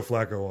 pulled a Joe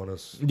Flacco on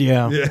us.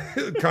 Yeah.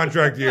 Yeah,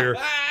 contract year,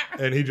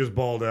 and he just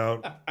balled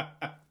out.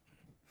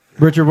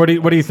 Richard, what do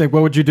you think?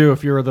 What would you do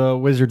if you're the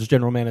Wizards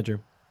general manager?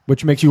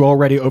 Which makes you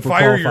already overqualified.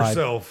 Fire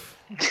yourself.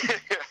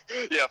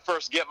 Yeah,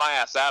 first get my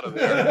ass out of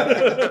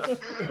there.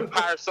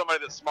 Hire somebody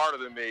that's smarter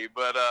than me.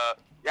 But,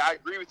 yeah, I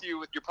agree with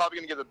you. You're probably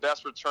going to get the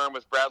best return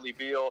with Bradley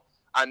Beal.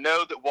 I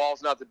know that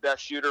Wall's not the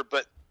best shooter,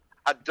 but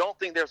I don't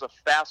think there's a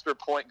faster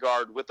point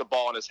guard with the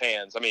ball in his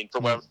hands. I mean,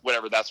 for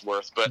whatever that's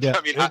worth. But, Yeah.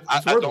 I mean, It's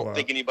I worth a don't lot.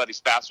 think anybody's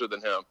faster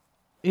than him.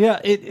 Yeah,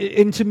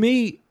 and to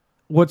me,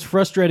 what's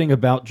frustrating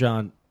about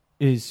John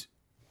is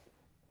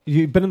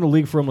you've been in the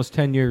league for almost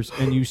 10 years,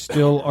 and you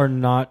still are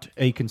not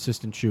a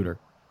consistent shooter.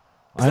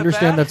 I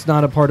understand that's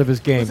not a part of his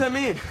game. What's that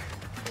mean?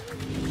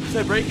 Does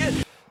that break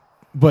it?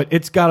 But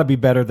it's got to be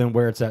better than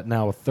where it's at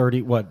now. A sub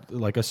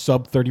 30%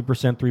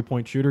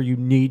 3-point shooter. You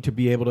need to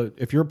be able to.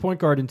 If you're a point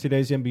guard in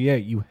today's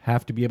NBA, you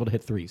have to be able to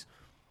hit threes.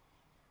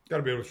 Got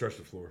to be able to stretch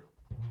the floor.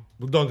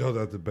 Well, don't tell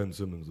that to Ben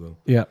Simmons though.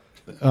 Yeah.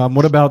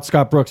 What about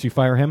Scott Brooks? You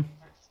fire him?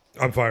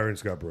 I'm firing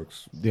Scott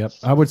Brooks. Yep.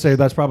 I would say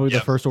that's probably the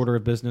first order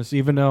of business.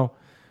 Even though,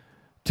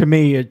 to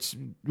me,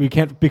 we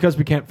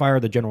can't fire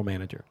the general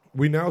manager.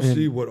 We now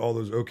see what all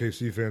those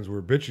OKC fans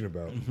were bitching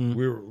about.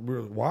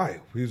 We're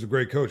why? He's a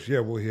great coach. Yeah,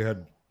 well, he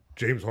had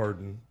James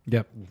Harden,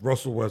 Yep.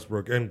 Russell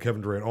Westbrook, and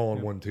Kevin Durant all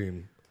on one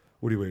team.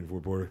 What are you waiting for,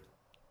 Porter?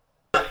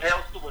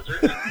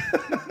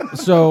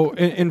 So,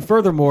 and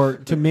furthermore,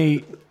 to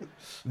me,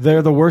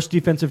 they're the worst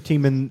defensive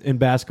team in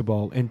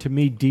basketball. And to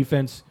me,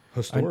 defense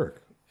Historic.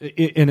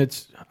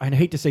 I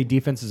hate to say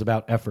defense is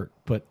about effort,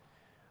 but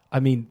I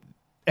mean,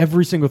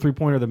 every single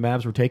 3-pointer the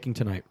Mavs were taking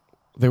tonight,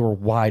 they were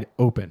wide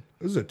open.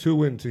 This is a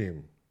 2-win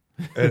team,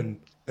 and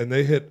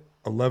they hit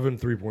 11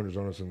 3-pointers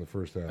on us in the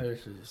first half.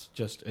 It's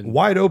just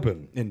Wide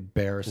open.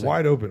 embarrassing.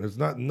 Wide open. It's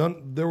not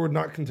none. They were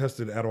not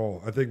contested at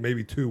all. I think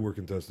maybe 2 were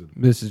contested.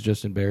 This is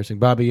just embarrassing.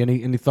 Bobby,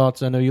 any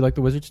thoughts? I know you like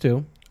the Wizards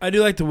too. I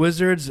do like the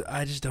Wizards.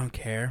 I just don't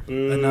care.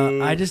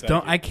 I just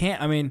don't. I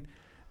can't. I mean,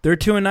 they're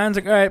 2-9. It's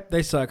like, all right,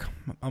 they suck.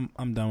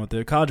 I'm done with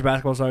it. College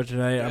basketball starts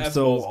tonight. I'm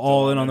still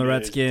all in on the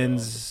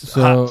Redskins.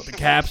 So the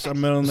Caps.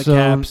 I'm in on the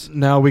Caps.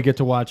 Now we get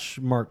to watch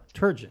Mark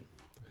Turgeon.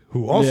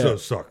 Who also Yeah.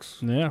 sucks.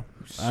 Yeah.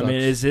 I mean,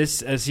 is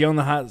he on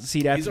the hot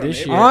seat after our this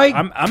neighbor. year? I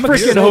I'm freaking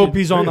excited. hope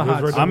he's on the Hey,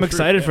 hot those seat. right I'm down the street.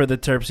 excited for the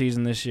Terp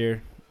season this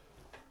year.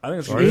 I think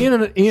it's Sorry? Ian,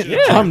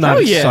 I'm not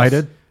hell yes.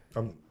 excited.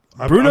 I'm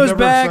Bruno's never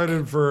back.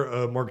 excited for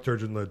a Mark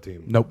Turgeon-led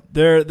team. Nope.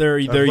 They're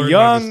learned my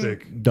young.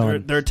 mistake.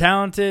 Done. They're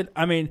talented.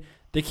 I mean,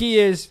 the key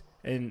is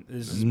and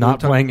this is Not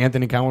playing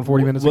Anthony Cowan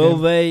 40 minutes.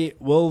 Will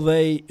again?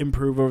 they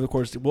improve over the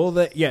course? Will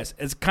they? Yes,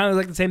 it's kind of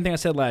like the same thing I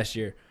said last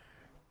year.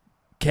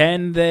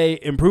 Can they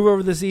improve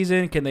over the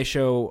season? Can they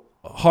show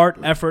heart,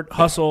 effort,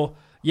 hustle?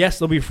 Yes,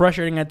 they'll be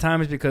frustrating at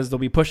times because they'll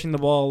be pushing the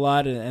ball a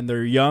lot and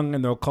they're young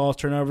and they'll cause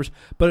turnovers.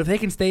 But if they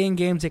can stay in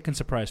games, they can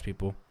surprise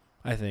people,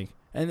 I think.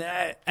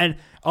 And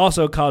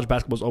also, college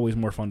basketball is always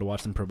more fun to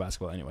watch than pro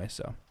basketball anyway.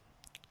 So,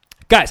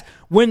 guys,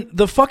 when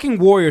the fucking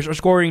Warriors are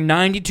scoring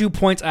 92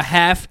 points a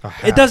half,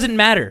 it doesn't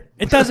matter.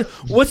 It doesn't.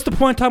 What's the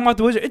point of talking about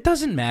the Wizards? It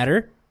doesn't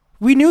matter.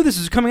 We knew this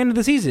was coming into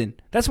the season.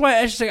 That's why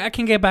I just like I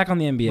can't get back on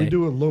the NBA. We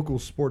do a local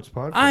sports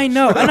podcast. I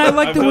know, and I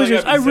like the feel like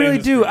Wizards. I've I been really saying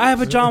this do. for I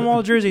have a John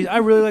Wall jersey. I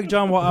really like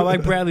John Wall. I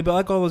like Bradley, but I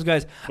like all those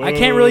guys. I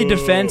can't really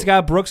defend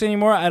Scott Brooks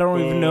anymore. I don't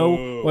even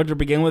know where to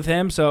begin with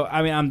him. So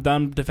I mean, I'm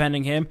done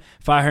defending him.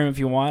 Fire him if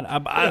you want.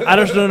 I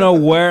just don't know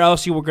where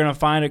else you were going to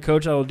find a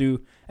coach that will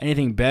do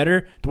anything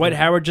better. Dwight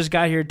Howard just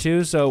got here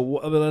too, so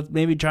let's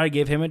maybe try to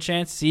give him a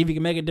chance, see if he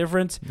can make a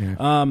difference.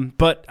 Yeah.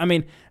 But I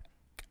mean,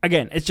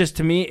 again, it's just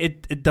to me,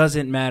 it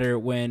doesn't matter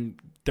when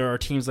there are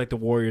teams like the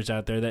Warriors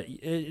out there that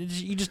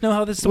you just know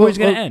how this story is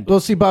going to end. Well,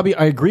 see, Bobby,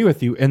 I agree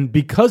with you, and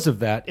because of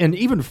that, and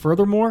even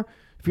furthermore,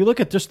 if you look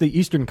at just the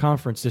Eastern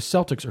Conference, the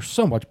Celtics are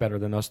so much better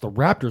than us. The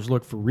Raptors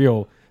look for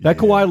real. That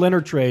Kawhi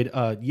Leonard trade,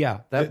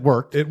 that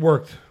worked. It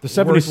worked. The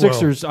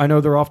 76ers, I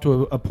know they're off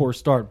to a poor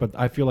start, but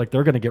I feel like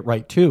they're going to get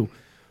right too.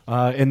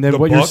 And then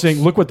what you're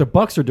saying, look what the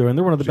Bucks are doing.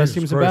 They're one of the best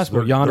teams in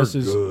basketball. Giannis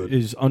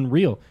is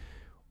unreal.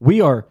 We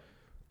are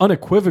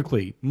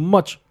unequivocally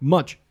much,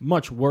 much,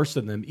 much worse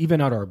than them,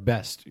 even at our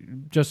best.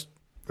 Just,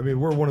 I mean,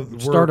 we're one of the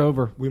start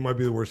over. We might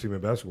be the worst team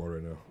in basketball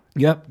right now.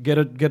 Yep, get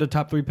a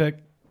top 3 pick.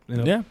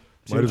 Yeah,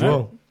 might as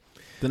well.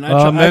 Then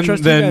I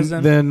trust you guys.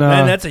 Then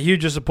that's a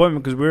huge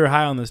disappointment because we were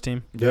high on this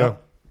team. Yeah.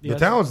 The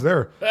talent's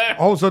there.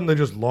 All of a sudden, they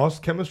just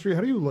lost chemistry.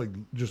 How do you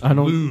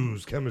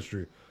lose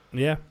chemistry?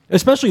 Yeah,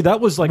 especially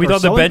that was like we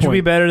thought the bench would be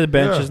better. The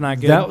bench is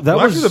not good.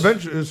 Actually, the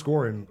bench is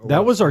scoring.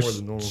 That was our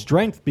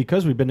strength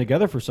because we've been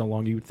together for so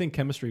long. You would think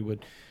chemistry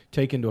would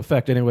take into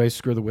effect. Anyway,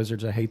 screw the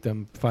Wizards. I hate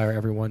them. Fire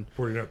everyone.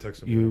 You're not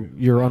texting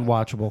you're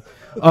unwatchable.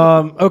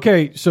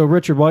 Okay, so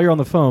Richard, while you're on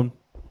the phone,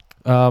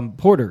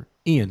 Porter,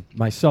 Ian,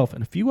 myself,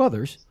 and a few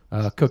others,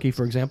 Cookie,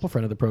 for example,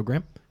 friend of the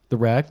program, The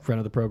Rag, friend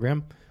of the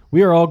program,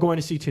 we are all going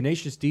to see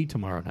Tenacious D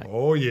tomorrow night.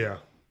 Oh yeah,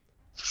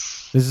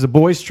 this is a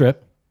boys'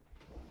 trip.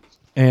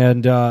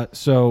 And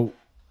so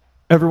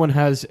everyone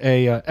has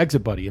a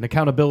exit buddy, an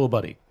accountability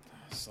buddy.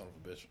 Son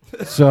of a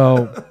bitch.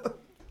 So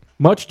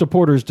much to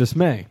Porter's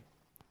dismay,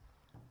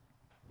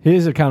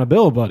 his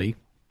accountability buddy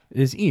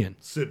is Ian.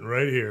 Sitting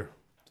right here.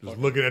 Just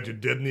looking at you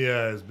dead in the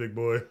eyes, big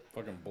boy.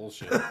 Fucking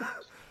bullshit.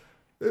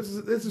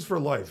 This is for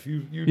life.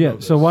 You yeah, know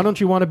this. So why don't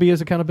you want to be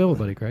his accountability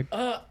buddy, Craig?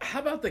 How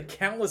about the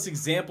countless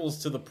examples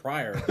to the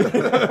prior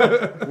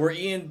where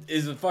Ian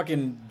is a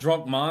fucking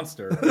drunk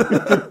monster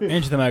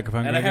Into the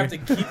microphone. and I have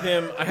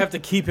to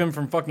keep him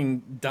from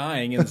fucking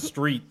dying in the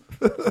street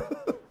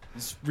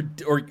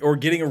or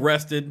getting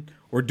arrested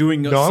or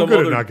doing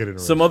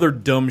some other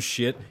dumb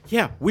shit.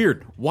 Yeah,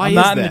 weird. Why I'm is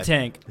not that? in the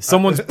tank.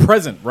 Someone's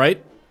present,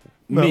 right?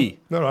 No, Me.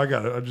 No, I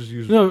got it. I just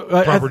used No,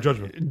 proper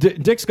judgment.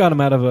 Dick's got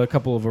him out of a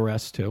couple of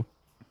arrests too.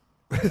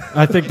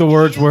 I think the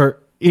words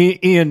were,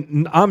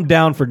 Ian, I'm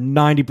down for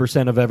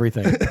 90% of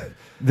everything.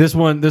 This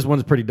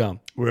one's pretty dumb.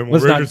 When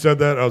Richard said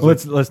that, I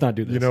was let's not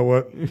do this. You know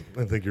what?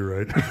 I think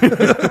you're right.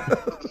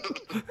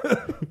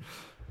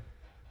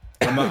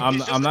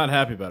 I'm not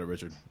happy about it,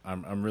 Richard.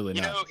 I'm really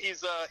not. You know,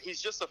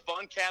 he's just a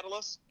fun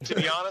catalyst, to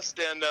be honest.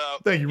 And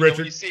thank you,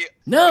 Richard.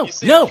 No,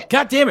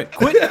 God damn it!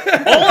 Quit!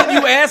 All of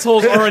you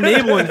assholes are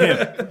enabling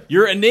him.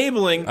 You're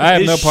enabling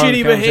his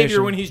shitty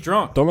behavior when he's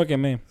drunk. Don't look at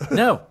me.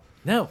 No.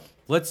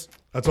 Let's.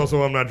 That's also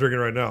why I'm not drinking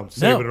right now. I'm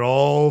saving it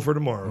all for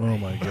tomorrow. Oh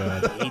my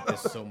god! I hate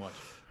this so much.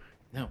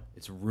 No,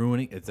 it's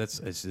ruining. This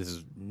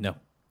is no.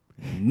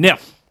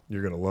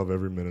 You're gonna love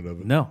every minute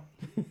of it. No,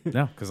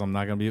 because I'm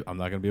not gonna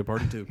be a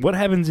party too. What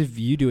happens if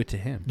you do it to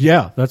him?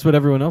 Yeah, that's what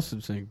everyone else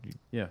is saying.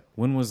 Yeah.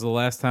 When was the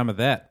last time of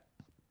that?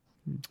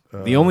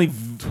 The only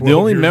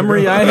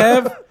memory I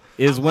have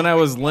is when I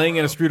was laying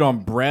in a street on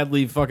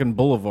Bradley fucking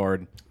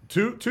Boulevard.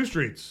 Two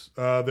streets.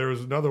 There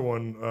was another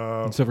one.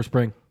 In Silver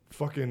Spring.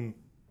 Fucking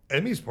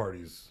Emmy's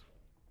parties.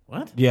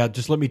 What? Yeah,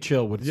 just let me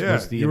chill. What's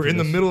the you were in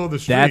the middle of the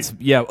street.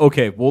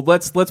 Okay. Well,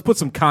 let's put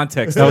some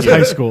context. That was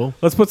high school.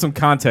 Let's put some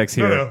context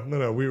here.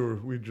 No.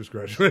 We just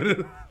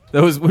graduated.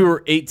 We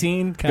were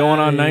 18, going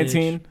on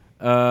 19.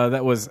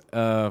 That was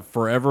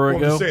forever ago.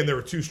 I'm just saying there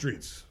were two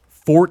streets.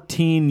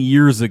 14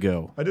 years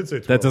ago. I did say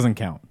 12. That doesn't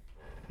count.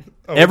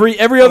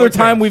 Every other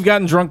time we've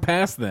gotten drunk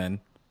past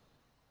then.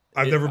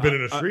 I've never been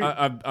in a street.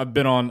 I've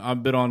been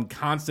on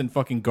constant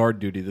fucking guard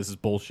duty. This is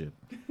bullshit.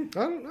 I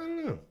don't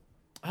know.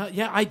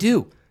 Yeah, I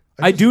do.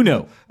 I do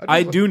know,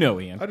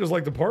 Ian. I just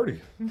like to party.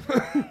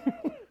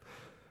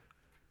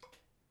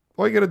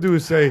 All you got to do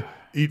is say,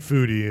 eat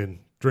food, Ian,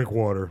 drink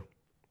water.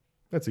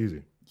 That's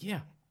easy. Yeah,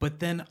 but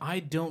then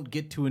I don't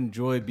get to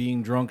enjoy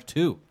being drunk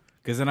too,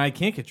 because then I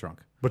can't get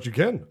drunk. But you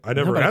can. I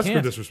never asked for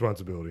this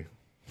responsibility.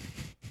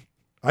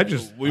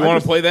 We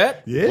want to play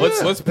that? Yeah.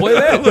 Let's play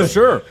that.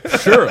 Sure.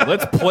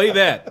 Let's play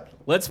that.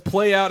 Let's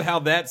play out how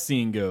that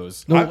scene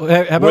goes.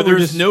 Where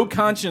there's no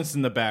conscience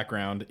in the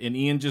background, and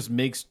Ian just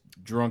makes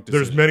drunk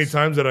decisions. There's many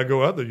times that I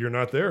go out that you're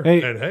not there.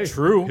 Hey,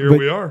 true. Here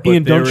we are.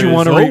 Ian, don't you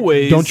want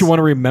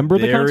to remember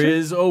the concert? There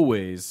is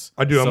always.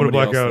 I do. I'm going to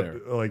black out there.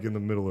 like in the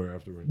middle or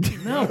afterwards.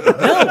 No.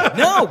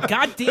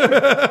 God damn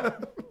it.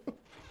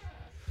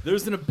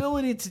 There's an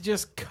ability to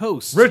just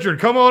coast. Richard,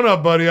 come on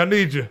up, buddy. I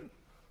need you.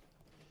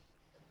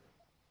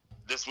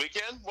 This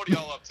weekend? What are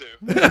y'all up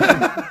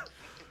to?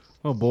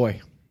 Oh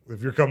boy.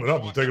 if you're coming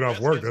up and taking off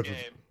work, that's what,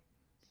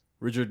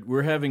 Richard,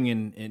 we're having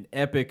an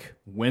epic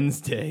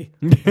Wednesday.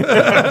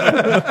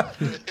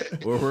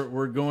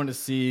 we're going to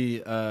see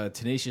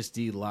Tenacious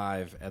D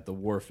live at the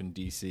Wharf in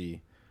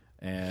D.C.,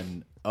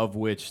 and of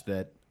which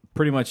that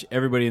pretty much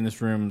everybody in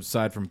this room,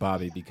 aside from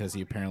Bobby, because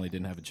he apparently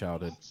didn't have a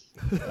childhood,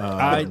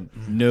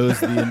 knows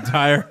the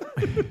entire.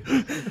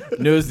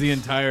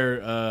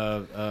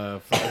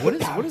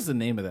 What is the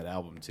name of that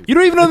album? Too? You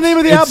don't even know the name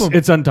of the album.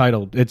 It's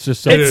untitled. It's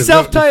just it's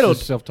self-titled.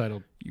 It's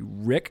self-titled. You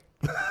Rick.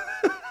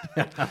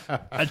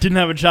 I didn't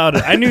have a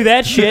childhood. I knew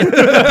that shit.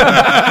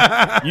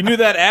 You knew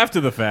that after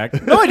the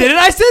fact. No, I didn't.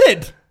 I said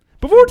it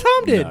before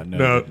Tom did.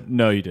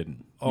 No, you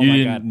didn't. Oh you my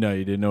didn't. God. No,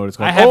 you didn't know what it's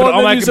called. I have it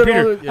on my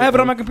computer. I have it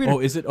on my computer. Oh,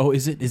 is it?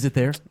 Is it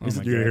there? you're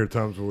going to hear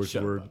Tom's voice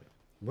word.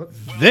 What?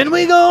 Then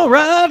we go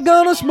ride,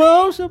 gonna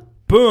smoke some.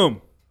 Boom.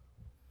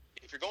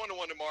 If you're going to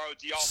one tomorrow,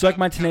 do y'all Suck have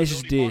my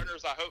Tenacious D.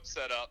 partners? I hope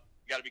set up.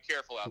 You got to be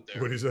careful out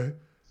there. What do you say?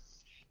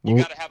 You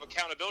got to have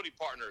accountability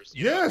partners.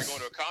 You know, if Yes. you're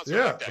going to a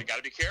concert like that, you got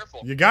to be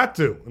careful. You got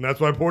to, and that's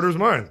why Porter's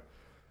mine.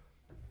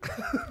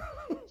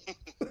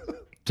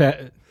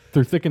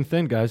 Through thick and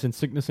thin, guys, in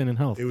sickness and in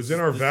health. It was in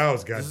our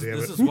vows, goddammit.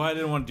 This is why I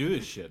didn't want to do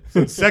this shit.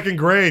 Since second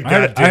grade,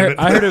 I goddammit.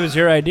 heard it was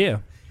your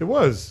idea. It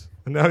was,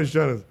 and now he's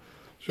trying to.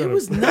 It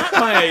was not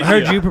my idea. I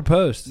heard you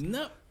proposed.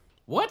 No.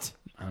 What?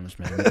 I'm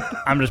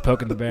just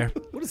poking the bear.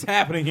 What is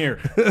happening here?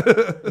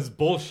 This is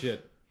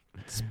bullshit.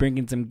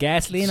 Sprinkling some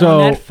gasoline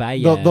So on that fire.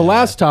 the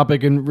last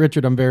topic, and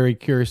Richard, I'm very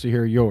curious to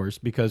hear yours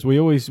because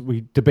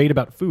we debate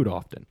about food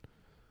often.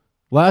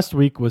 Last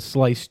week was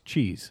sliced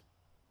cheese.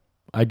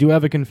 I do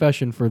have a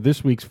confession for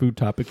this week's food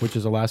topic, which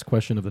is the last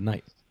question of the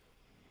night.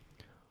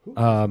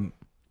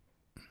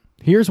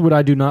 Here's what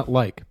I do not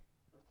like,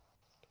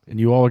 and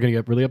you all are going to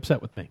get really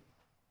upset with me.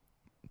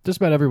 Just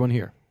about everyone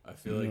here. I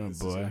feel like this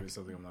is going to be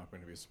something I'm not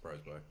going to be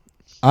surprised by.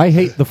 I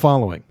hate the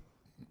following.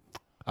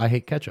 I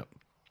hate ketchup.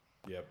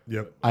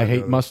 Yep. I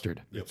hate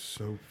mustard. It's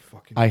so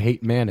fucking. I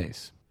hate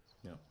mayonnaise.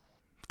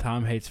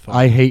 Tom hates fun.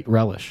 I hate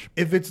relish.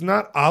 If it's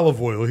not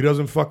olive oil, he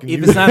doesn't fucking If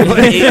use it's not, it.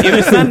 if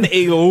it's not an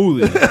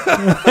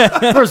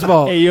aioli, First of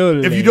all,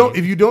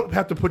 if you don't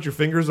have to put your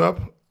fingers up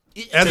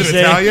as an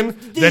Italian,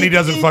 then he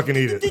doesn't fucking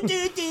eat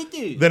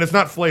it. Then it's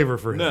not flavor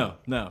for him.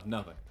 no,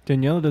 nothing.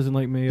 Daniela doesn't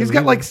like mayo. He's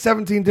got like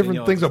 17 different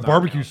Daniela things of does not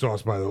barbecue count.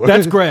 sauce, by the way.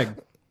 That's Greg.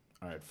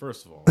 All right,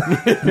 first of all,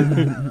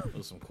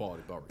 those some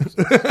quality barbecue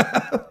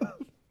sauce.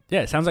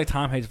 Yeah, it sounds like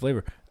Tom hates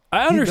flavor.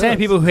 I understand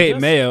people who hate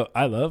mayo.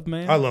 I love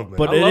mayo. I love mayo.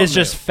 But I it love is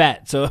just mayo.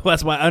 fat, so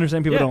that's why I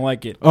understand people Yeah. don't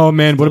like it. Oh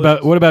man, what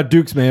about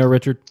Duke's mayo,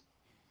 Richard?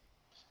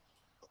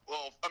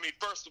 Well, I mean,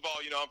 first of all,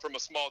 I'm from a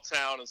small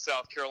town in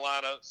South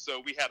Carolina,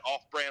 so we had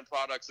off-brand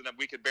products, and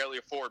we could barely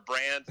afford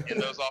brand in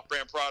those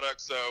off-brand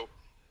products, so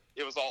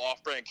it was all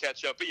off-brand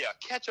ketchup. But yeah,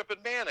 ketchup and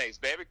mayonnaise,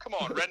 baby. Come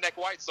on, redneck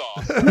white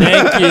sauce.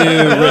 Thank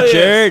you,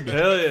 Richard.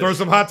 Hell yeah. Throw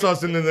some hot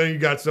sauce in there, then you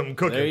got something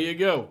cooking. There you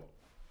go.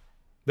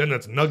 Then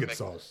that's nugget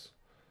sauce.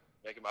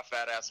 Making my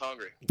fat ass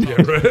hungry. Yeah,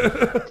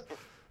 right.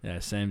 Yeah,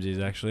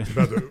 samesies actually.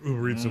 About to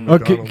Uber Eats some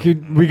Okay,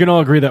 McDonald's. we can all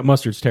agree that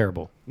mustard's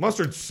terrible.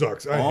 Mustard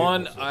sucks. I hate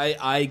mustard.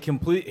 I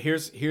complete.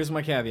 Here's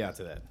my caveat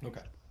to that.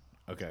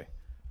 Okay.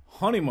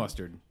 Honey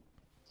mustard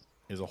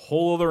is a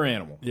whole other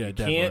animal. Yeah, you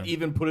definitely. can't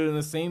even put it in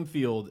the same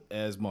field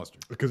as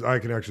mustard. Because I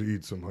can actually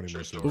eat some honey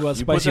mustard. What about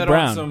You put spicy that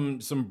brown?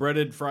 on some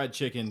breaded fried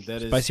chicken.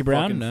 That is Spicy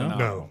brown? fucking No.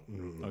 phenomenal.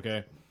 No.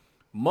 Okay.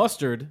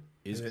 Mustard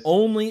is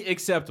only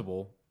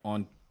acceptable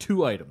on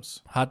 2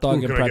 items. Hot dog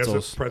Ooh, and can I guess it?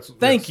 pretzels. Pretzel.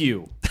 Thank yes.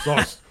 you.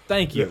 Sauce.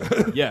 Thank you.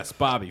 Yes,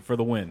 Bobby, for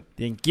the win.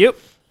 Thank you.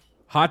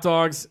 Hot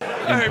dogs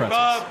and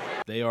pretzels.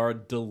 They are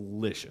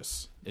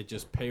delicious. It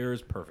just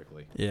pairs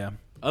perfectly. Yeah.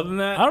 Other than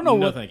that, I don't know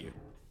no what- thank you.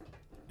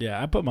 Yeah,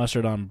 I put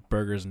mustard on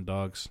burgers and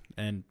dogs,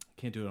 and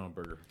Can't do it on a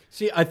burger.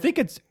 See, I think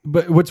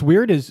but what's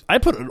weird is I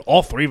put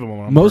all 3 of them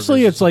on mostly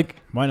burgers. it's like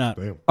Why not?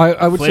 Damn.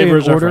 I would say in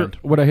Flavors are order, friend.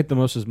 what I hate the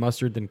most is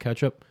mustard, then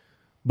ketchup.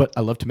 But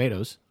I love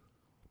tomatoes.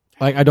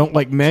 Like I don't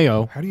like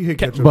mayo. How do you hate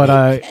ketchup? But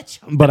I It's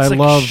like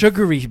love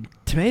sugary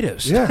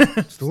tomatoes. Yeah,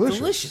 it's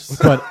delicious.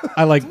 but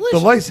I like The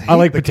lice I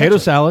like hate the potato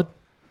ketchup. salad.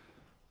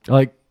 I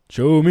like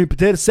Show me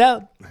potato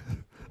salad.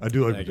 I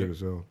do like potato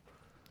salad.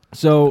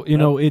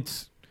 so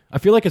it's I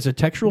feel like it's a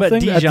textural But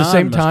thing. At the Dijon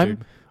same time,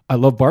 mustard. I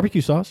love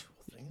barbecue sauce.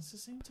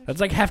 That's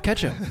like half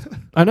ketchup.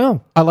 I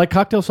know. I like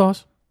cocktail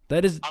sauce.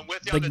 That is I'm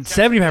with you like on the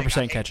 75%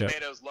 I hate ketchup.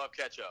 Tomatoes, love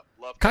ketchup.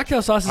 Love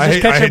Cocktail sauce is I just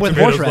hate ketchup with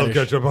tomatoes, love horseradish.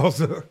 ketchup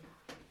also.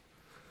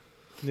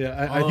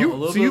 Yeah, You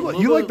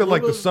like the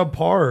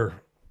subpar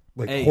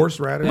Hey,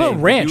 horseradish. Well,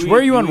 ranch. Where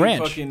are you on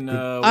ranch? Fucking,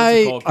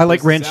 I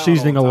like ranch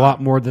seasoning a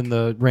lot more than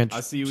the ranch. I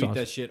see you sauce. eat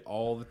that shit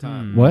all the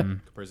time. What?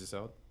 Caprese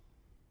salad?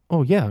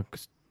 Oh yeah.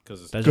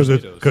 Because it's That's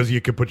tomatoes. Because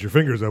you can put your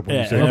fingers up when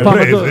Yeah, you say yeah.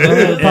 caprese.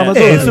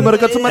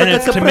 And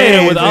it's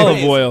tomato with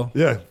olive oil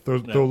Yeah, throw a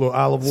little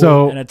olive oil.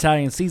 So and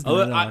Italian seasoning.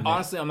 on it.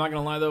 Honestly, I'm not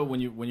gonna lie though. When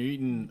you're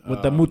eating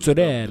With the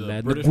mozzarella,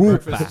 the British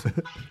rupa. breakfast,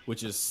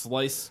 which is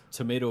sliced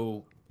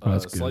tomato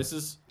that's good.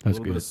 slices, That's a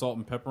little bit good. of salt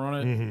and pepper on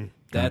it.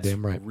 That's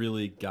Goddamn right.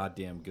 really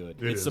goddamn good.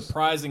 It It's is.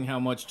 surprising how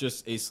much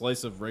just a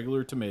slice of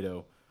regular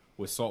tomato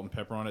with salt and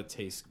pepper on it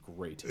tastes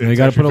great. You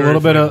got to put a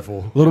little bit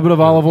of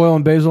olive oil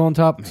and basil on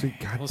top.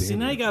 See,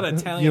 now you got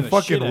Italian. You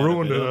fucking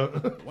ruined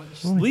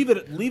it. Leave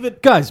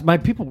it. Guys, my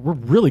people, we're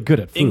really good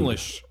at food.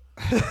 English.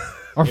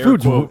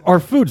 Our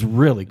food's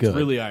really good. It's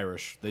really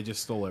Irish. They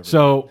just stole everything.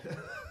 So,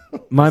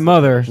 my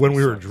mother, when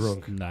we were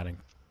drunk, nodding.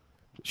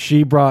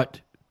 She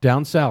brought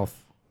down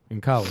south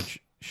in college.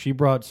 She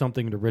brought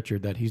something to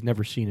Richard that he's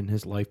never seen in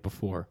his life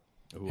before,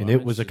 and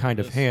it was a kind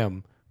of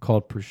ham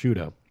called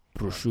prosciutto.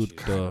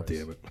 Prosciutto.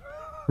 Damn it,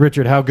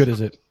 Richard, how good is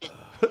it?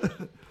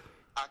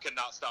 I could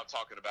not stop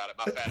talking about it.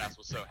 My fat ass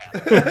was so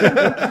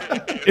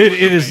happy. It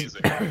is.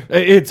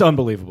 It's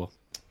unbelievable.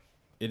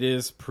 It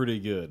is pretty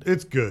good.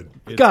 It's good.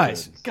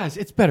 Guys,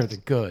 it's better than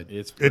good.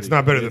 It's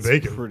not better than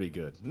bacon. Pretty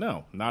good.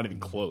 No, not even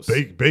close.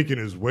 Bacon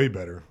is way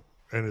better,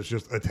 and it's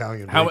just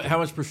Italian. How bacon.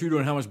 much prosciutto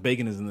and how much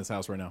bacon is in this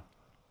house right now?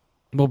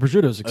 Well,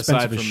 prosciutto is expensive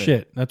Aside as from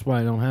shit. That's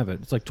why I don't have it.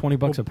 It's like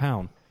 $20 a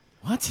pound.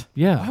 What?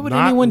 Yeah. Why would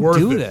Not anyone worth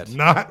do it. that?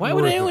 Not Why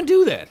would worth anyone it.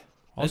 do that?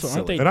 Also, That's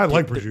aren't they? And I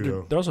like they're-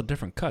 prosciutto. They're also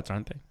different cuts,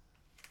 aren't they?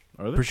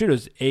 Are they?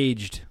 Prosciutto's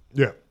aged.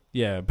 Yeah.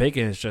 Yeah,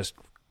 bacon is just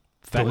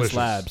fat Delicious.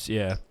 slabs.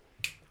 Yeah,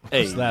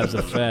 Hey. slabs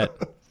of fat,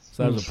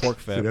 slabs of pork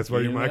fat. See, that's why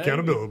you're my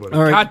accountability buddy.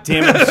 All right. God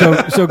damn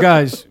it. So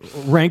guys,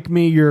 rank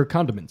me your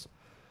condiments.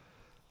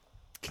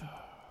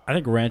 I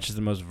think ranch is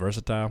the most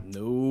versatile. I'm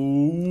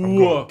No.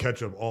 going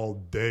ketchup all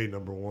day.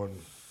 Number one.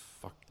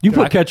 You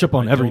put ketchup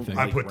on I don't everything.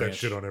 I like put that ranch.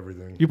 shit on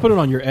everything. You put it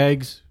on your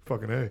eggs.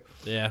 Fucking A.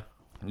 Yeah,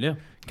 Yeah.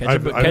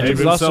 ketchup. I've Ketchup is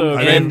even- also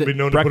I've and even been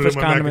known to put it in breakfast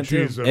my mac and condiment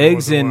too. cheese. every Eggs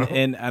once in a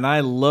and, while. and I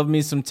love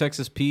me some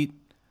Texas Pete,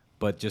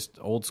 but just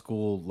old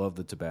school love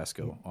the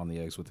Tabasco on the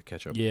eggs with the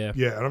ketchup. Yeah,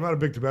 Yeah, and I'm not a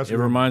big Tabasco. It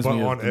reminds but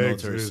me on of the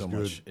eggs, military it is so good.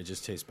 much. It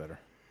just tastes better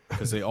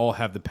because they all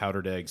have the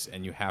powdered eggs,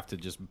 and you have to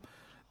just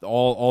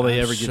all they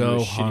I'm ever give so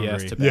you is shitty ass hungry.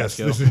 Yes.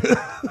 Tabasco, This is,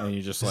 and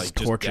you just like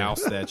torture.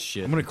 douse that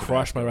shit. I'm gonna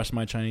crush my rest of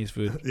my Chinese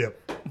food. yep.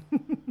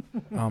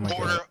 Oh my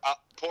Porter, god.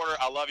 Porter,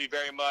 I love you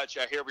very much.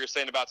 I hear what you're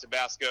saying about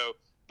Tabasco,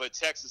 but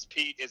Texas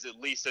Pete is at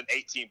least an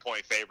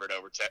 18-point favorite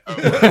over.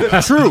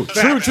 True.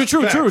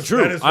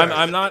 That is I'm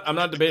facts.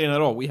 not debating at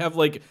all. We have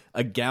like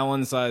a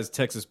gallon-sized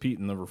Texas Pete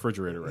in the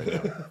refrigerator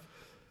right now.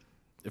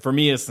 For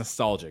me, it's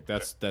nostalgic.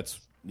 That's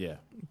yeah.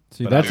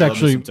 See, But I that's love me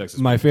actually some Texas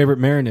my Pete. favorite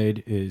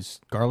marinade is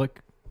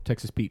garlic,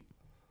 Texas Pete.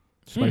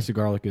 Spicy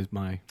garlic is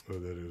my Oh,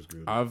 that is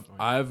good. I've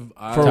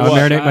For what?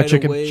 Marinate my shied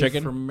chicken? away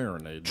Chicken? from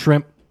marinade.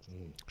 shrimp.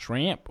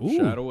 Shrimp.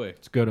 Shied Ooh. away.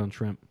 It's good on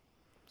shrimp.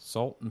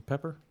 Salt and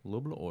pepper, a little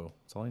bit of oil.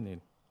 That's all you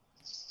need.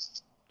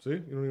 See, you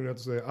don't even have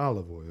to say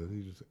olive oil.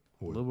 You just say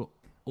A oil. little bit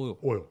oil.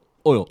 Oil.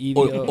 Oil.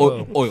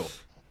 EVO. Oil.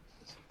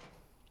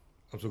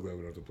 I'm so glad we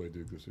don't have to play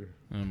Duke this year.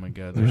 Oh my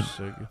god, they're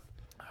so good.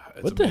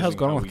 It's What the hell's amazing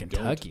going how on with we don't.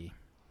 Kentucky?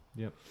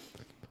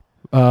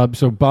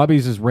 So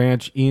Bobby's is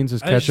ranch, Ian's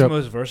is I think it's the ketchup,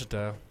 most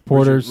versatile.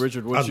 Porter's.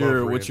 Richard, I what's love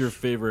your ranch,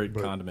 favorite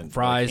but- condiment?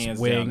 Fries, Like, hands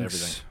down, everything.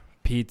 wings,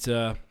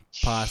 pizza,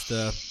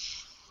 pasta,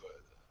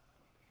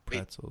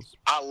 pretzels.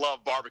 I love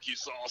barbecue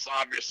sauce,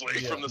 obviously,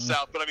 from the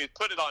South, but I mean,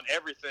 put it on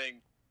everything.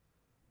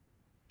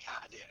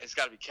 God damn, it's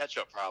got to be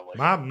ketchup, probably.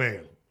 My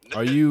man.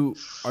 Are you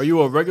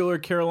a regular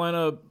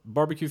Carolina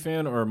barbecue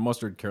fan or a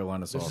mustard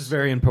Carolina sauce? This is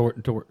very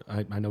important.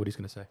 I know what he's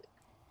going to say.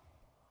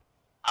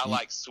 I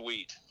like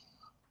sweet.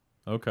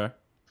 Okay.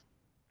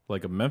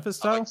 Like a Memphis I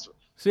style? like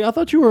See, I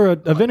thought you were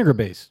a vinegar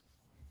base.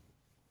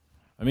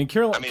 I mean,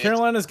 it's-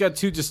 Carolina's got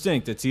two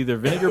distinct. It's either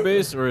vinegar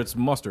based or it's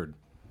mustard.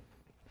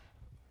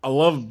 I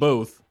love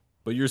both,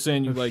 but you're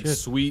saying you like shit.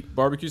 sweet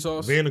barbecue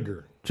sauce?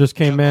 Vinegar. Just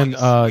came in.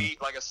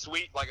 like a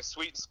sweet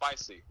and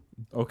spicy.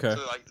 Okay.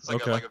 So it's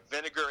like Okay. a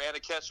vinegar and a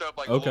ketchup,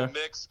 like a Okay. little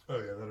mix. Oh,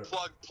 yeah. That is.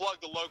 Plug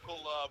the local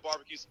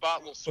barbecue spot,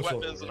 little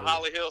Sweatman's in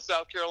Holly Hill,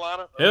 South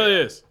Carolina. Hell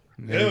yes.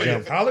 Hell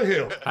yeah. Holly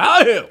Hill.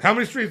 Holly Hill. How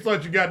many street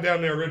lights you got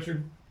down there,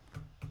 Richard?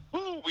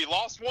 Woo, we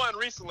lost one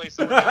recently,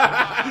 so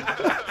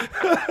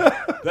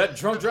That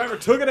drunk driver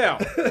took it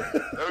out.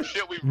 oh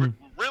shit, we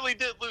really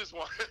did lose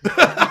one.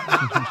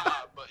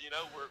 But you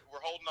know, we're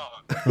holding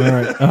on. All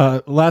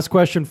right. Last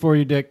question for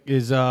you, Dick,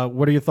 is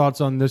what are your thoughts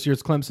on this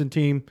year's Clemson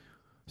team?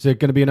 Is it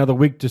going to be another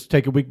week? Just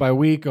take it week by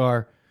week,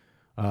 or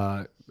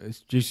you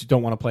just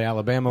don't want to play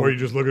Alabama? Or are you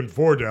just looking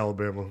forward to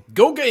Alabama?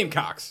 Go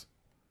Gamecocks.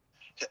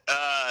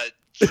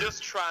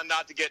 Just try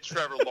not to get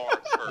Trevor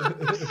Lawrence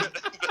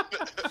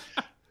hurt.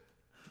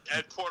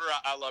 And Porter,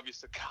 I love you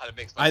so. God, it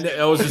makes my I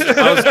skin was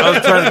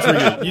trying to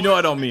trigger you. You know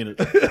I don't mean it.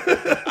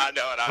 I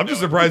know it. I'm just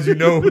surprised you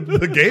know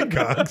the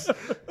Gamecocks.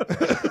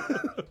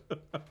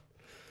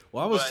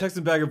 Well, I was But-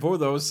 texting back and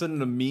forth. I was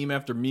sending a meme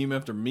after meme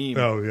after meme.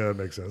 Oh, yeah, that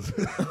makes sense.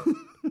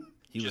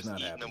 He was just not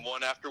eating happy. them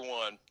one after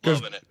one,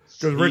 loving it.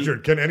 Because,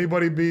 Richard, can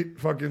anybody beat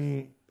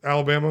fucking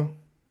Alabama?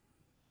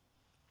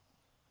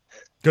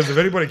 Because if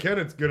anybody can,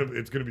 it's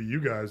gonna be you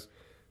guys.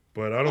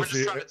 But I don't We're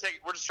see just it.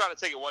 trying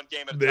to take it one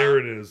game at a There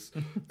time. it is.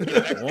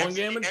 One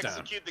game at a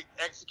time.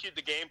 Execute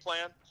the game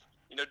plan.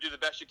 You know, do the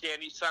best you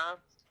can each time.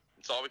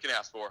 That's all we can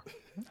ask for.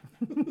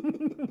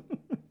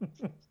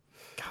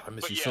 God, I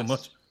miss But you yes, so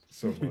much.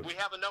 So much. We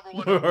have a number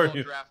one Where are overall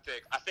you? draft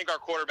pick. I think our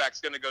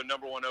quarterback's going to go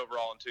number one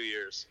overall in 2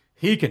 years.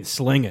 He can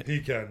sling it. He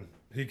can.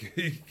 He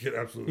can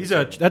absolutely.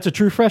 That's a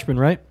true freshman,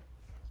 right?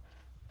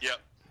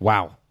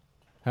 Wow.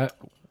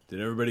 Did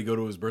everybody go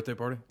to his birthday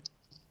party?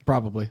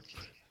 Probably.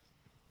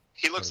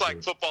 He looks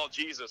like football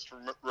Jesus from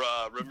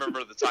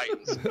Remember the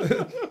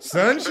Titans.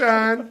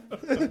 Sunshine.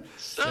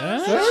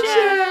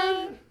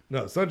 Sunshine.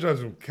 No, Sunshine's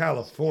from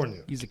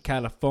California. He's a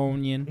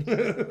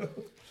Californian.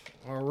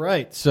 All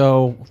right,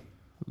 so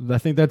I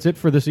think that's it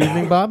for this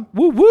evening, Bob.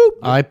 Whoop, whoop.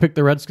 I picked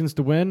the Redskins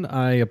to win.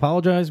 I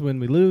apologize when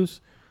we lose.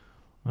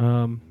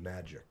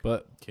 Magic.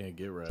 But Can't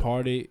get right.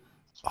 party,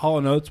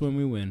 Hall & Oates when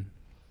we win.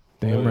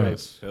 Damn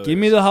right. Give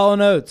me the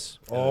Hall & Oates.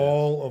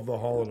 All of the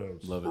Hall &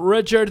 Oates. Love it.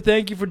 Richard,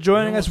 thank you for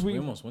joining us. We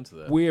almost went to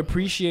that. We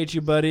appreciate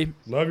you, buddy.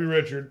 Love you,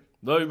 Richard.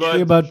 Love you, See bud.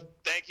 you, bud.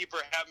 Thank you for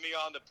having me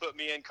on the Put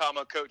Me In,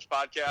 Coach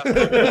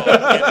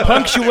podcast.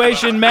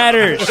 Punctuation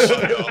matters.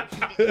 Yes.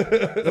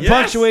 The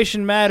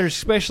punctuation matters,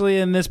 especially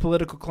in this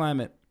political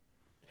climate.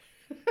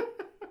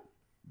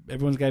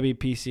 Everyone's got to be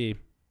PC.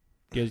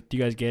 Do you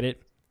guys get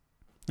it?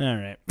 All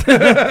right.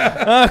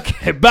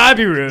 Okay,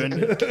 Bobby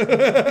Roode.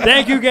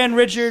 Thank you again,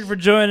 Richard, for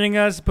joining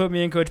us. Put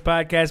Me In Coach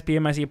podcast,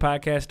 PMIC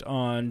podcast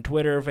on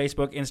Twitter,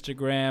 Facebook,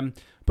 Instagram.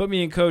 Put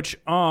Me In Coach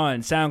on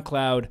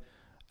SoundCloud,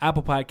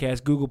 Apple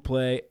Podcasts, Google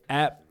Play,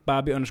 at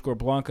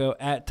Bobby_Blanco,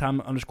 at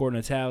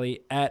Tom_Natali,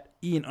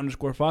 at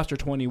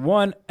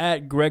Ian_Foster21,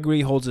 at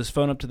Gregory holds his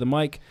phone up to the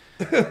mic.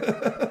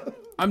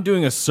 I'm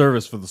doing a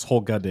service for this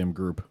whole goddamn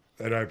group.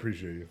 And I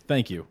appreciate you.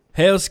 Thank you.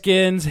 Hail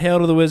Skins, hail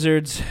to the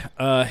Wizards,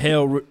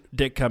 hail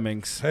Dick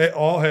Cummings. Hey,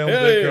 all hail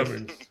Dick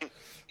Cummings.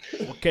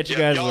 We'll catch you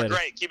guys y'all later. are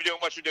great. Keep doing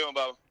what you're doing,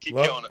 Bo. Keep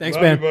Love- killing it. Thanks,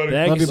 Love man. you, buddy.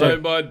 Thank Love you, you, sir.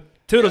 Bud.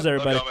 Toodles, Love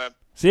everybody. y'all, man.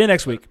 See you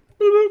next week.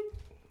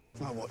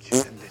 I watch you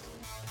send it.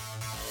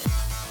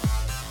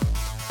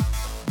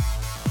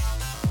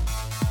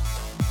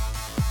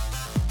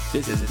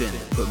 This has been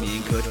Put Me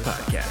In Coach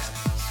podcast.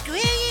 Screw